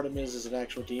to see Artemis as an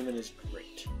actual demon is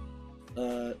great.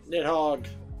 Nidhogg,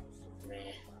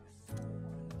 meh.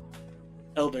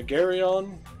 Elder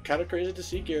Garyon, kind of crazy to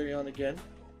see Garyon again.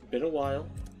 Been a while.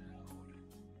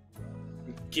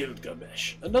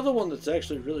 Gilgamesh, another one that's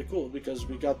actually really cool because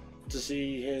we got to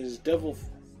see his devil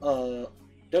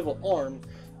arm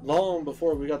long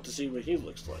before we got to see what he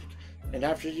looks like. And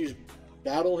after you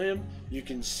battle him, you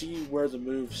can see where the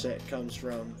move set comes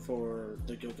from for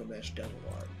the Gilgamesh devil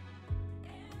arm.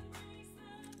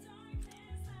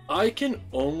 I can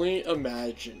only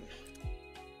imagine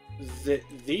that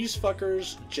these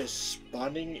fuckers just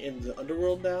spawning in the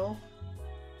underworld now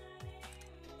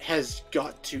has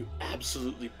got to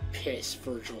absolutely piss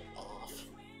Virgil off.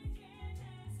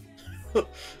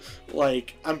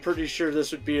 Like, I'm pretty sure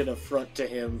this would be an affront to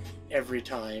him every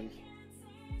time.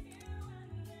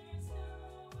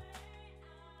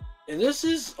 And this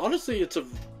is, honestly, it's a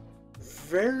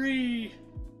very,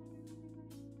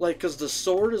 like, because the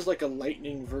sword is like a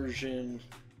lightning version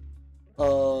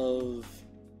of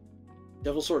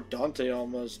Devil Sword Dante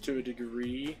almost, to a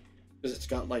degree. Because it's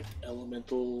got like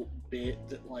elemental bit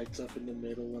that lights up in the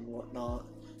middle and whatnot.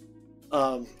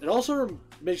 It also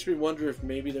makes me wonder if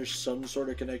maybe there's some sort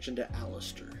of connection to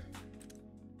Alistair.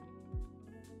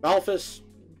 Malphus,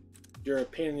 you're a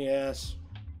pain in the ass.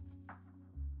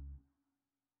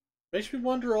 Makes me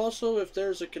wonder also if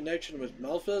there's a connection with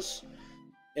Malphus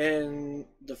and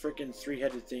the freaking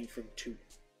three-headed thing from 2.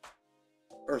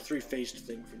 Or three-faced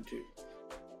thing from 2.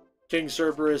 King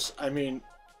Cerberus, I mean,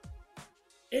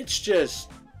 it's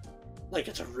just, like,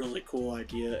 it's a really cool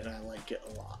idea, and I like it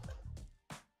a lot.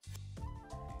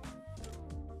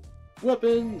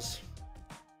 Weapons!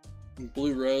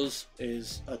 Blue Rose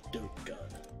is a dope gun.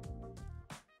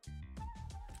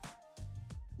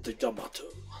 The D'Amato.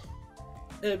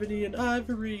 Ebony and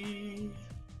Ivory.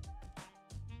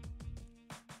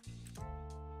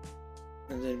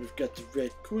 And then we've got the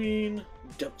Red Queen,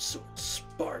 Double Sword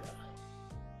Sparta.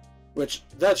 Which,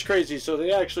 that's crazy, so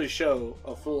they actually show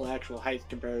a full actual height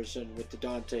comparison with the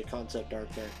Dante concept art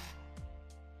there.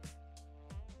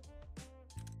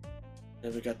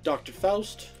 Then we got Dr.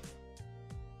 Faust.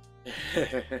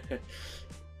 The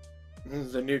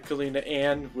new Kalina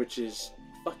Ann, which is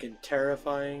fucking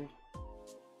terrifying.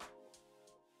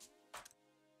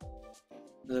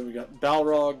 And then we got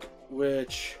Balrog,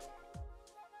 which...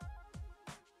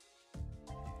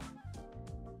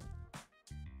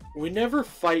 we never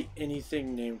fight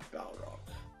anything named Balrog.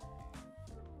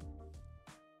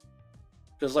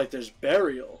 Because, like, there's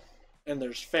Burial and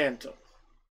there's Phantom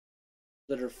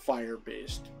that are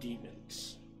fire-based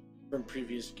demons from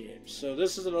previous games. So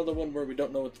this is another one where we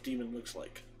don't know what the demon looks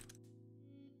like.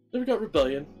 Then we got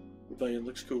Rebellion. Rebellion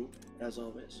looks cool, as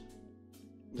always.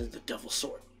 And then the Devil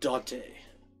Sword, Dante.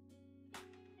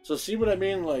 So see what I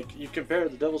mean? Like, you compare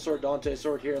the Devil Sword Dante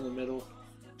sword here in the middle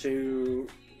to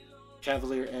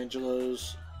Cavalier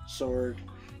Angelo's sword,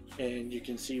 and you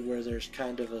can see where there's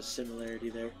kind of a similarity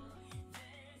there.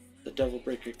 The Devil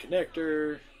Breaker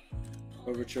Connector,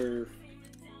 Overture.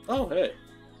 Oh, hey.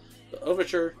 The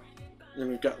Overture. Then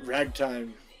we've got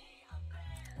Ragtime.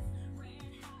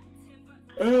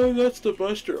 And that's the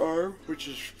Buster Arm, which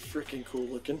is freaking cool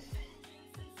looking.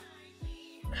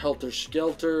 Helter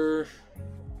Skelter.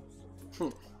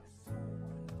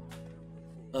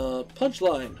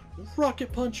 Punchline.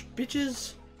 Rocket Punch,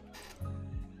 bitches.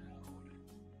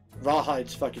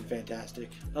 Rawhide's fucking fantastic.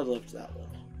 I loved that one.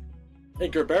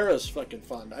 And Gerbera's fucking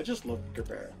fun. I just love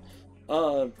Gerbera.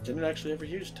 Didn't actually ever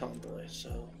use Tomboy,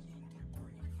 so.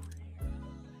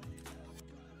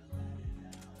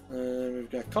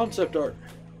 We've got concept art.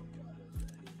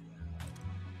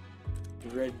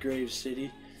 Red Grave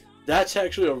City. That's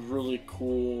actually a really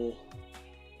cool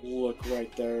look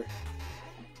right there.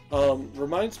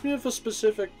 Reminds me of a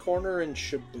specific corner in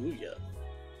Shibuya.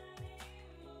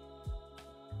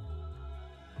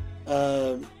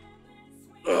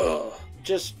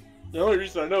 Just the only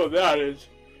reason I know that is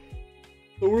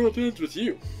the world ends with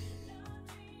you.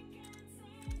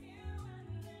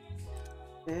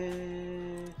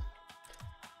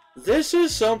 This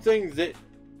is something that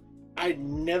I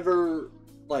never,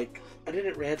 like, I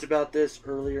didn't rant about this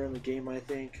earlier in the game, I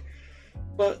think.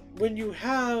 But when you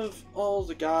have all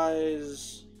the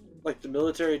guys, like the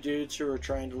military dudes who are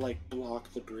trying to, like,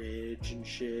 block the bridge and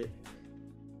shit,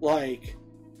 like,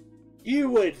 you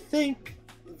would think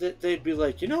that they'd be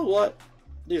like, you know what?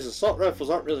 These assault rifles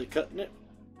aren't really cutting it.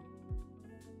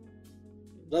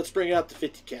 Let's bring out the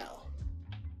 50 cal.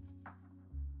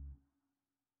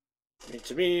 I mean,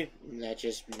 to me, that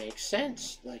just makes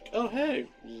sense. Like, oh hey,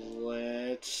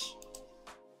 let's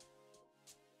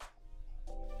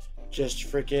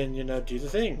just freaking, you know, do the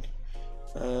thing.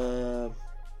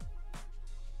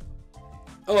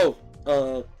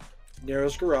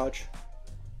 Nero's garage.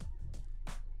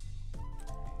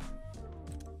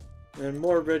 And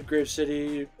more Redgrave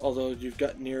City, although you've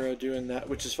got Nero doing that,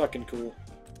 which is fucking cool.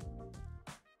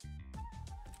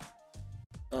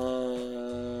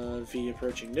 V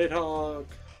approaching Nidhogg.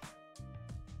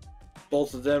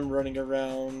 Both of them running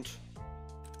around.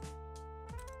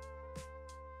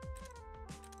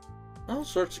 All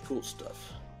sorts of cool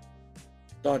stuff.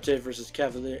 Dante versus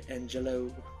Cavalier Angelo.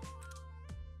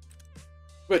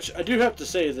 Which, I do have to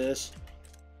say this.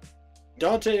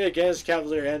 Dante against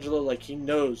Cavalier Angelo, like, he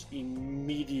knows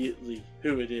immediately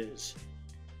who it is.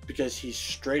 Because he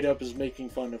straight up is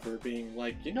making fun of her, being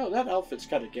like, you know, that outfit's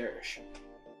kind of garish.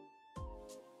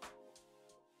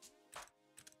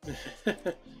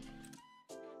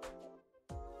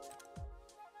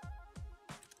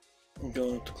 I'm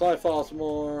going up to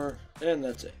Clyfothmore, and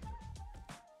that's it.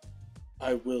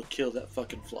 I will kill that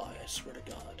fucking fly, I swear to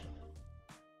God.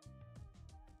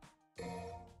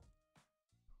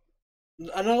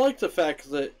 And I like the fact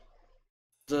that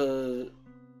the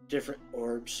different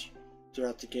orbs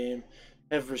throughout the game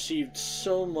have received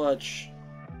so much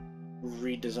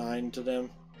redesign to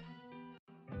them.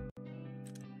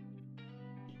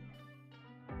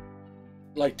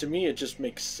 Like, to me, it just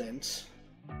makes sense.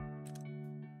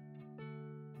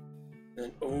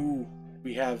 And, oh,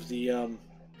 we have the,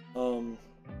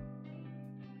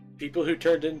 people who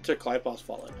turned into Clypos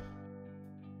Fallen.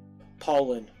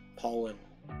 Pollen.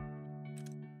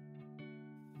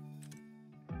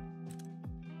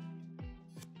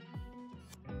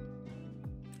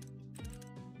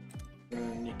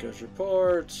 And Nico's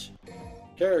reports.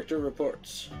 Character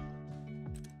reports.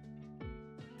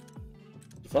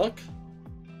 Fuck?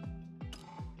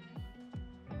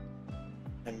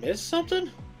 I missed something?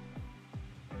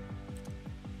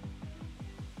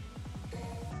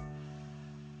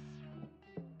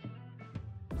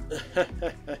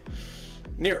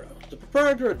 Nero, the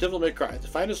proprietor of Devil May Cry, the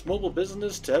finest mobile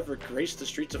business to ever grace the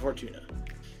streets of Fortuna.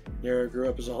 Nero grew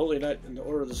up as a holy knight in the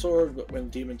Order of the Sword, but when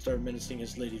demons started menacing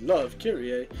his lady love,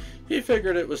 Kyrie, he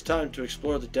figured it was time to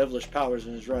explore the devilish powers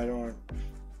in his right arm.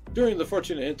 During the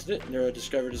Fortuna incident, Nero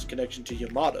discovered his connection to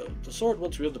Yamato, the sword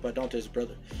once wielded by Dante's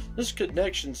brother. This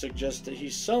connection suggests that he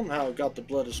somehow got the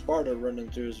blood of Sparta running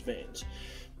through his veins.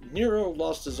 Nero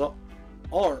lost his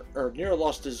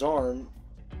arm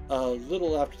a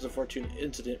little after the Fortuna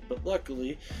incident, but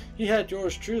luckily he had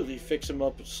yours truly fix him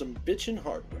up with some bitchin'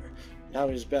 hardware. Now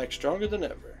he's back stronger than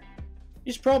ever.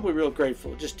 He's probably real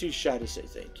grateful, just too shy to say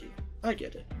thank you. I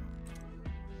get it.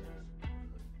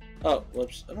 Oh,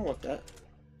 whoops, I don't want that.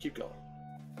 Keep going.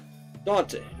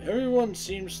 Dante. Everyone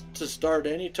seems to start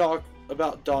any talk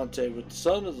about Dante with the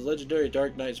son of the legendary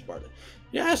Dark Knight Sparta.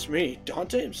 You ask me,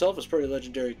 Dante himself is pretty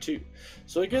legendary too.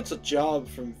 So he gets a job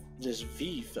from this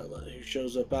V fella who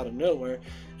shows up out of nowhere,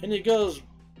 and he goes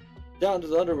down to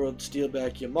the underworld to steal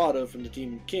back Yamato from the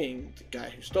Demon King, the guy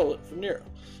who stole it from Nero.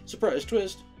 Surprise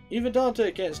twist, even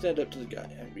Dante can't stand up to the guy.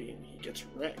 I mean, he gets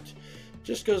wrecked.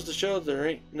 Just goes to show there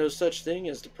ain't no such thing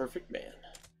as the perfect man.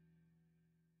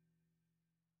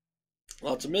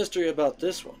 Lots of mystery about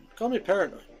this one. Call me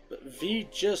paranoid, but V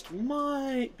just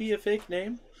might be a fake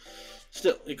name.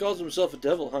 Still, he calls himself a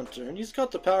devil hunter, and he's got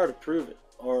the power to prove it.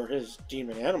 Or his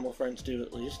demon animal friends do,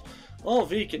 at least. All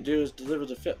V can do is deliver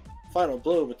the final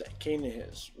blow with that cane of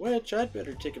his, which I'd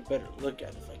better take a better look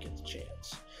at if I get the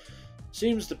chance.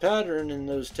 Seems the pattern in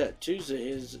those tattoos of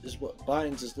his is what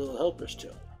binds his little helpers to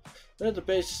him. They're the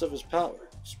basis of his power.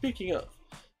 Speaking of,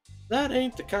 that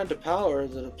ain't the kind of power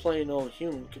that a plain old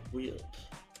human could wield.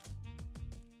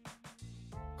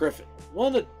 Griffin,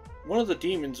 one of the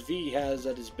demons V has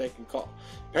at his beck and call.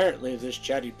 Apparently this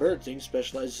chatty bird thing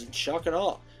specializes in shock and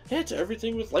awe. Hits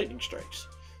everything with lightning strikes.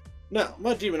 Now,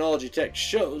 my demonology text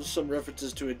shows some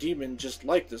references to a demon just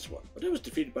like this one, but it was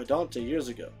defeated by Dante years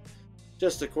ago.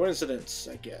 Just a coincidence,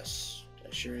 I guess.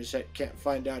 I sure as heck can't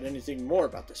find out anything more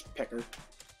about this pecker.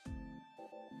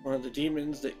 One of the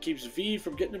demons that keeps V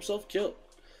from getting himself killed.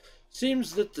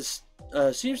 Seems that this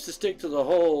seems to stick to the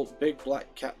whole big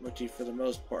black cat motif for the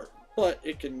most part, but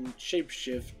it can shift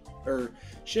shape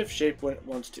when it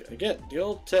wants to. Again, the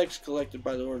old texts collected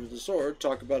by the Order of the Sword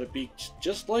talk about a beast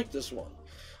just like this one,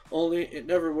 only it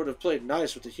never would have played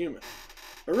nice with a human.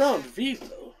 Around V,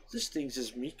 though, this thing's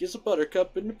as meek as a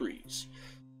buttercup in the breeze.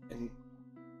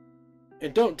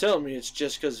 And don't tell me it's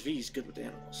just because V's good with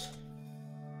animals.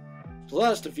 The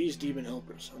last of V's demon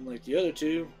helpers, unlike the other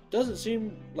two, doesn't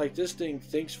seem like this thing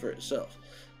thinks for itself.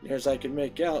 Near as I can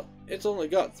make out, it's only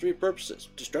got three purposes: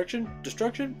 destruction,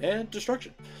 destruction, and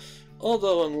destruction.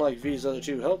 Although unlike V's other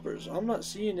two helpers, I'm not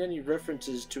seeing any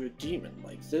references to a demon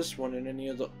like this one in any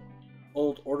of the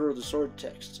old Order of the Sword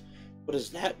texts. What does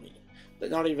that mean? That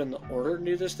not even the Order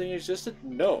knew this thing existed?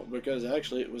 No, because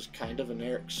actually it was kind of an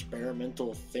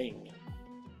experimental thing.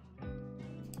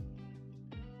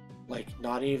 Like,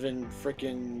 not even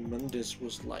frickin' Mundus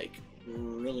was like,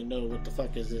 really know what the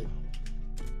fuck is it.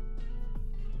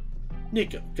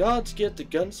 Nico, gods get the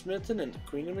gunsmithing and the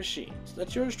queen of machines.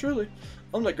 That's yours truly.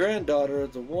 I'm the granddaughter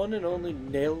of the one and only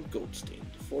Nail Goldstein,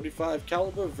 the 45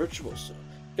 caliber virtuoso.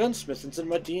 Gunsmithing's in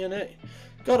my DNA.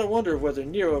 Gotta wonder whether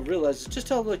Nero realizes just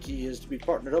how lucky he is to be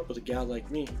partnered up with a gal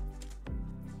like me.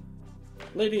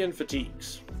 Lady in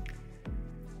fatigues.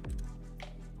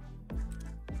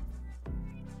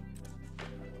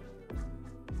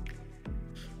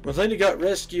 When Lady got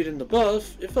rescued in the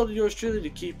buff, it fell to yours truly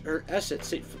to keep her assets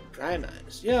safe from prying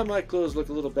eyes. Yeah, my clothes look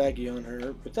a little baggy on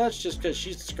her, but that's just because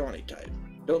she's the scrawny type.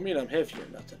 Don't mean I'm heavy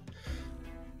or nothing.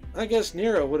 I guess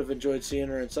Nero would have enjoyed seeing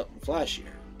her in something flashier,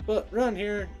 but around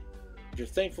here, you're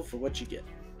thankful for what you get.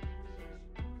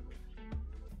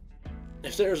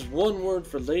 If there's one word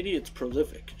for Lady, it's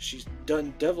prolific. She's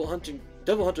done devil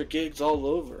hunter gigs all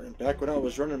over, and back when I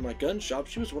was running my gun shop,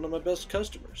 she was one of my best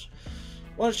customers.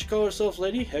 Why does she call herself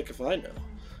Lady? Heck if I know.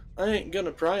 I ain't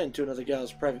gonna pry into another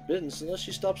gal's private business unless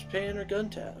she stops paying her gun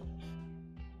tab.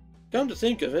 Come to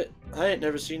think of it, I ain't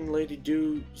never seen a lady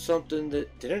do something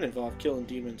that didn't involve killing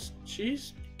demons.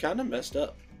 She's kinda messed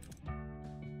up.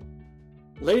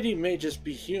 Lady may just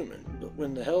be human, but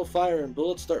when the hellfire and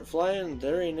bullets start flying,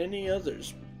 there ain't any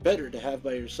others better to have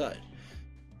by your side.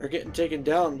 Her getting taken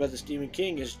down by this Demon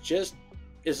King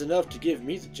is enough to give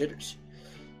me the jitters.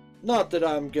 Not that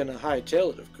I'm gonna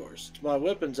hightail it, of course. It's my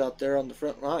weapons out there on the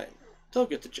front line. They'll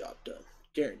get the job done.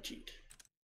 Guaranteed.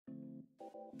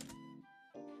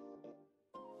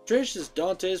 Trish is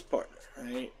Dante's partner.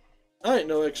 I ain't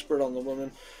no expert on the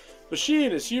woman, but she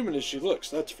ain't as human as she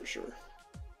looks, that's for sure.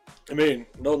 I mean,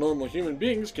 no normal human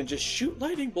beings can just shoot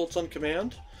lightning bolts on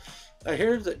command. I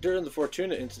heard that during the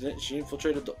Fortuna incident, she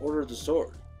infiltrated the Order of the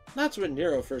Sword. That's when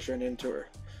Nero first ran into her.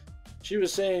 She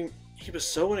was saying he was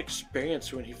so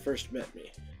inexperienced when he first met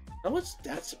me. Now what's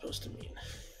that supposed to mean?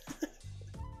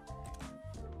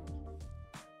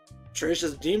 Trish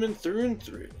is a demon through and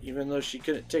through, even though she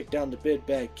couldn't take down the big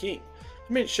bad king.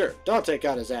 I mean, sure, Dante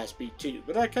got his ass beat too,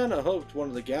 but I kinda hoped one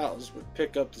of the gals would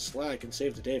pick up the slack and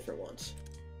save the day for once.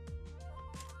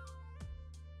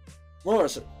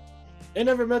 Morrison. I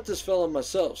never met this fella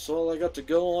myself, so all I got to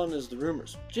go on is the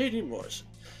rumors. J.D. Morrison,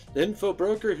 the info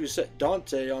broker who set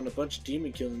Dante on a bunch of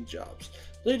demon killing jobs.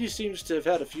 Lady seems to have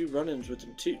had a few run-ins with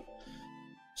him too.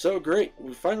 So great,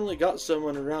 we finally got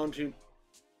someone around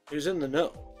who's in the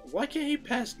know. Why can't he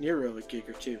pass Nero a gig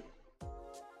or two?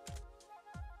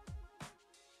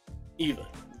 Eva,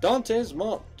 Dante's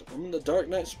mom, the woman the Dark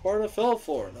Knight Sparta fell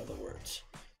for, in other words.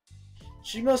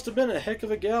 She must have been a heck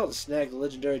of a gal to snag the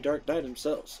legendary Dark Knight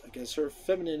himself. I guess her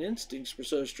feminine instincts were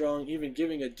so strong, even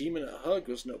giving a demon a hug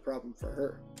was no problem for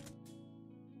her.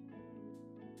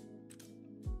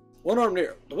 One-armed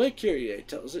Nero. The way Kyrie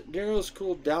tells it, Nero's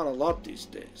cooled down a lot these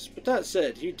days. But that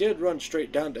said, he did run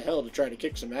straight down to hell to try to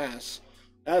kick some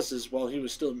asses while he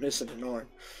was still missing an arm.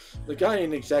 The guy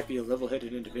ain't exactly a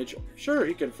level-headed individual. Sure,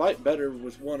 he can fight better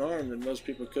with one arm than most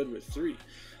people could with three.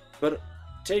 But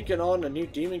taking on a new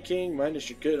Demon King minus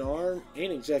your good arm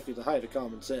ain't exactly the height of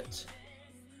common sense.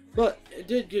 But it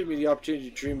did give me the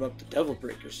opportunity to dream up the Devil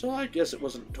Breaker, so I guess it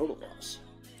wasn't a total loss.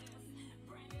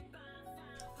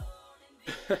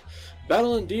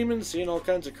 Battling demons, seeing all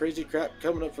kinds of crazy crap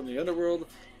coming up from the underworld,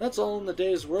 that's all in the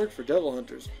day's work for devil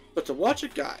hunters. But to watch a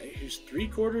guy who's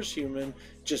 3/4 human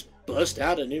just bust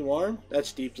out a new arm,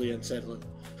 that's deeply unsettling.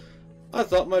 I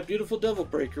thought my beautiful Devil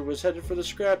Breaker was headed for the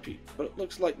scrap heap, but it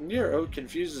looks like Nero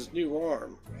confused his new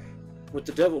arm with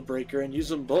the Devil Breaker and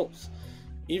used them both.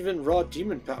 Even raw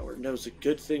demon power knows a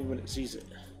good thing when it sees it.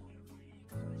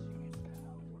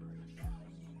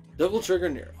 Devil Trigger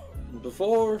Nero.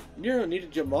 Before, Nero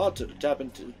needed Yamato to tap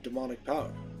into demonic power,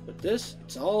 but this,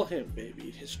 it's all him,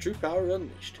 baby, his true power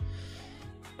unleashed.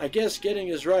 I guess getting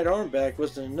his right arm back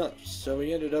wasn't enough, so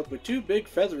he ended up with 2 big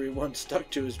feathery ones stuck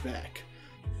to his back.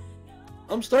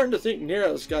 I'm starting to think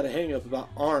Nero's got a hang-up about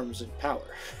arms and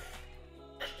power.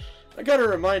 I gotta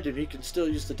remind him he can still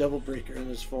use the Devil Breaker in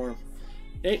this form.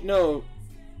 Ain't no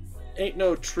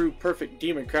true perfect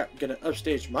demon crap gonna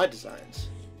upstage my designs.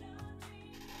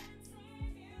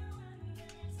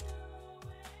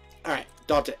 Alright,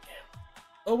 Dante.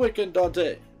 Awaken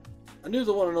Dante. I knew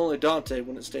the one and only Dante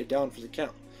wouldn't stay down for the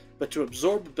count, but to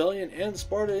absorb Rebellion and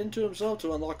Sparta into himself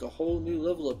to unlock a whole new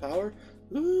level of power?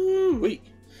 Ooh-wee!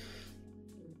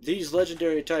 These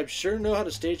legendary types sure know how to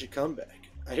stage a comeback.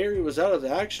 I hear he was out of the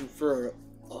action for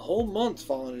a whole month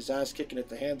following his ass kicking at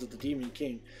the hands of the Demon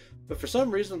King, but for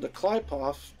some reason the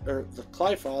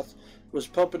Qlipoth was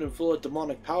pumping him full of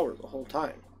demonic power the whole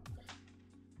time.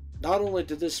 Not only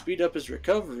did this speed up his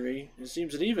recovery, it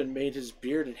seems it even made his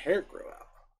beard and hair grow out.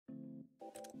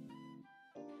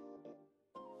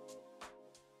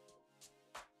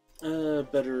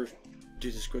 Better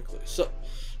do this quickly. So,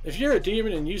 if you're a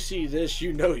demon and you see this,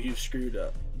 you know you've screwed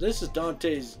up. This is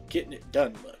Dante's getting it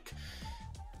done look.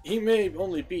 He may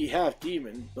only be half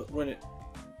demon, but when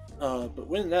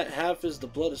that half is the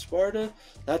blood of Sparta,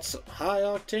 that's some high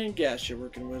octane gas you're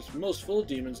working with. Most full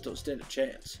demons don't stand a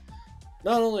chance.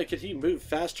 Not only could he move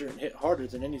faster and hit harder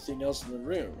than anything else in the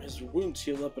room, his wounds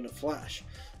heal up in a flash.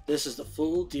 This is the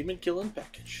full demon killing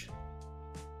package.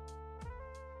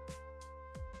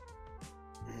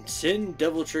 Sin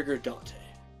Devil Trigger Dante.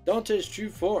 Dante's true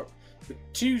form.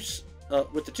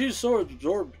 With the 2 swords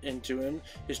absorbed into him,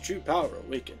 his true power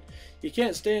awakened. He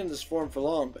can't stay in this form for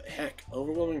long, but heck,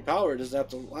 overwhelming power doesn't have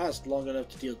to last long enough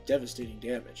to deal devastating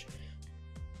damage.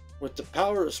 With the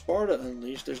power of Sparta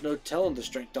unleashed, there's no telling the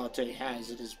strength Dante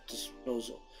has at his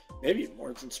disposal. Maybe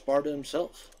more than Sparta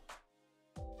himself.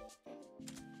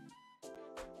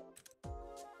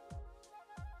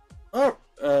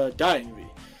 Dying V.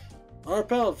 Our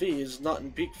pal V is not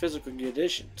in peak physical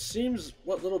condition. Seems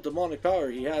what little demonic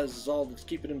power he has is all that's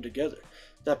keeping him together.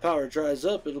 If that power dries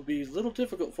up, it'll be a little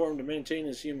difficult for him to maintain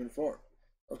his human form.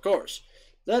 Of course,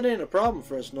 that ain't a problem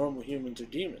for us normal humans or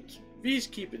demons. V's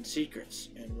keeping secrets,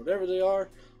 and whatever they are,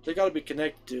 they gotta be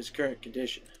connected to his current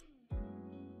condition.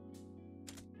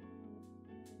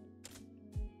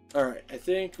 Alright, I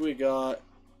think we got...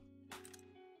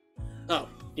 Oh,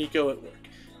 Nico at work.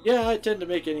 Yeah, I tend to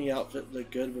make any outfit look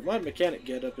good, but my mechanic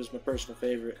getup is my personal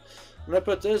favorite. When I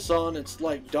put this on, it's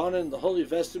like donning the holy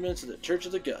vestments of the Church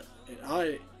of the Gun,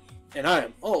 and I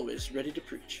am always ready to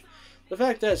preach. The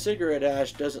fact that cigarette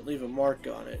ash doesn't leave a mark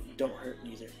on it don't hurt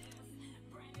neither.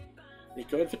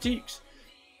 Nico and fatigues.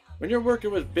 When you're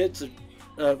working with bits and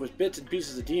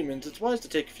pieces of demons, it's wise to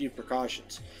take a few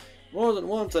precautions. More than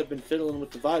once I've been fiddling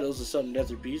with the vitals of some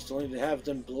nether beast only to have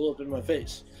them blow up in my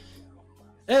face.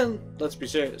 And let's be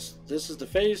serious, this is a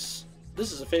face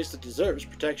that deserves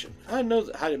protection. I know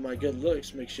that hiding my good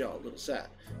looks makes y'all a little sad,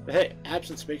 but hey,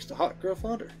 absence makes the hot girl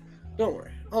fonder. Don't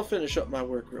worry, I'll finish up my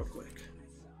work real quick.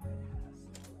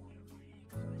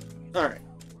 Alright,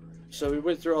 so we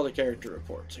went through all the character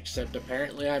reports, except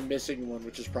apparently I'm missing one,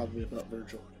 which is probably about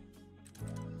Virgil.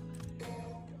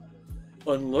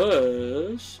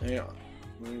 Unless... hang on,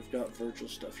 we've got Virgil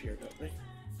stuff here, don't we?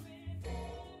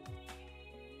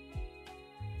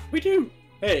 We do!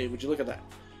 Hey, would you look at that?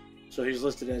 So he's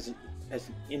listed as an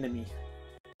enemy.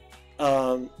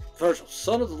 Virgil,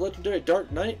 son of the legendary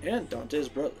Dark Knight and Dante's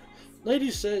brother.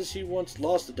 Lady says he once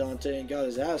lost to Dante and got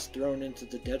his ass thrown into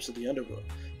the depths of the underworld.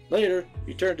 Later,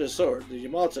 he turned his sword, the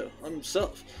Yamato, on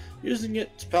himself, using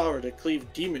its power to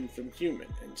cleave demon from human,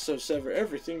 and so sever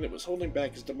everything that was holding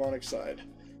back his demonic side.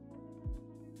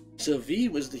 So V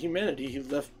was the humanity he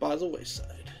left by the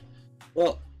wayside.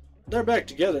 Well, they're back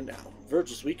together now.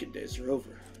 Virgil's weekend days are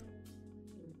over.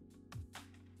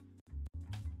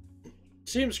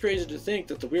 Seems crazy to think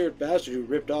that the weird bastard who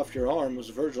ripped off your arm was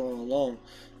Virgil all along.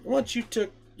 And once he took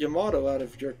Yamato out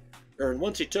of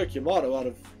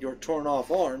your torn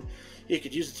off arm, he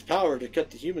could use its power to cut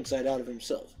the human side out of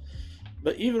himself.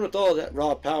 But even with all that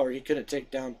raw power, he couldn't take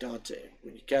down Dante.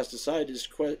 When he cast aside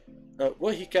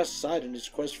what he cast aside in his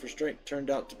quest for strength turned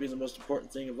out to be the most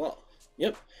important thing of all.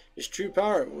 Yep, his true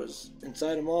power was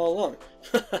inside him all along.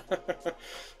 The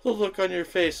look on your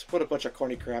face, what a bunch of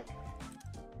corny crap.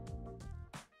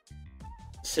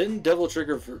 Sin Devil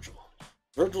Trigger Virgil.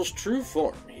 Virgil's true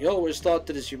form. He always thought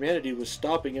that his humanity was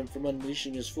stopping him from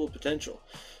unleashing his full potential.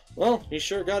 Well, he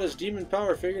sure got his demon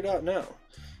power figured out now.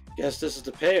 Guess this is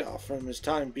the payoff from his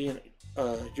time being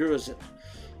Urizen.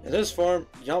 In this form,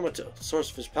 Yamato, the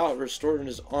source of his power, is stored in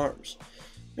his arms.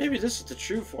 Maybe this is the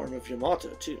true form of Yamato,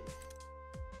 too.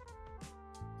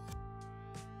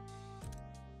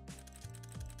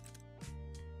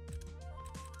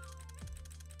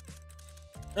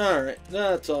 Alright,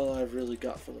 that's all I've really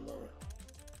got for the moment.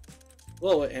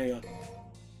 Well, wait, hang on.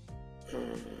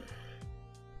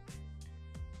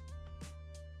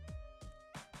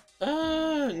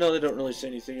 No, they don't really say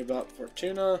anything about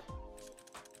Fortuna.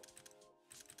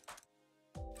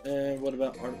 And what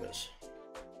about Artemis?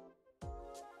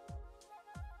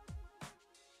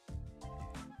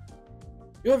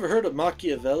 You ever heard of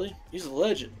Machiavelli? He's a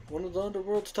legend, one of the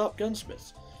underworld's top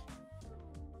gunsmiths.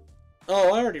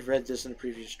 Oh, I already read this in a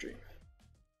previous stream.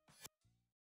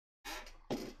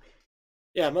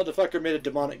 Yeah, motherfucker made a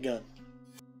demonic gun.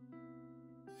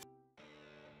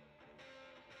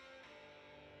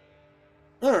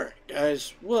 Alright,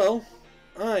 guys. Well,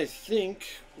 I think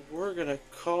we're gonna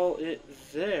call it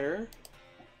there.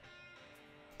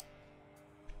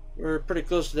 We're pretty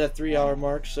close to that 3-hour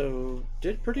mark, so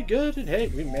did pretty good, and hey,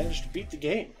 we managed to beat the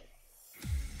game.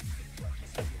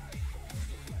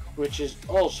 Which is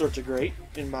all sorts of great,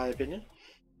 in my opinion.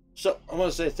 So, I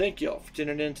want to say thank y'all for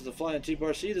tuning in to the Flying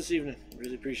T-Bar C this evening.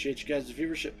 Really appreciate you guys'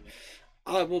 viewership.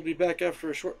 I will be back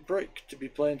after a short break to be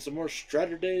playing some more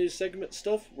Straturday segment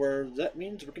stuff, where that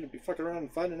means we're going to be fucking around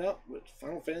and finding out with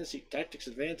Final Fantasy Tactics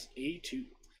Advance A2.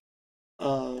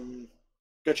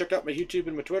 Go check out my YouTube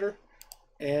and my Twitter,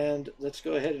 and let's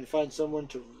go ahead and find someone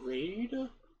to raid.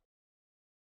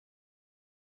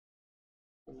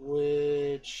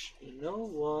 Which, you know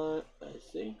what, I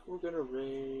think we're going to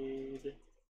raid...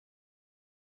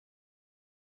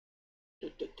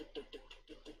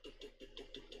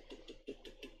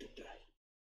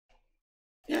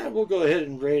 Yeah, we'll go ahead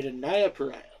and raid Anaya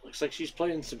Pariah. Looks like she's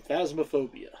playing some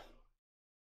Phasmophobia.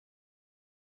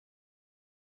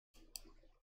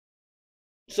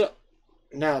 So,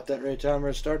 now at that rate timer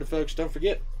has started, folks, don't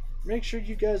forget, make sure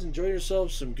you guys enjoy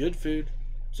yourselves some good food,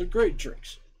 some great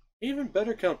drinks, even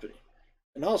better company.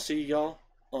 And I'll see y'all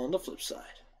on the flip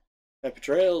side. Happy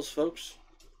trails, folks.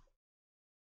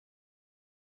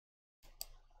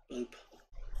 Boop.